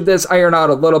road. Should this iron out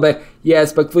a little bit?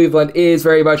 Yes, but Cleveland is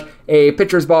very much a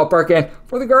pitcher's ballpark, and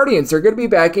for the Guardians, they're going to be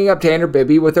backing up Tanner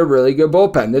Bibby with a really good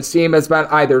bullpen. This team has been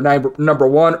either number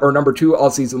 1 or number 2 all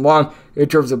season long in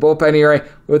terms of bullpen ERA,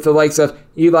 with the likes of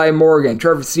Eli Morgan,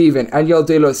 Trevor Stephan, Angel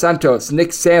De Los Santos, Nick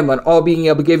Sandlin, all being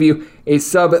able to give you a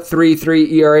sub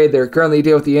 3.3 ERA. They're currently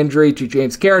dealing with the injury to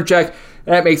James Karinchak.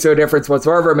 That makes no difference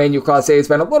whatsoever. Emmanuel Clase has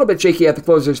been a little bit shaky at the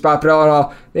closer spot, but all in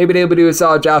all, they've been able to do a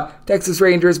solid job. Texas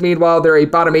Rangers, meanwhile, they're a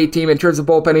bottom 8 team in terms of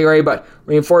bullpen ERA, but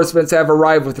reinforcements have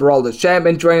arrived with Aroldis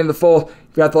Chapman joining the fold.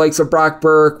 You've got the likes of Brock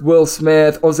Burke, Will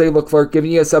Smith, Jose Leclerc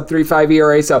giving you a sub 3.5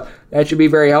 ERA, so that should be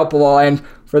very helpful. And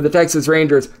for the Texas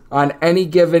Rangers, on any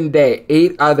given day,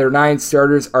 8 out of their 9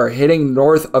 starters are hitting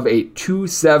north of a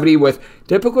 270, with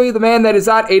typically the man that is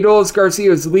not Adolis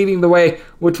Garcia is leading the way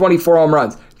with 24 home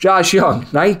runs. Josh Young,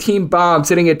 19 bombs,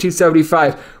 hitting at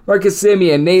 275. Marcus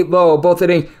Semien, Nate Lowe, both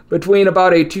hitting between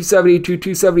about a 270 to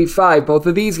 275. Both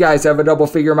of these guys have a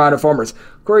double-figure amount of homers.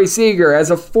 Corey Seager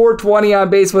has a 420 on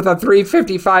base with a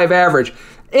 355 average.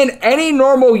 In any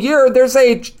normal year, there's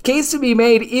a case to be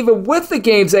made, even with the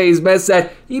games that he's missed,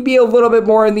 that he'd be a little bit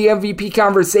more in the MVP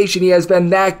conversation. He has been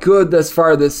that good thus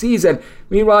far this season.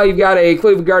 Meanwhile, you've got a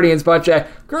Cleveland Guardians bunch that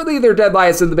currently they're dead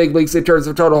last in the big leagues in terms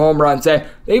of total home runs, and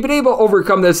they've been able to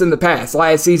overcome this in the past.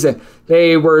 Last season,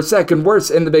 they were second worst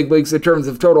in the big leagues in terms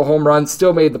of total home runs,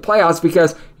 still made the playoffs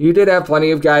because you did have plenty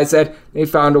of guys that they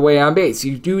found a way on base.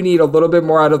 You do need a little bit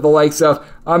more out of the likes of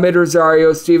Ahmed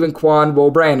Rosario, Stephen Kwan,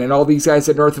 Will Brandon. All these guys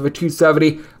hit north of a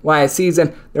 270 last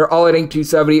season. They're all hitting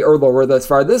 270 or lower thus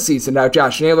far this season. Now,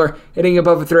 Josh Naylor hitting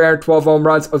above a 312 home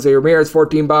runs. Jose Ramirez,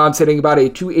 14 bombs, hitting about a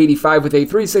 285 with a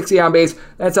 360 on base.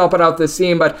 That's helping out this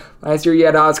team, but last year you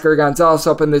had Oscar Gonzalez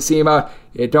helping this team out.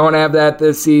 You don't have that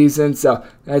this season, so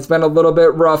that's been a little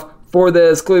bit rough for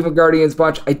this Cleveland Guardians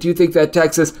bunch. I do think that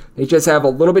Texas, they just have a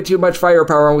little bit too much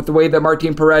firepower, and with the way that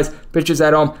Martin Perez pitches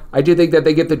at home, I do think that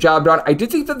they get the job done. I do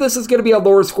think that this is going to be a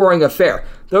lower scoring affair.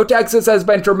 Though Texas has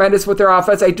been tremendous with their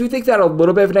offense, I do think that a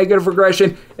little bit of negative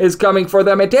regression is coming for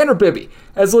them, and Tanner Bibby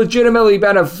has legitimately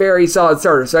been a very solid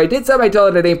starter. So I did set my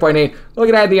total at 8.8,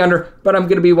 looking at the under, but I'm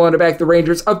going to be willing to back the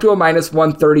Rangers up to a minus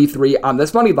 133 on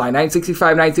this money line. 965,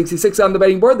 966 on the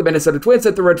betting board. The Minnesota Twins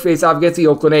at the red face-off against the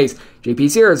Oakland A's. JP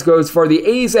Sears goes for the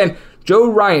A's, and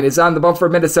Joe Ryan is on the bump for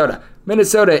Minnesota.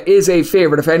 Minnesota is a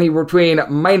favorite of anywhere between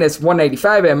minus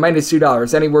 195 and minus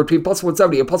 $2. Anywhere between plus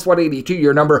 170 and plus 182,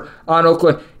 your number on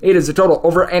Oakland. 8 is the total.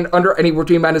 Over and under anywhere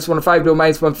between minus 105 to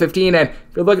minus 115. And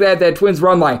if you're looking at that Twins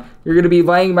run line, you're going to be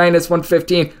laying minus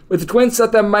 115. With the Twins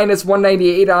set them minus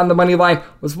 198 on the money line,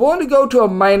 was willing to go to a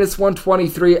minus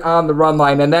 123 on the run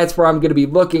line. And that's where I'm going to be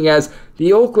looking, as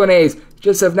the Oakland A's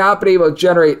just have not been able to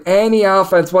generate any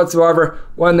offense whatsoever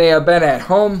when they have been at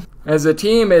home, as the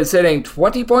team is hitting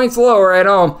 20 points lower at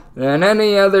home than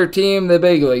any other team in the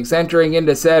big leagues. Entering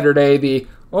into Saturday, the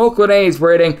Oakland A's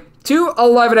were hitting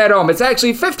 211 at home. It's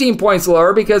actually 15 points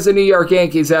lower because the New York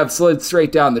Yankees have slid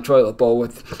straight down the toilet bowl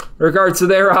with regards to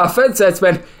their offense. That's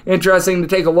been interesting to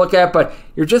take a look at, but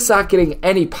you're just not getting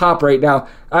any pop right now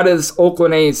out of this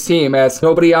Oakland A's team, as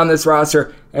nobody on this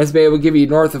roster has been able to give you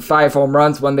north of 5 home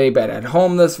runs when they've been at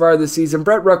home this far this season.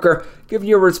 Brett Rooker giving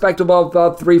you a respectable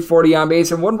about 340 on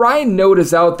base, and when Ryan Note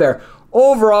is out there,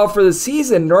 overall for the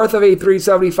season, north of a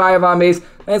 375 on base,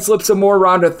 and slips him more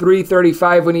around a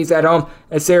 335 when he's at home,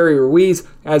 as Sari Ruiz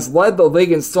has led the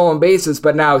league in stolen bases,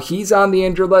 but now he's on the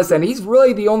injured list, and he's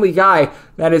really the only guy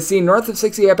that has seen north of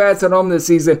 60 at-bats at home this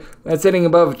season that's hitting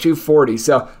above 240.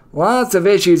 So lots of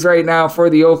issues right now for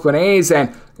the Oakland A's,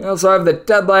 and they also have the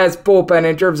dead last bullpen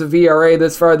in terms of ERA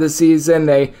this far this season.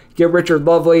 They get Richard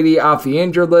Lovelady off the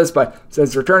injured list, but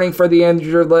since returning for the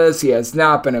injured list, he has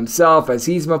not been himself, as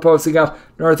he's been posting up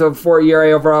north of 4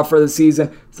 ERA overall for the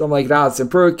season. Something like Dawson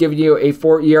Pruitt giving you a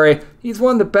 4 ERA. he's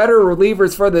one of the better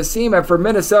relievers for this team. And for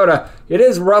Minnesota, it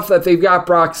is rough that they've got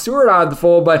Brock Stewart out of the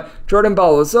fold, but Jordan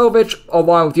Balazovic,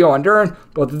 along with Yohan Duran,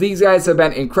 both of these guys have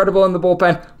been incredible in the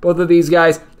bullpen. Both of these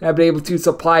guys have been able to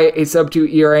supply a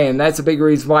sub-2 ERA, and that's a big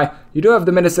reason why you do have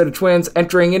the Minnesota Twins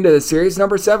entering into the series,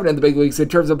 number 7 in the big leagues in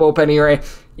terms of bullpen ERA.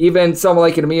 Even someone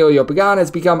like an Emilio Pagan has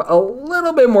become a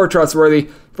little bit more trustworthy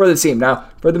for the team. Now,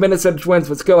 for the Minnesota Twins,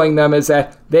 what's killing them is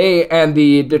that they and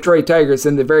the Detroit Tigers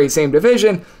in the very same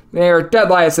division, they are dead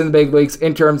last in the big leagues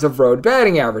in terms of road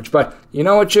batting average. But you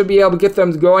know what should be able to get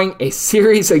them going? A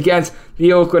series against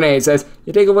the Oakland A's. As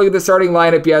you take a look at the starting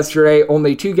lineup yesterday,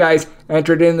 only 2 guys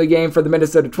entered in the game for the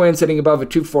Minnesota Twins, hitting above a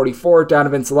 244.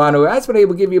 Donovan Solano, who has been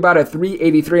able to give you about a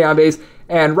 383 on base,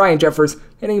 and Ryan Jeffers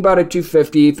hitting about a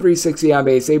 250, 360 on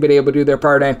base. They've been able to do their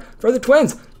part. And for the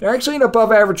Twins, they're actually an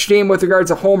above average team with regards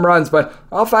to home runs, but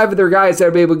all 5 of their guys that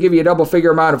have been able to give you a double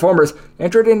figure amount of homers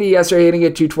entered into yesterday hitting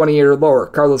at 220 or lower.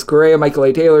 Carlos Correa, Michael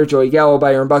A. Taylor, Joey Gallo,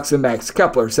 Byron Buxton, Max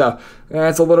Kepler. So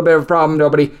that's a little bit of a problem.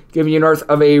 Nobody giving you north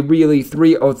of a really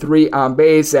 303 on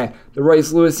base, and the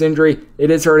Royce Lewis injury, it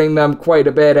is hurting them quite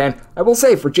a bit. And I will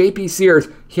say, for JP Sears,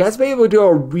 he has been able to do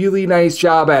a really nice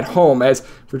job at home. As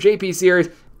for JP Sears,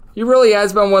 he really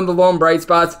has been one of the lone bright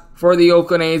spots for the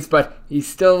Oakland A's, but he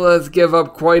still does give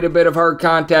up quite a bit of hard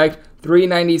contact.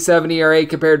 3.97 ERA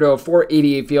compared to a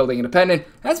 4.88 fielding independent.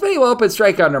 Has been able to up his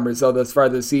strikeout numbers though this far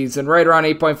this season, right around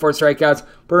 8.4 strikeouts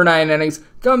per 9 innings.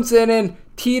 Comes in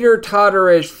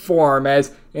teeter-totterish form,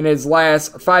 as in his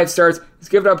last 5 starts, he's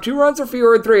given up 2 runs or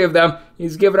fewer in 3 of them.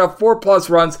 He's given up 4+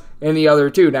 runs in the other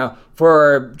 2. Now,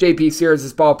 for JP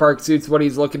Sears' ballpark suits what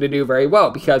he's looking to do very well,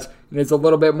 because it is a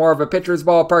little bit more of a pitcher's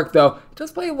ballpark, though. It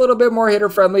does play a little bit more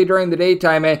hitter-friendly during the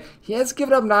daytime, and he has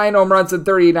given up 9 home runs in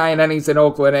 39 innings in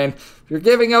Oakland. And if you're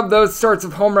giving up those sorts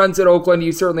of home runs in Oakland,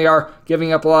 you certainly are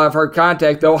giving up a lot of hard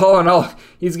contact, though all in all,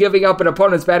 he's giving up an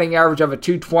opponent's batting average of a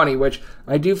 220, which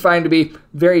I do find to be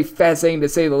very fascinating to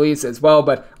say the least as well.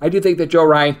 But I do think that Joe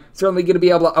Ryan certainly going to be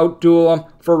able to outduel him.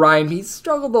 For Ryan, he's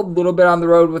struggled a little bit on the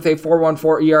road with a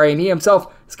 4.14 ERA, and he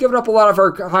himself has given up a lot of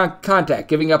hard contact,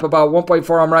 giving up about 1.4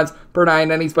 home runs per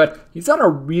 9 innings, but he's done a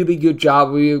really good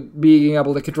job of being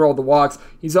able to control the walks.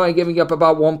 He's only giving up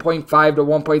about 1.5 to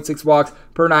 1.6 walks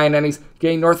per 9 innings,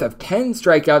 getting north of 10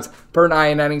 strikeouts per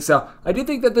 9 innings. So I do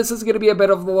think that this is going to be a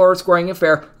bit of the lower scoring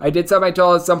affair. I did set my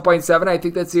total at 7.7. I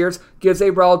think that Sears gives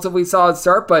a relatively solid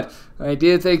start, but I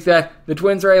do think that the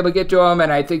Twins are able to get to him,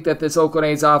 and I think that this Oakland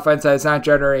A's offense has not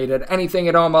generated anything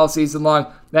at home all season long.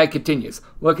 That continues.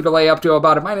 Looking to lay up to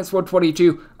about a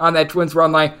 -122 on that Twins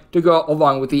run line to go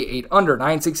along with the 8 under.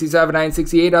 967,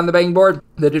 968 on the betting board.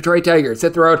 The Detroit Tigers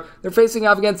hit the road. They're facing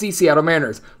off against the Seattle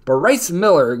Mariners. Bryce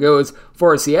Miller goes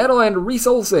for Seattle, and Reese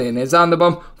Olson is on the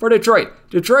bump for Detroit.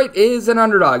 Detroit is an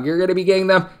underdog. You're going to be getting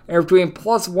them between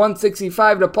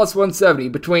 +165 to +170,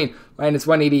 between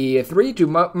 -183 to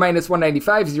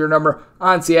 -195 is your number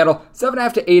on Seattle.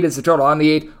 7.5 to 8 is the total on the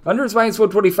 8. Under is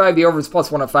 -125. The over is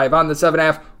 +105 on the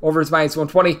 7.5. Over is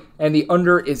 -120, and the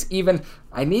under is even.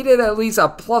 I needed at least a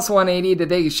 +180 to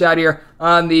take a shot here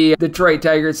on the Detroit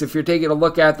Tigers. If you're taking a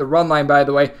look at the run line, by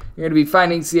the way, you're going to be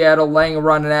finding Seattle laying a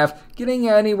run and a half, getting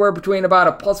anywhere between about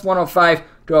a +105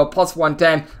 to a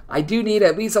 +110. I do need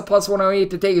at least a +108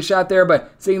 to take a shot there,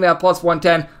 but seeing that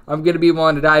 +110, I'm going to be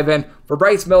willing to dive in. For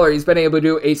Bryce Miller, he's been able to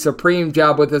do a supreme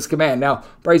job with his command. Now,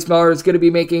 Bryce Miller is going to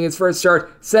be making his first start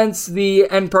since the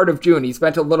end part of June. He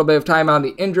spent a little bit of time on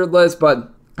the injured list, but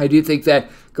I do think that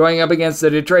going up against the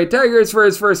Detroit Tigers for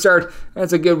his first start,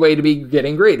 that's a good way to be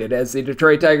getting graded, as the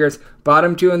Detroit Tigers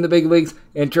bottom 2 in the big leagues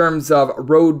in terms of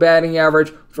road batting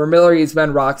average. For Miller, he's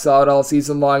been rock solid all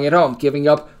season long at home, giving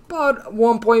up about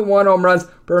 1.1 home runs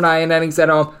per 9 innings at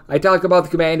home. I talk about the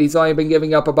command. He's only been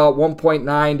giving up about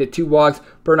 1.9 to 2 walks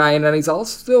per 9 innings, all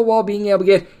still while being able to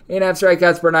get 8.5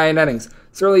 strikeouts per 9 innings.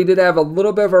 Certainly did have a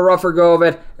little bit of a rougher go of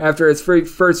it after his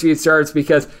first few starts,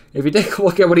 because if you take a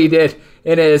look at what he did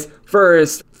in his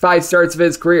first 5 starts of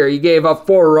his career, he gave up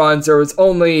 4 runs. There was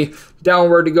only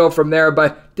downward to go from there,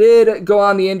 but did go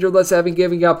on the injured list, having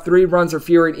given up 3 runs or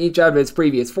fewer in each of his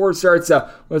previous 4 starts, so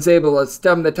was able to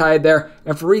stem the tide there.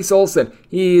 And for Reese Olson,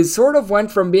 he sort of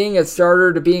went from being a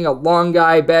starter to being a long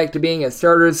guy back to being a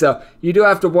starter, so you do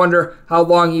have to wonder how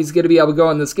long he's going to be able to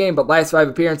go in this game. But last 5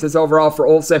 appearances overall for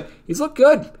Olson, he's looked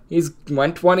good. He's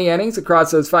went 20 innings across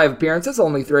those 5 appearances,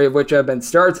 only 3 of which have been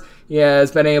starts. He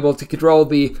has been able to control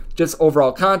the just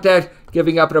overall contact,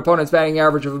 giving up an opponent's batting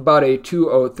average of about a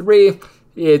 203.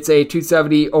 It's a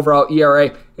 270 overall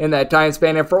ERA in that time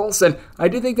span. And for Olsen, I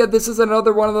do think that this is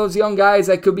another one of those young guys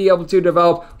that could be able to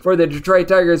develop for the Detroit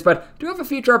Tigers, but do have a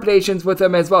few trepidations with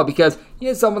him as well, because he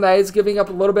is someone that is giving up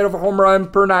a little bit of a home run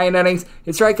per 9 innings.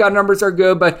 His strikeout numbers are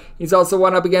good, but he's also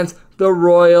went up against the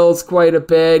Royals quite a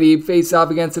bit. He faced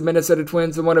off against the Minnesota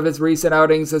Twins in one of his recent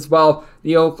outings as well,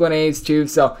 the Oakland A's too,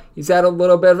 so he's had a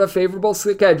little bit of a favorable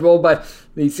schedule, but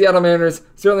the Seattle Mariners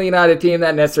certainly not a team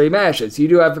that necessarily mashes. You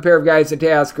do have a pair of guys in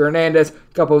Teoscar Hernandez,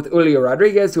 coupled with Julio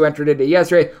Rodriguez, who entered into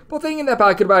yesterday, both hitting in that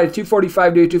pocket about a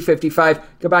 245 to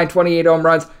 255, combined 28 home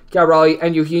runs. Cal Raleigh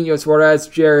and Eugenio Suarez,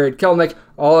 Jared Kelenic,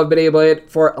 all have been able to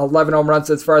hit for 11 home runs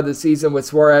thus far this season, with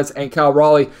Suarez and Cal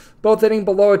Raleigh both hitting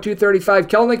below a 235.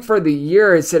 Kelenic for the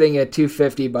year is sitting at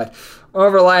 250, but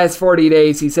over the last 40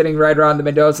 days, he's sitting right around the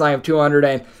Mendoza line of 200,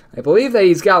 and I believe that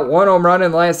he's got one home run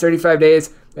in the last 35 days.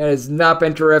 That has not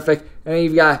been terrific. And then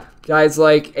you've got guys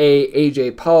like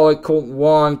A.J. Pollock, Colton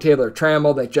Wong, Taylor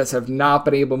Trammell that just have not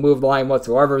been able to move the line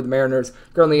whatsoever. The Mariners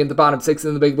currently in the bottom 6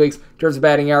 in the big leagues in terms of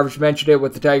batting average. Mentioned it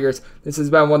with the Tigers. This has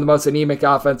been one of the most anemic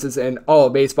offenses in all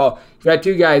of baseball. You've got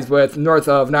two guys with north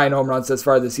of 9 home runs thus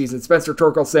far this season. Spencer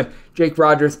Torkelson, Jake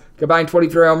Rogers, combined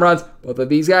 23 home runs. Both of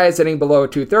these guys hitting below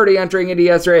 230 entering into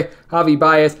yesterday. Javi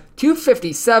Baez,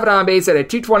 257 on base at a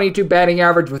 222 batting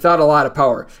average without a lot of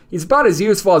power. He's about as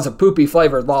useful as a poopy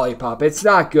flavored lollipop. It's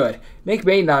not good. Nick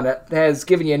Maiden on it has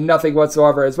given you nothing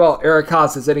whatsoever as well. Eric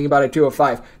Haas is hitting about a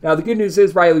 205. Now the good news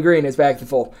is Riley Green is back to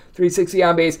full. 360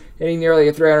 on base, hitting nearly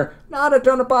a 300. Not a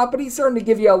ton of pop, but he's starting to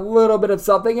give you a little bit of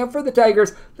something. And for the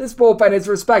Tigers, this bullpen is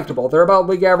respectable. They're about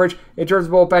league average in terms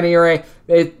of bullpen ERA.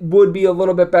 It would be a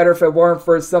little bit better if it weren't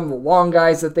for some of the long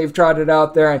guys that they've trotted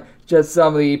out there and just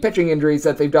some of the pitching injuries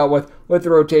that they've dealt with the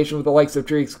rotation with the likes of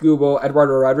Trix Gubo,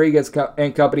 Eduardo Rodriguez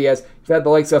and company, as you've had the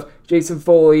likes of Jason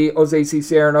Foley, Jose C.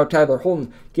 Serrano, Tyler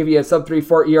Holton give you a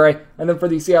sub-3.4 ERA. And then for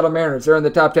the Seattle Mariners, they're in the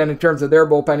top 10 in terms of their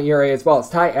bullpen ERA as well as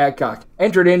Ty Adcock.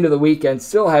 Entered into the weekend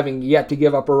still having yet to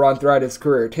give up a run throughout his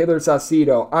career. Taylor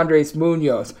Saucedo, Andres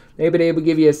Munoz, they've been able to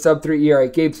give you a sub-3 ERA.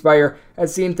 Gabe Speier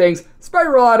has seen things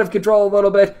spiral out of control a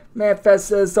little bit. Matt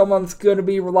Festa is someone's going to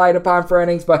be relied upon for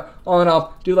innings, but all in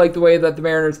all, do like the way that the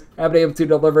Mariners have been able to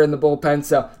deliver in the bullpen.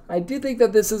 So I do think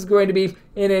that this is going to be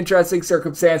an interesting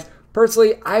circumstance.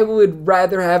 Personally, I would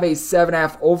rather have a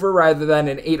 7.5 over rather than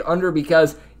an 8 under,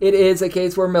 because it is a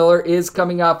case where Miller is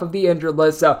coming off of the injured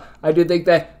list, so I do think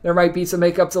that there might be some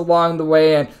hiccups along the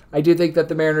way, and I do think that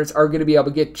the Mariners are going to be able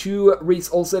to get to Reese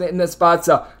Olson in this spot,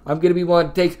 so I'm going to be willing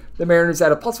to take the Mariners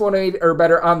at a plus 108 or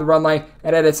better on the run line,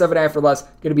 and at a 7.5 or less,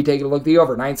 going to be taking a look at the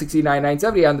over. 969,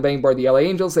 970 on the betting board. The LA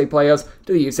Angels, they play us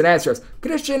to the Houston Astros.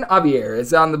 Christian Javier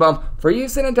is on the bump for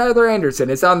Houston, and Tyler Anderson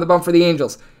is on the bump for the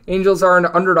Angels. Angels are an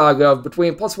underdog of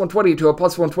between plus 120 to a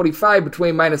plus 125,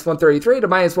 between minus 133 to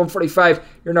minus 145.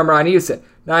 Your number on Houston.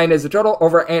 9 is the total,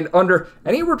 over and under,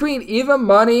 anywhere between even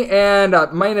money and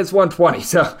minus 120.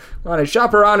 So I want to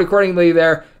shop around accordingly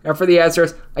there. And for the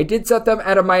Astros, I did set them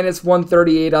at a minus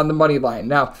 138 on the money line.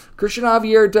 Now, Christian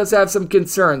Javier does have some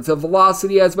concerns. The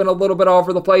velocity has been a little bit all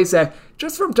over the place, and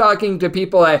just from talking to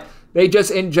people that they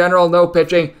just in general know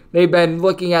pitching, they've been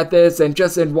looking at this, and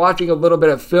just in watching a little bit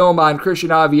of film on Christian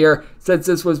Javier since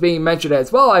this was being mentioned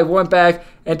as well, I went back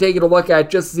and taken a look at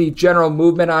just the general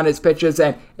movement on his pitches,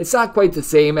 and it's not quite the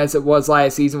same as it was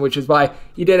last season, which is why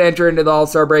he did enter into the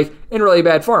All-Star break in really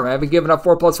bad form, having given up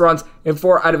 4+ runs in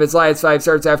 4 out of his last 5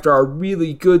 starts after a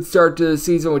really good start to the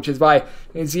season, which is why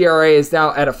his ERA is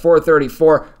now at a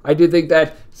 4.34. I do think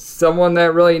that someone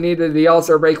that really needed the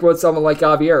All-Star break was someone like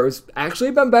Javier, who's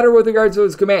actually been better with regards to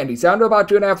his command. He's down to about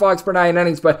 2.5 walks per 9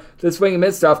 innings, but the swing and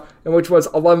miss stuff, in which was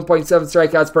 11.7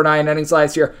 strikeouts per 9 innings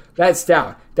last year, that's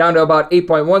down to about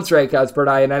 8.1 strikeouts per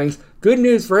 9 innings. Good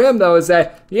news for him, though, is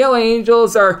that the LA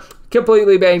Angels are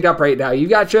completely banged up right now. You've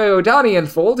got Shohei Ohtani in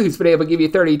fold, who's been able to give you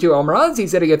 32 home runs.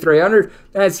 He's hitting at 300.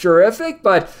 That's terrific,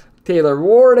 but Taylor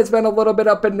Ward has been a little bit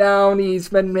up and down. He's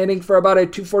been hitting for about a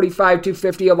 245,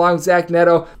 250 along with Zach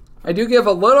Neto. I do give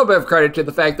a little bit of credit to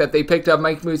the fact that they picked up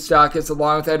Mike Moustakas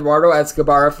along with Eduardo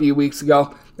Escobar a few weeks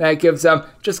ago. That gives them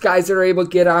just guys that are able to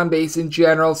get on base in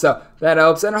general, so that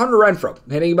helps. And Hunter Renfroe,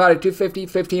 hitting about a 250,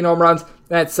 15 home runs,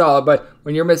 that's solid. But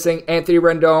when you're missing Anthony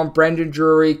Rendon, Brendan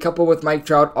Drury, coupled with Mike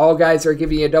Trout, all guys are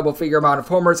giving you a double-figure amount of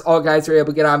homers, all guys are able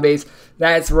to get on base,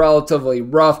 that's relatively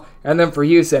rough. And then for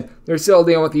Houston, they're still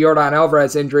dealing with the Yordan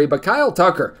Alvarez injury, but Kyle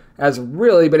Tucker has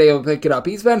really been able to pick it up.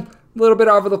 He's been a little bit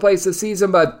all over the place this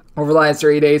season, but over the last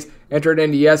 3 days, entered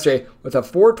into yesterday with a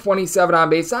 427 on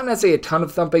base. Not necessarily a ton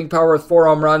of thumping power with 4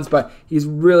 home runs, but he's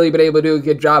really been able to do a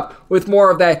good job with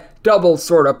more of that double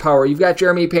sort of power. You've got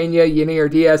Jeremy Pena, Yanier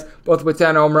Diaz, both with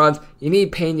 10 home runs. You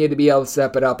need Pena to be able to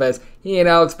step it up, as he and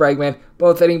Alex Bregman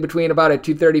both hitting between about a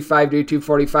 235 to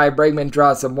 245. Bregman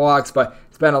draws some walks, but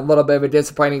it's been a little bit of a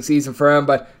disappointing season for him.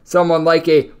 But someone like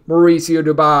a Mauricio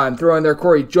Dubon, throwing their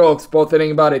Corey Julks, both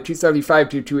hitting about a 275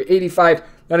 to 285.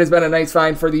 That has been a nice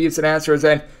find for the Houston Astros,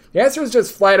 and the Astros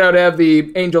just flat out have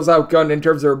the Angels outgunned in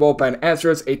terms of their bullpen.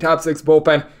 Astros, a top 6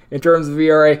 bullpen in terms of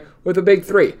ERA with a big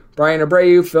 3. Brian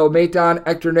Abreu, Phil Maton,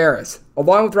 Hector Neris.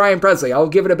 Along with Ryan Presley, I'll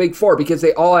give it a big 4 because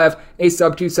they all have a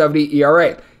sub-270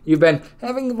 ERA. You've been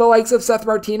having the likes of Seth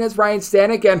Martinez, Ryan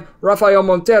Stanek, and Rafael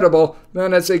Montero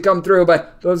not necessarily come through,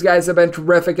 but those guys have been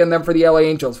terrific in them for the LA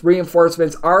Angels.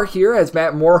 Reinforcements are here, as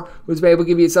Matt Moore, who's been able to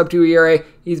give you a sub-2 ERA,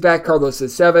 he's back. Carlos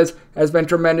Estevez has been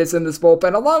tremendous in this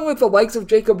bullpen, along with the likes of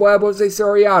Jacob Webb, Jose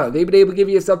Soriano. They've been able to give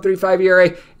you a sub-3.5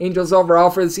 ERA. Angels overall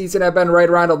for the season have been right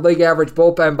around a league average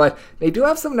bullpen, but they do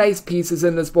have some nice pieces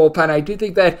in this bullpen. I do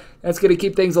think that that's going to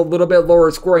keep things a little bit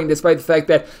lower scoring, despite the fact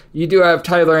that you do have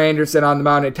Tyler Anderson on the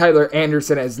mound, and Tyler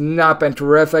Anderson has not been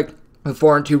terrific. A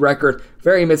 4-2 record,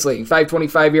 very misleading.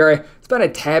 5.25 ERA. It's been a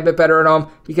tad bit better at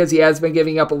home because he has been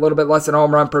giving up a little bit less than a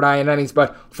home run per 9 innings.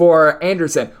 But for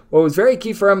Anderson, what was very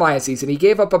key for him last season, he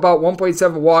gave up about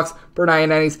 1.7 walks per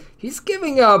 9 innings. He's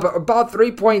giving up about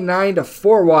 3.9 to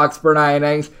 4 walks per 9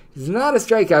 innings. He's not a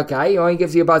strikeout guy. He only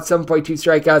gives you about 7.2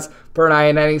 strikeouts per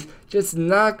 9 innings. Just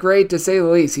not great, to say the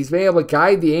least. He's been able to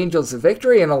guide the Angels to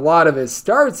victory in a lot of his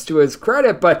starts, to his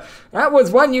credit, but that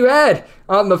was one you had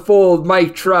on the fold.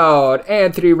 Mike Trout,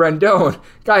 Anthony Rendon,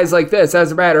 guys like this.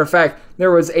 As a matter of fact,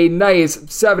 there was a nice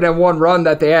 7-1 run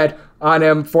that they had on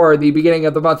him for the beginning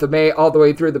of the month of May all the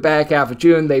way through the back half of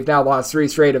June. They've now lost 3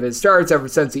 straight of his starts ever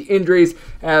since the injuries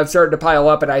have started to pile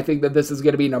up, and I think that this is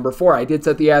going to be number 4. I did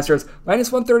set the Astros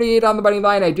minus 138 on the money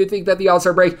line. I do think that the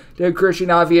All-Star break did Christian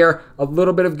Javier a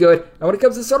little bit of good. And when it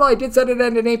comes to total, I did set it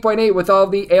at an 8.8 with all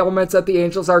the ailments that the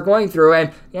Angels are going through,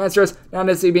 and the Astros not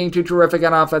necessarily being too terrific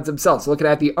on offense themselves. Looking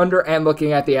at the under and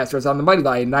looking at the Astros on the money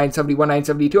line, 971,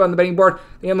 972 on the betting board.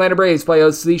 The Atlanta Braves play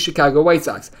host the Chicago White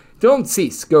Sox. Dylan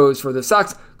Cease goes for the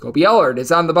Sox. Kobe Allard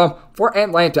is on the bump for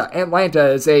Atlanta. Atlanta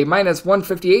is a minus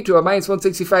 158 to a minus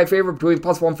 165 favorite, between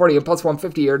plus 140 and plus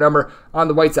 150 your number on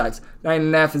the White Sox.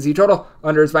 9.5 is the total.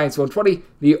 Under is minus 120.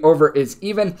 The over is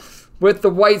even. With the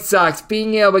White Sox,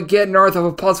 being able to get north of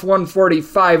a plus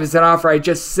 145 is an offer I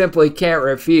just simply can't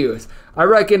refuse. I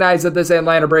recognize that this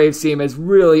Atlanta Braves team is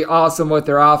really awesome with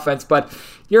their offense, but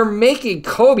you're making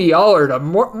Kobe Allard a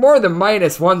more than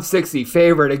minus 160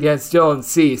 favorite against Dylan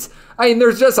Cease. I mean,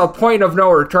 there's just a point of no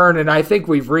return, and I think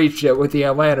we've reached it with the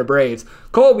Atlanta Braves.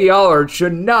 Kobe Allard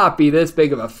should not be this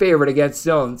big of a favorite against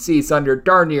Dylan Cease under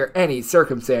darn near any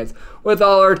circumstance. With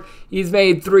Allard, he's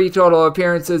made 3 total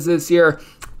appearances this year,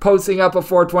 posting up a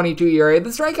 4.22 ERA. The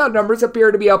strikeout numbers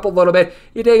appear to be up a little bit.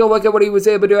 You take a look at what he was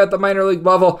able to do at the minor league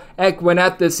level at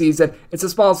Gwinnett this season. It's a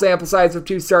small sample size of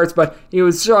 2 starts, but he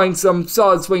was showing some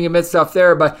solid swing and miss stuff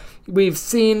there. But we've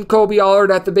seen Kobe Allard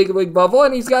at the big league level,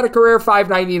 and he's got a career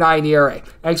 5.99 ERA.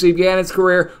 Actually began his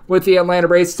career with the Atlanta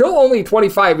Braves, still only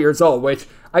 25 years old, which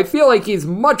I feel like he's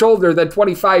much older than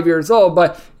 25 years old,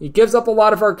 but he gives up a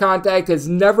lot of hard contact, has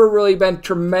never really been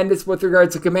tremendous with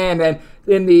regards to command, and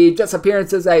in the just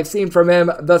appearances I've seen from him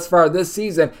thus far this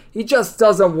season, he just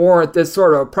doesn't warrant this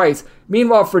sort of price.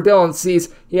 Meanwhile, for Dylan Cease,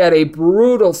 he had a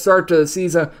brutal start to the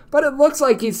season, but it looks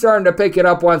like he's starting to pick it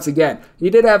up once again. He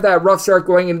did have that rough start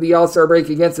going into the All-Star break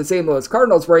against the St. Louis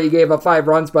Cardinals, where he gave up 5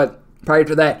 runs, but prior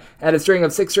to that, had a string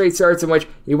of 6 straight starts in which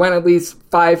he went at least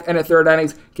 5 1/3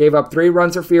 innings, gave up 3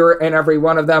 runs or fewer in every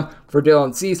one of them. For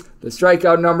Dylan Cease, the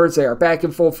strikeout numbers, they are back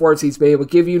in full force. He's been able to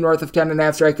give you north of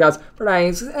 10.5 strikeouts per 9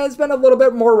 innings. Has been a little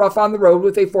bit more rough on the road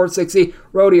with a 4.60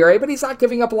 road ERA, but he's not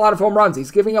giving up a lot of home runs.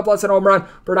 He's giving up less than a home run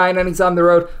per 9 innings on the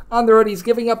road. On the road, he's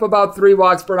giving up about 3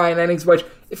 walks per 9 innings, which,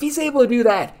 if he's able to do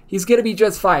that, he's going to be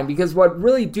just fine, because what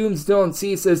really dooms Dylan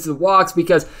Cease is the walks,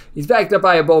 because he's backed up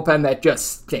by a bullpen that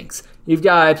just stinks. You've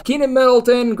got Keenan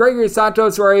Middleton, Gregory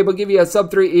Santos, who are able to give you a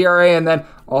sub-3 ERA, and then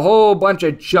a whole bunch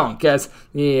of junk, as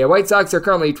the White Sox are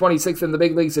currently 26th in the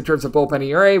big leagues in terms of bullpen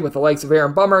ERA, with the likes of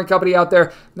Aaron Bummer and company out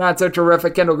there. Not so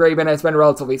terrific. Kendall Graveman has been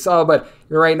relatively solid, but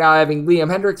you're right now having Liam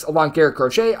Hendricks along Garrett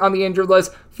Crochet on the injured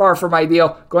list. Far from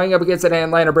ideal, going up against an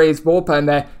Atlanta Braves bullpen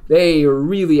that they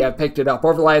really have picked it up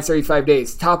over the last 35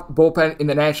 days. Top bullpen in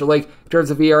the National League in terms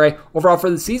of ERA. Overall for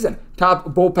the season,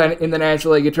 top bullpen in the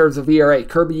National League in terms of ERA.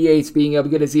 Kirby Yates being able to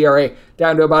get his ERA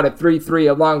down to about a 3.3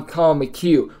 along Colin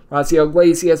McHugh. Rocio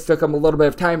Iglesias took him a little bit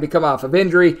of time to come off of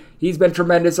injury. He's been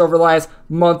tremendous over the last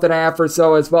month and a half or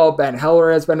so as well. Ben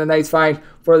Heller has been a nice find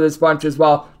for this bunch as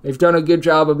well. They've done a good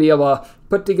job of being able to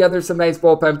put together some nice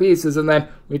bullpen pieces. And then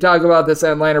we talk about this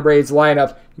Atlanta Braves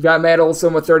lineup. You've got Matt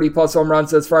Olson with 30-plus home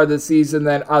runs as far this season.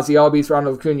 Then Ozzie Albies,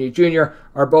 Ronald Acuna Jr.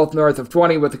 are both north of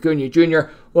 20, with Acuna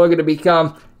Jr. looking to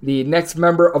become the next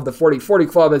member of the 40-40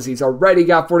 club, as he's already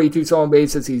got 42 stolen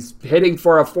bases. He's hitting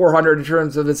for a 400 in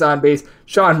terms of his on base.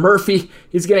 Sean Murphy,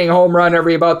 he's getting a home run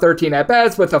every about 13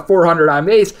 at-bats with a 400 on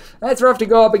base. That's rough to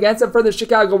go up against. And for the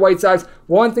Chicago White Sox,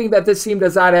 one thing that this team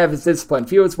does not have is discipline.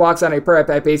 Fewest walks on a per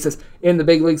at-bat basis in the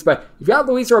big leagues. But you've got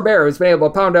Luis Robert, who's been able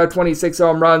to pound out 26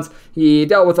 home runs. He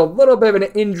dealt with a little bit of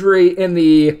an injury in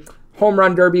the home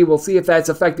run derby. We'll see if that's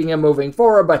affecting him moving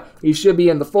forward, but he should be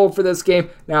in the fold for this game.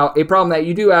 Now, a problem that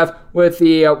you do have with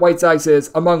the White Sox is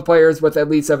among players with at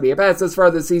least 70 at-bats thus far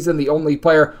this season, the only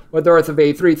player with north of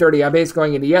a 330 on base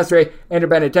going into yesterday, Andrew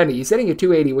Benintendi. He's hitting at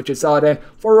 280, which is solid. And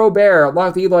for Robert, along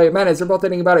with Eloy Jimenez, they're both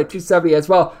hitting about at 270 as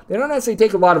well. They don't necessarily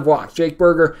take a lot of walks. Jake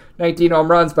Berger, 19 home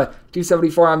runs, but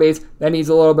 274 on base. That needs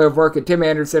a little bit of work. And Tim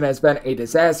Anderson has been a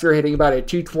disaster, hitting about at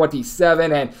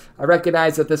 227. And I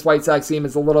recognize that this White Sox team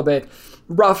is a little bit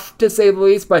rough, to say the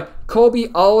least, but Colby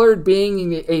Allard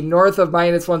being a north of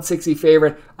minus 160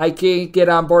 favorite, I can't get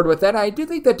on board with that. I do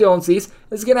think that Dylan Cease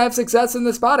is going to have success in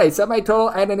this spot. I set my total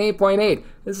at an 8.8.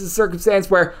 This is a circumstance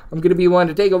where I'm going to be willing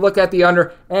to take a look at the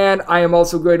under, and I am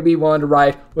also going to be willing to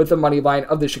ride with the money line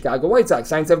of the Chicago White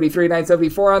Sox. 973,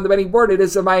 974 on the betting board. It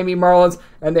is the Miami Marlins,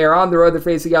 and they are on the road. They're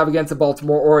facing off against the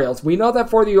Baltimore Orioles. We know that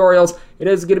for the Orioles, it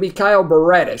is going to be Kyle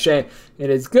Baradish, and it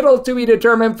is good to be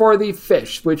determined for the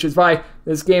Fish, which is why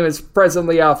this game is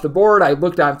presently off the board. I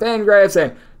looked on Fangraphs,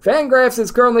 and Fangraphs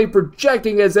is currently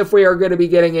projecting as if we are going to be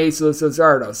getting Jesus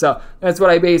Luzardo. So that's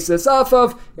what I base this off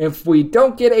of. If we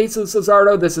don't get Jesus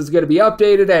Luzardo, this is going to be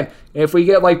updated. And if we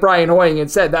get like Brian Hoying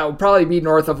and said, that would probably be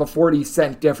north of a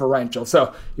 40-cent differential.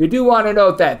 So you do want to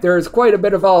note that there is quite a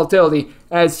bit of volatility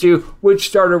as to which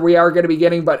starter we are going to be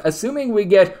getting. But assuming we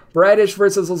get Bradish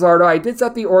versus Luzardo, I did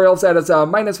set the Orioles at a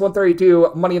minus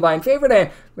 132 money line favorite,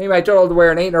 and maybe my total to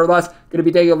wear an 8 or less. Going to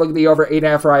be taking a look at the over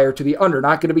 8.5 prior to the under.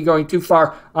 Not going to be going too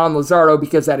far on Luzardo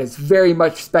because that is very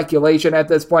much speculation at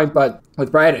this point. But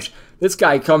with Bradish, this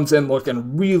guy comes in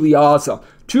looking really awesome.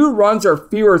 2 runs or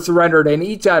fewer surrendered in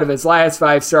each out of his last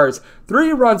 5 starts.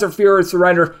 3 runs or fewer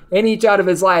surrendered in each out of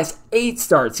his last 8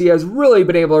 starts. He has really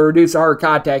been able to reduce hard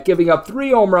contact, giving up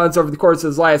 3 home runs over the course of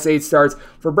his last 8 starts.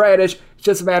 For Bradish, it's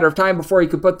just a matter of time before he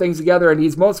can put things together, and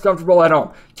he's most comfortable at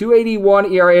home.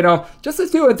 2.81 ERA at home, just a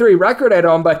 2-3 record at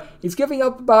home, but he's giving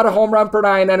up about a home run per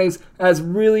 9 innings, has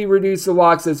really reduced the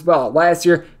walks as well. Last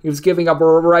year, he was giving up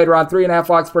right around 3.5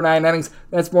 walks per 9 innings.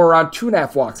 That's more around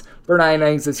 2.5 walks per 9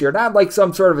 innings this year. Not like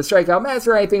some sort of a strikeout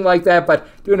master or anything like that, but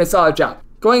doing a solid job.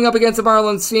 Going up against the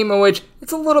Marlins team, in which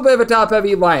it's a little bit of a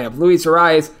top-heavy lineup. Luis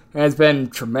Arias has been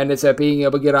tremendous at being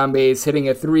able to get on base, hitting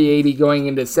a 380 going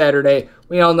into Saturday.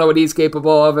 We all know what he's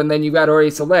capable of. And then you got Jorge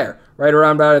Soler, right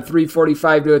around about a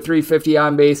 345 to a 350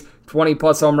 on base,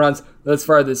 20-plus home runs thus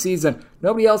far this season.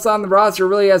 Nobody else on the roster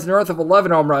really has north of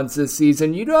 11 home runs this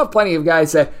season. You do have plenty of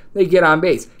guys that they get on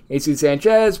base. Jesus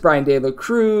Sanchez, Brian De La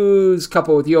Cruz,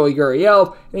 coupled with Yoli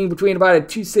Gurriel, hitting between about a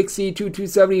 260 to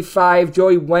 275.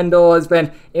 Joey Wendell has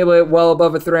been able to hit well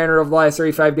above a 300 over the last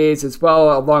 35 days as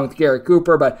well, along with Garrett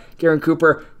Cooper. But Garrett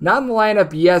Cooper not in the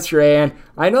lineup yesterday, and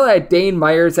I know that Dane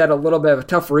Myers had a little bit of a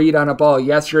tough read on a ball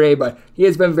yesterday, but he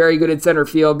has been very good at center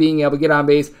field, being able to get on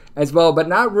base as well, but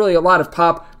not really a lot of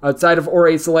pop outside of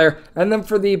Jorge Soler. And then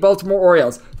for the Baltimore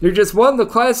Orioles, they're just one of the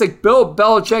classic Bill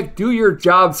Belichick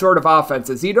do-your-job sort of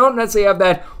offenses. You don't necessarily have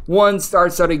that one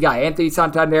star-studded guy. Anthony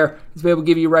Santander has been able to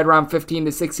give you right around 15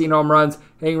 to 16 home runs,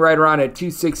 hitting right around at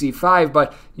 265,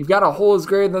 but you've got a whole is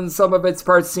greater than the sum of its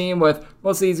parts team, with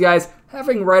most of these guys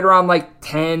having right around like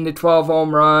 10 to 12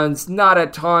 home runs. Not a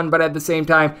ton, but at the same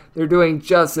time, they're doing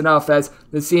just enough, as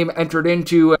the team entered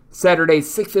into Saturday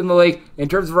 6th in the league in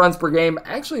terms of runs per game,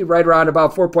 actually right around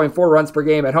about 4.4 runs per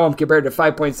game at home compared to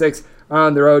 5.6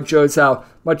 on the road. Shows how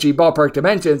much the ballpark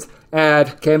dimensions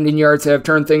at Camden Yards have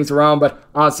turned things around. But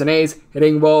Austin Hayes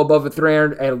hitting well above a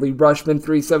 300, and Lee Rushman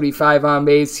 375 on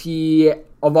base. He,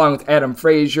 along with Adam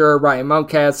Frazier, Ryan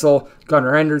Mountcastle,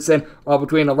 Gunnar Henderson, all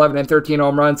between 11 and 13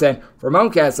 home runs. And for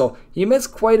Mountcastle, he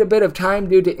missed quite a bit of time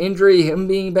due to injury. Him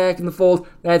being back in the fold,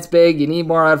 that's big. You need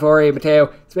more out of Jorge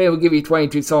Mateo. He's been able to give you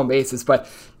 22 stolen bases, but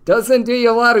doesn't do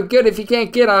you a lot of good if you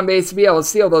can't get on base to be able to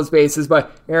steal those bases.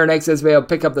 But Aaron Hicks has been able to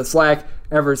pick up the slack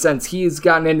ever since he's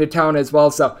gotten into town as well.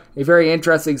 So a very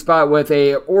interesting spot with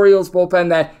a Orioles bullpen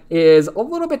that is a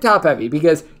little bit top heavy,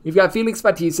 because you've got Felix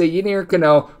Bautista, Yadier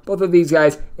Cano, both of these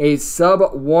guys a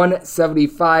sub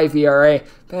 175 ERA.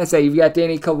 past that, you've got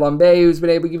Danny Colombe, who's been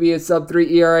able to give you a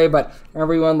sub-3 ERA, but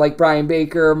everyone like Brian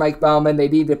Baker, Mike Baumann, they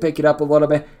need to pick it up a little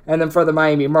bit. And then for the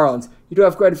Miami Marlins, you do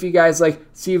have quite a few guys like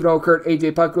Steven Okert,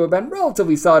 AJ Puck, who have been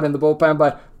relatively solid in the bullpen,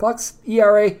 but Puck's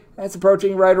ERA, that's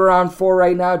approaching right around 4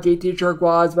 right now. JT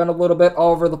Turcois has been a little bit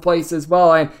all over the place as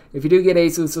well, and if you do get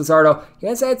Jesus Luzardo, he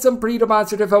has had some pretty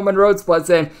demonstrative home and road splits,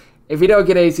 and if you don't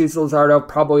get Jesus Luzardo,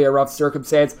 probably a rough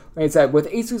circumstance. Like I said, with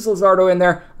Jesus Luzardo in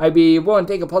there, I'd be willing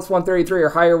to take a plus 133 or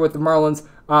higher with the Marlins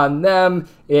on them.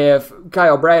 If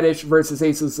Kyle Bradish versus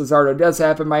Jesus Luzardo does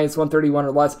happen, minus 131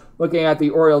 or less, looking at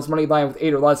the Orioles money line with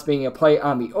 8 or less being a play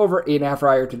on the over, 8.5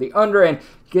 higher to the under, and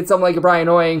get something like a Brian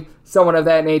Owing, someone of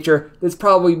that nature, this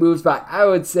probably moves by, I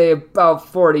would say, about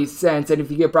 40 cents, and if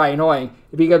you get Brian Owing,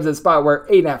 it becomes a spot where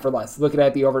 8.5 or less, looking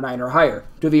at the over 9 or higher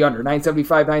to the under,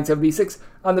 975, 976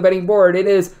 on the betting board. It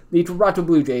is the Toronto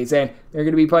Blue Jays, and they're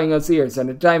going to be playing those Sears and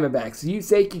the Diamondbacks.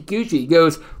 Yusei Kikuchi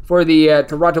goes for the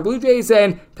Toronto Blue Jays,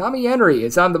 and Tommy Henry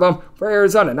is on the bump for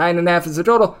Arizona. 9.5 is the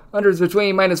total. Unders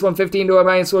between minus 115 to a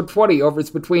minus 120. Overs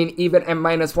between even and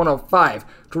minus 105.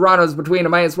 Toronto's between a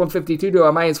minus 152 to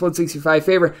a minus 165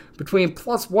 favorite, between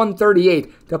plus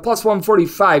 138 to plus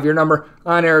 145, your number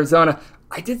on Arizona.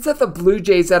 I did set the Blue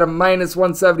Jays at a minus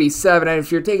 177, and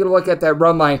if you're taking a look at that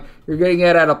run line, you're getting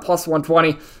it at a plus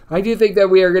 120. I do think that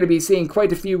we are going to be seeing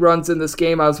quite a few runs in this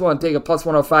game. I was willing to take a plus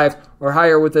 105 or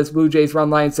higher with this Blue Jays run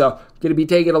line, so going to be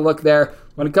taking a look there.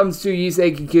 When it comes to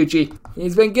Yusei Kikuchi,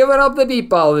 he's been giving up the deep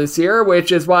ball this year,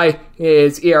 which is why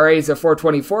his ERA is at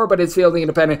 4.24, but his fielding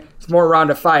independent is more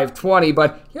around a 5.20,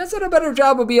 but he has done a better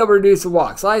job of being able to reduce the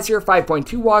walks. Last year,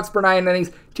 5.2 walks per 9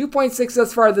 innings, 2.6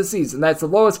 thus far this season. That's the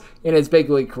lowest in his big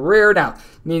league career. Now,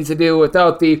 needs to do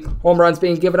without the home runs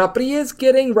being given up, but he is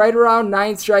getting right around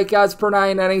 9 strikeouts per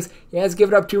 9 innings. He has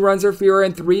given up 2 runs or fewer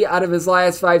in 3 out of his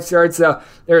last 5 starts, so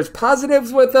there's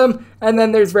positives with him, and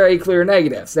then there's very clear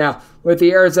negatives. Now, with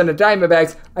the Arizona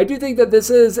Diamondbacks, I do think that this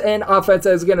is an offense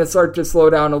that is going to start to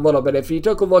slow down a little bit. If you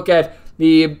took a look at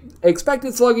the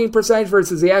expected slugging percentage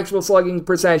versus the actual slugging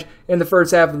percentage in the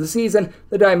first half of the season,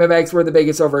 the Diamondbacks were the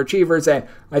biggest overachievers, and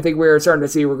I think we're starting to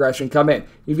see regression come in.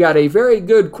 You've got a very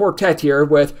good quartet here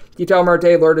with Ketel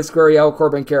Marte, Lourdes Gurriel,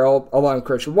 Corbin Carroll, along with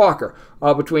Christian Walker.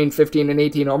 Between 15 and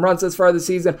 18 home runs this far this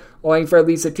season, allowing for at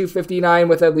least a 259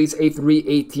 with at least a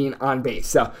 318 on base.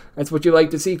 So that's what you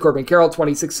like to see. Corbin Carroll,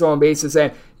 26 stolen bases,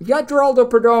 and you've got Geraldo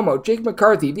Perdomo, Jake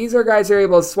McCarthy. These are guys that are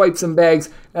able to swipe some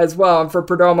bags as well. And for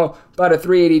Perdomo, about a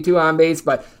 382 on base,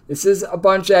 but this is a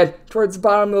bunch that towards the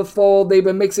bottom of the fold, they've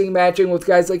been mixing and matching with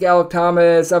guys like Alek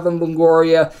Thomas, Evan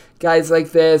Longoria, guys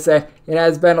like this. It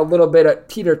has been a little bit of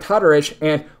teeter-totterish,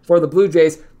 and for the Blue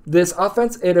Jays, this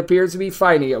offense, it appears to be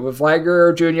finding it with Vlad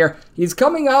Guerrero Jr. He's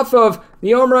coming off of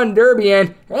the home run derby,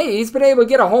 and hey, he's been able to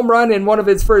get a home run in one of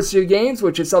his first 2 games,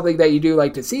 which is something that you do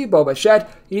like to see. Bo Bichette,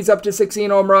 he's up to 16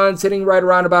 home runs, hitting right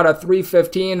around about a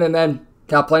 315, and then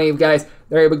got plenty of guys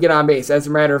that are able to get on base. As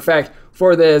a matter of fact,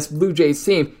 for this Blue Jays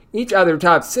team, each of their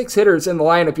top 6 hitters in the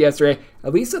lineup yesterday,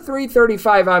 at least a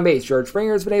 335 on base. George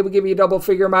Springer's been able to give you a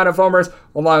double-figure amount of homers,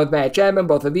 along with Matt Chapman.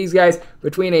 Both of these guys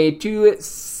between a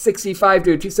 265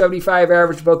 to a 275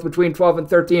 average, both between 12 and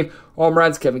 13 home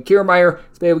runs. Kevin Kiermaier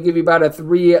has been able to give you about a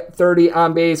 330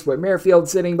 on base, with Merrifield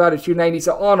sitting about a 290.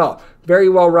 So all in all, very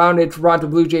well-rounded Toronto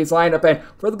Blue Jays lineup. And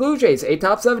for the Blue Jays, a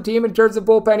top 7 team in terms of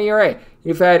bullpen ERA.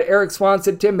 You've had Eric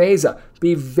Swanson, Tim Meza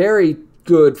be very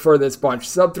good for this bunch.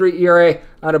 Sub-3 ERA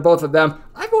out of both of them.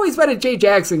 I've always been a Jay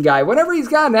Jackson guy. Whenever he's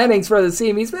gotten innings for the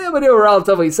team, he's been able to do a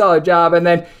relatively solid job. And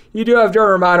then you do have Joe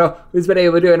Romano, who's been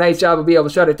able to do a nice job of being able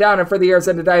to shut it down. And for the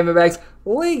Arizona Diamondbacks,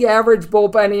 league average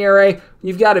bullpen ERA.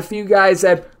 You've got a few guys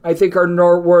that I think are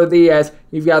noteworthy, as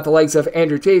you've got the likes of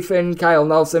Andrew Chafin, Kyle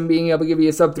Nelson being able to give you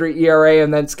a sub-3 ERA,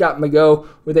 and then Scott McGough,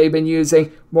 who they've been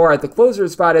using more at the closer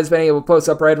spot, has been able to post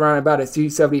up right around about a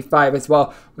 275 as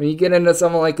well. When you get into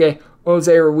someone like a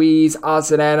Jose Ruiz,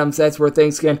 Austin Adams, that's where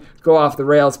things can go off the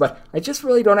rails, but I just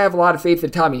really don't have a lot of faith in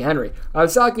Tommy Henry. I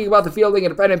was talking about the fielding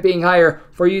independent being higher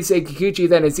for Yusei Kikuchi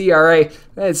than his ERA,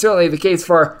 and it's certainly the case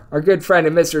for our good friend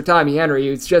and Mr. Tommy Henry,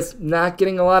 who's just not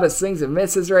getting a lot of swings and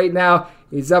misses right now.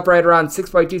 He's up right around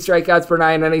 6.2 strikeouts per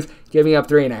 9 innings, giving up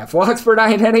 3.5 walks per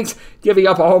 9 innings, giving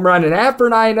up a home run and a half per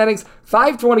 9 innings,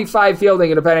 5.25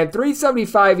 fielding independent,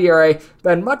 3.75 ERA,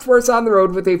 been much worse on the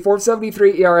road with a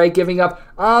 4.73 ERA, giving up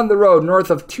on the road north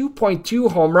of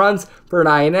 2.2 home runs per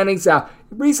 9 innings. Now,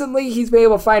 recently, he's been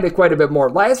able to find it quite a bit more.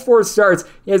 Last 4 starts,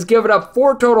 he has given up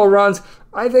 4 total runs.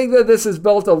 I think that this is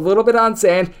built a little bit on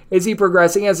sand. Is he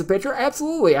progressing as a pitcher?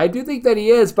 Absolutely. I do think that he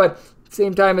is, but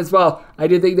same time as well, I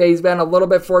do think that he's been a little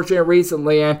bit fortunate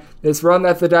recently, and this run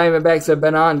that the Diamondbacks have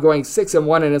been on, going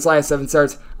 6-1 in his last 7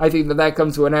 starts, I think that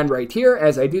comes to an end right here,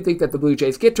 as I do think that the Blue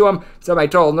Jays get to him. So my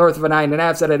total north of a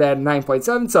 9.5, set it at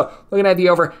 9.7. So looking at the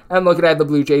over, and looking at the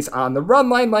Blue Jays on the run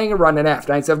line, laying a run and a half.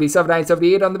 977,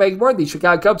 978 on the betting board. The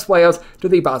Chicago Cubs playoffs to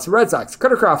the Boston Red Sox.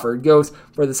 Cutter Crawford goes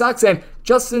for the Sox, and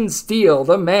Justin Steele,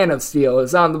 the man of steel,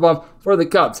 is on the bump for the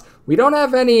Cubs. We don't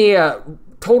have any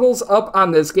totals up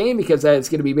on this game because that is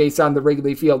going to be based on the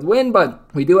Wrigley Field win, but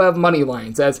we do have money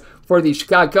lines. As for the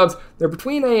Chicago Cubs, they're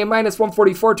between a minus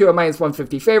 144 to a minus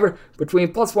 150 favorite.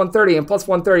 Between plus 130 and plus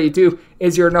 132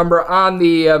 is your number on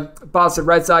the Boston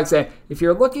Red Sox. And if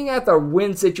you're looking at the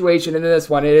win situation in this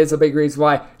one, it is a big reason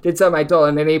why I did set my total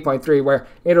in an 8.3, where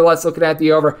 8 or less looking at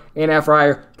the over, 8.5 or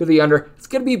higher to the under. It's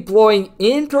going to be blowing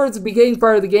in towards the beginning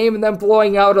part of the game and then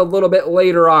blowing out a little bit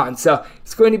later on. So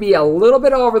it's going to be a little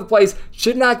bit all over the place.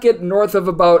 Should not get north of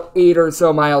about 8 or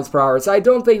so miles per hour. So I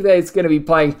don't think that it's going to be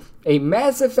playing a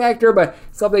massive factor, but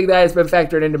something that has been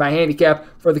factored into my handicap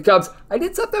for the Cubs. I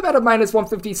did set them at a minus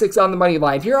 156 on the money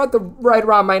line. Here at the right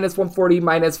around minus 140,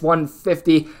 minus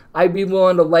 150, I'd be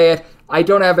willing to lay it. I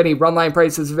don't have any run line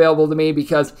prices available to me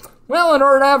because, well, in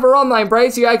order to have a run line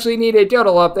price, you actually need a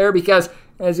total up there because,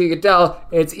 as you can tell,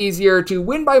 it's easier to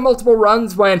win by multiple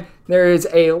runs when there is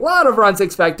a lot of runs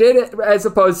expected, as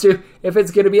opposed to if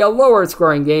it's going to be a lower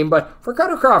scoring game. But for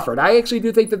Cutter Crawford, I actually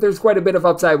do think that there's quite a bit of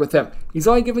upside with him. He's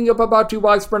only giving up about 2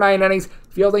 walks per 9 innings.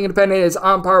 Fielding independent is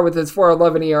on par with his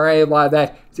 4.11 ERA. A lot of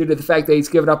that due to the fact that he's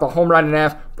given up a home run and a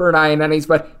half per 9 innings,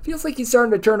 but feels like he's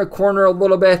starting to turn a corner a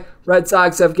little bit. Red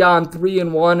Sox have gone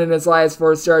 3-1 in his last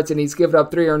 4 starts, and he's given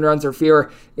up 3 earned runs or fewer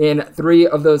in 3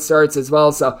 of those starts as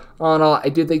well. So all in all, I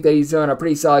do think that he's doing a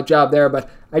pretty solid job there, but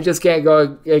I just can't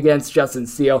go against Justin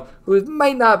Steele, who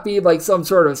might not be like some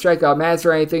sort of strikeout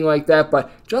master or anything like that, but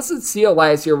Justin Steele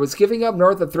last year was giving up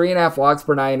north of 3.5 walks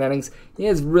per 9 innings. He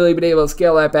has really been able to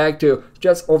scale that back to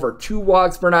just over 2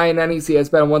 walks per 9 innings. He has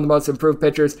been one of the most improved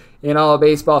pitchers in all of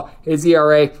baseball. His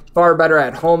ERA far better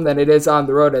at home than it is on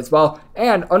the road as well.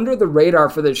 And under the radar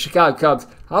for the Chicago Cubs,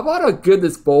 how about how good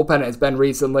this bullpen has been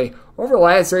recently? Over the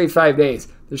last 35 days,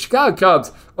 the Chicago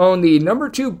Cubs own the number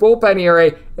 2 bullpen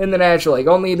ERA in the National League.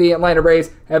 Only the Atlanta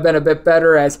Braves have been a bit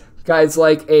better, as guys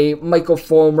like a Michael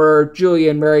Fulmer,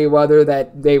 Julian Merriweather,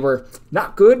 that they were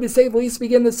not good to say the least to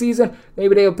begin the season. They've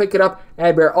been able to pick it up.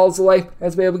 Adbert Alzolay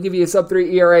has been able to give you a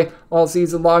sub-3 ERA all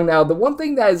season long. Now, the one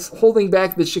thing that is holding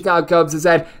back the Chicago Cubs is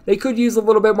that they could use a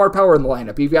little bit more power in the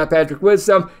lineup. You've got Patrick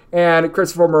Wisdom and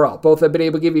Christopher Morel. Both have been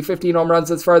able to give you 15 home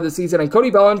runs as far this season. And Cody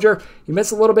Bellinger, he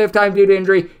missed a little bit of time due to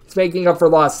injury. He's making up for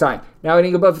lost time. Now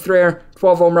hitting above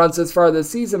 312 home runs as far this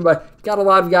season, but got a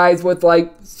lot of guys with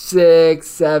like 6,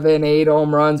 7, 8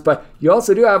 home runs. But you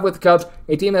also do have with the Cubs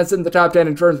a team that's in the top 10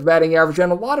 in terms of batting average,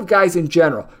 and a lot of guys in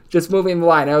general just moving the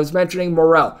line. I was mentioning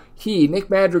Morel, Nick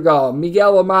Madrigal,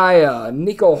 Miguel Amaya,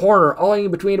 Nico Horner, all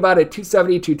in between about a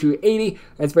 270 to 280.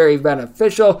 That's very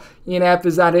beneficial. Ian Happ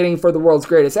is not hitting for the world's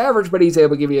greatest average, but he's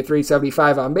able to give you a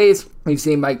 375 on base. We've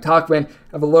seen Mike Tauchman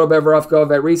have a little bit of a rough go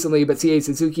of it recently, but C.A.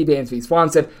 Suzuki, Dansby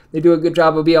Swanson, they do a good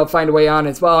job of being able to find a way on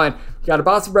as well. And got a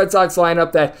Boston Red Sox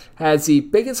lineup that has the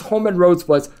biggest home and road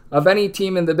splits of any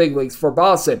team in the big leagues. For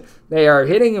Boston, they are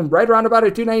hitting right around about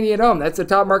a 290 at home. That's the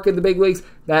top mark in the big leagues.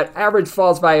 That average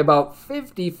falls by about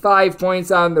 55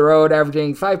 points on the road,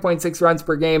 averaging 5.6 runs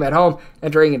per game at home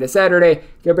entering into Saturday,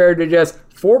 compared to just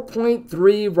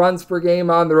 4.3 runs per game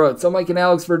on the road. Someone like an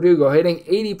Alex Verdugo hitting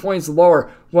 80 points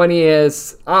lower when he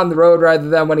is on the road rather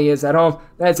than when he is at home.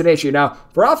 That's an issue. Now,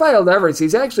 for Rafael Devers,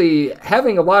 he's actually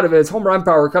having a lot of his home run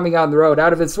power coming on the road.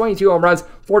 Out of his 22 home runs,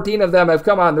 14 of them have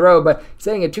come on the road, but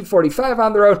sitting at 245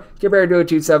 on the road compared to a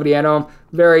 270 at home.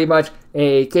 Very much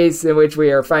a case in which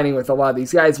we are finding with a lot of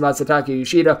these guys. Masataka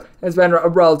Yoshida has been a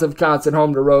relative constant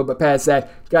home to road, but past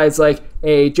that, guys like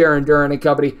a Jarren Duran and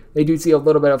company, they do see a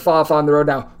little bit of fall off on the road.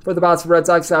 Now, for the Boston Red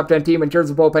Sox top 10 team in terms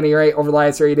of bullpen ERA over the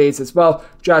last 30 days as well,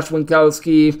 Josh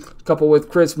Winkowski, coupled with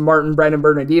Chris Martin, Brandon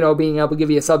Bernardino being able to give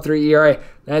you a sub-3 ERA,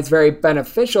 that's very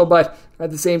beneficial, but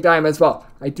at the same time as well,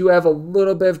 I do have a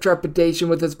little bit of trepidation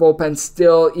with this bullpen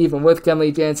still, even with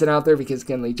Kenley Jansen out there, because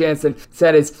Kenley Jansen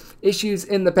had his issues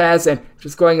in the past, and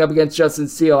just going up against Justin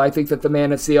Steele, I think that the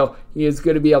man of steel, he is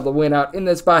going to be able to win out in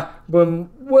this spot. I'm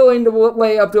willing to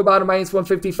lay up to about a minus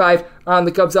 155 on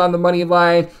the Cubs on the money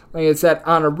line. Like I said,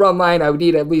 on a run line, I would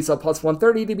need at least a plus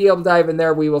 130 to be able to dive in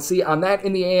there. We will see on that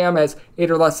in the AM as 8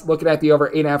 or less, looking at the over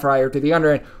 8.5 or higher to the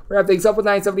under. And we're going to have things up with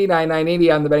 979,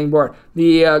 980 on on the betting board.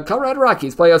 The Colorado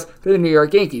Rockies play host to the New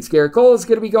York Yankees. Garrett Cole is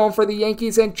going to be going for the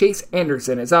Yankees, and Chase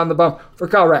Anderson is on the bump for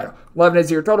Colorado. 11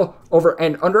 is your total, over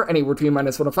and under, anywhere between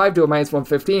minus 105 to a minus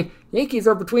 115. Yankees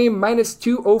are between minus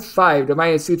 205 to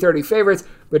minus 230 favorites,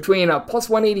 between plus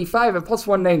 185 and plus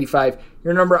 195.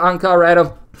 Your number on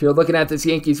Colorado, if you're looking at this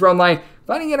Yankees run line,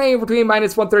 finding it anywhere between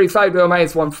minus 135 to a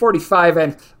minus 145,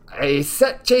 and I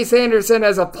set Chase Anderson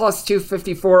as a plus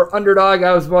 254 underdog.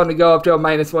 I was willing to go up to a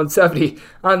minus 170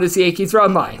 on this Yankees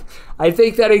run line. I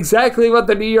think that exactly what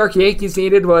the New York Yankees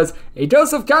needed was a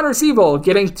dose of Connor Siebel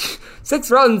getting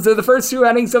 6 runs in the first 2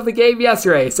 innings of the game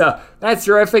yesterday. So that's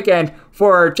terrific. And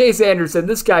for Chase Anderson,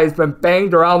 this guy has been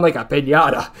banged around like a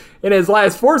piñata. In his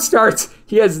last 4 starts,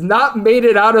 he has not made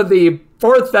it out of the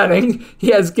 4th inning.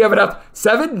 He has given up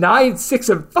 7, 9, 6,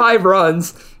 and 5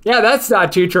 runs. Yeah, that's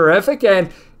not too terrific.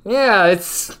 And yeah,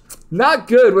 it's not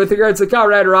good with regards to the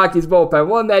Colorado Rockies bullpen.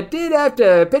 One that did have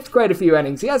to pitch quite a few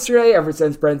innings yesterday ever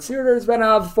since Brent Suter's been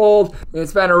out of the fold.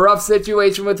 It's been a rough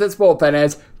situation with this bullpen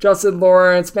as Justin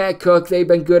Lawrence, Matt Cook, they've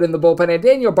been good in the bullpen, and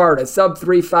Daniel Barta, sub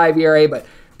 3.5 ERA, but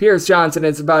Pierce Johnson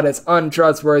is about as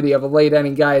untrustworthy of a late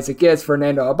inning guy as it gets.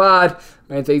 Fernando Abad,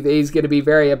 I think that he's going to be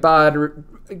very Abad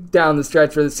down the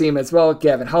stretch for the team as well.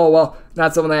 Gavin Hollowell,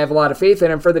 not someone I have a lot of faith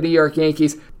in. And for the New York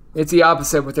Yankees, it's the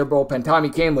opposite with their bullpen. Tommy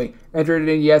Kahnle entered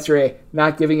in yesterday,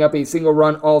 not giving up a single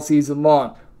run all season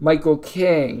long. Michael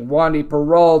King, Wandy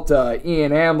Peralta,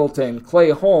 Ian Hamilton, Clay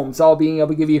Holmes, all being able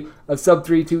to give you a sub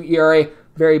 3.2 ERA.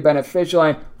 Very beneficial.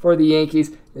 And for the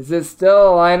Yankees, is this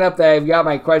still a lineup that I've got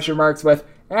my question marks with?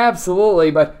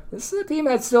 Absolutely, but this is a team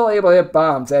that's still able to hit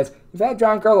bombs, as you've had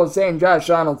Giancarlo Stanton and Josh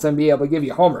Donaldson be able to give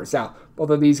you homers. Now, both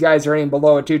of these guys are hitting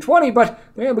below a 220, but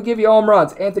they're able to give you home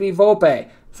runs. Anthony Volpe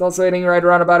is also hitting right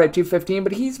around about a 215,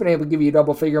 but he's been able to give you a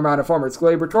double-figure amount of homers.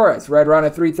 Gleyber Torres, right around a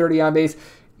 330 on base.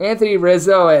 Anthony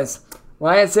Rizzo has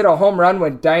Lions hit a home run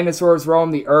when dinosaurs roam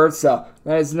the earth, so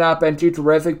that has not been too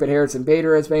terrific, but Harrison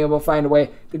Bader has been able to find a way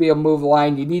to be able to move the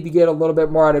line. You need to get a little bit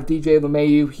more out of DJ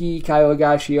LeMahieu. Kyle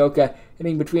Higashioka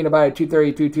hitting between about a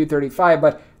 232, 235,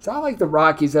 but it's not like the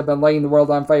Rockies have been lighting the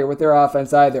world on fire with their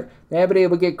offense either. They have been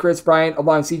able to get Chris Bryant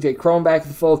along CJ Cron back in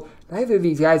the fold. Neither of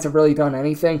these guys have really done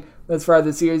anything thus far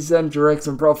this season.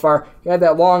 Jurickson Profar, he had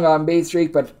that long on-base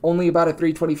streak, but only about a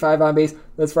 325 on base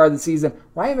thus far this season.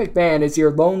 Ryan McMahon is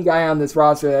your lone guy on this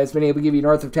roster that has been able to give you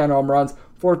north of 10 home runs,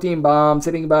 14 bombs,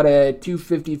 hitting about a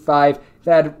 255.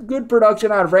 They've had good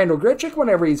production out of Randall Grichuk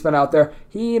whenever he's been out there.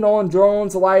 He, Nolan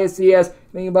Jones, Elias Diaz,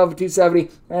 hitting above a 270.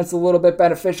 That's a little bit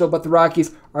beneficial, but the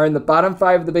Rockies are in the bottom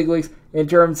 5 of the big leagues in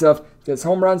terms of just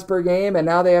home runs per game, and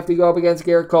now they have to go up against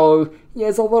Garrett Cole, who he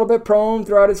is a little bit prone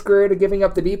throughout his career to giving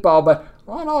up the deep ball, but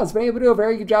all in all, has been able to do a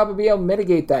very good job of being able to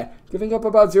mitigate that, giving up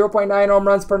about 0.9 home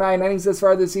runs per 9 innings this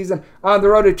far this season, on the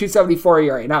road to 274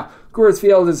 ERA. Now, Coors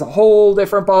Field is a whole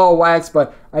different ball of wax,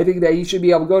 but I think that you should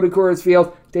be able to go to Coors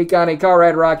Field, take on a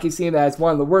Colorado Rockies team that has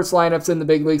one of the worst lineups in the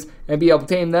big leagues, and be able to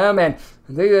tame them, and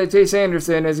I think that Chase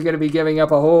Anderson is going to be giving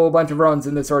up a whole bunch of runs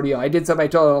in this ordeal. I did set my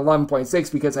total at 11.6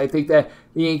 because I think that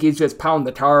the Yankees just pound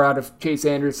the tar out of Chase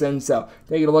Anderson, so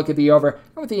taking a look at the over,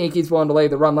 and with the Yankees willing to lay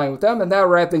the run line with them, and that'll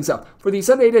wrap things up for the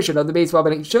Sunday edition of the Baseball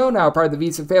Betting Show, now part of the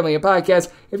VSiN family of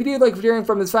podcasts. If you do like hearing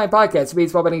from this fine podcast, the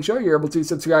Baseball Betting Show, you're able to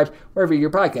subscribe wherever your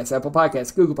podcasts, Apple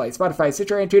Podcasts, Google Play, Spotify,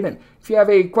 Stitcher, and TuneIn. If you have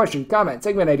a question, comment,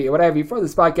 segment idea, what have you for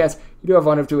this podcast, you do have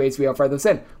one of 2 ways we will fire those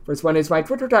in. First one is my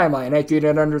Twitter timeline at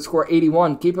 @Unit_81.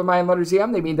 Keep in mind, letters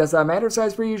EM, they mean does not matter, so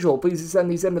as per usual, please send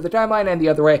these into the timeline, and the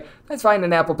other way, that's fine,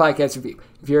 an Apple Podcast review.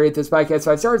 If you rate this podcast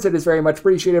 5 stars, it is very much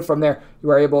appreciated. From there, you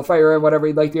are able to fire in whatever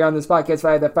you'd like to hear on this podcast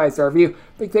via that 5-star review.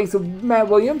 Big thanks to Matt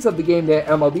Williams of the Game Day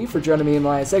MLB for joining me in the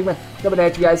last segment. Coming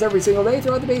at you guys every single day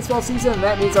throughout the baseball season, and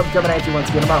that means I'm coming at you once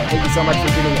again tomorrow. Thank you so much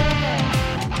for tuning in.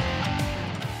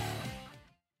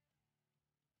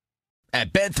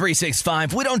 At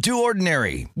Bet365, we don't do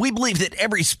ordinary. We believe that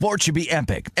every sport should be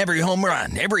epic. Every home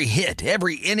run, every hit,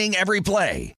 every inning, every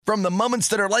play. From the moments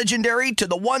that are legendary to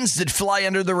the ones that fly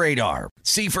under the radar.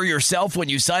 See for yourself when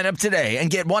you sign up today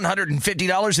and get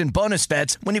 $150 in bonus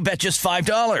bets when you bet just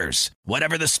 $5.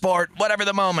 Whatever the sport, whatever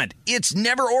the moment, it's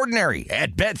never ordinary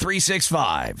at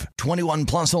Bet365. 21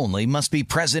 plus only. Must be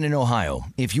present in Ohio.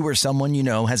 If you or someone you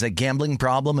know has a gambling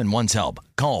problem and wants help,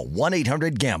 call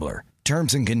 1-800-GAMBLER.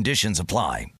 Terms and conditions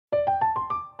apply.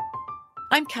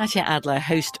 I'm Katya Adler,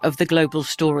 host of The Global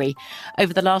Story.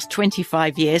 Over the last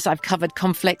 25 years, I've covered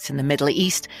conflicts in the Middle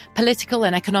East, political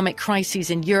and economic crises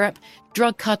in Europe,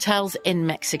 drug cartels in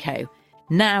Mexico.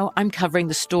 Now I'm covering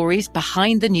the stories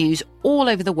behind the news all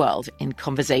over the world in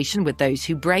conversation with those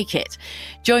who break it.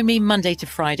 Join me Monday to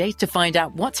Friday to find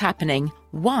out what's happening,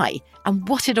 why, and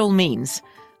what it all means.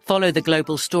 Follow The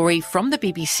Global Story from the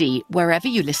BBC wherever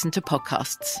you listen to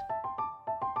podcasts.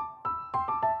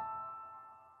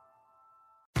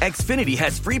 Xfinity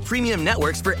has free premium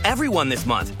networks for everyone this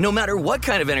month, no matter what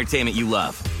kind of entertainment you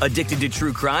love. Addicted to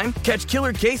true crime? Catch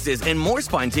killer cases and more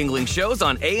spine-tingling shows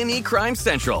on A&E Crime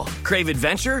Central. Crave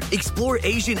adventure? Explore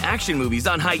Asian action movies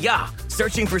on Hayya.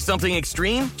 Searching for something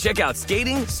extreme? Check out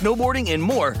skating, snowboarding, and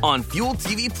more on Fuel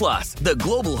TV Plus, the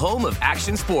global home of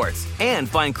action sports. And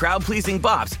find crowd-pleasing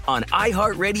bops on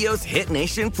iHeartRadio's Hit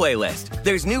Nation playlist.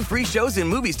 There's new free shows and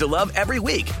movies to love every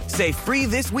week. Say free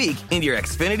this week in your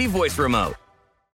Xfinity voice remote.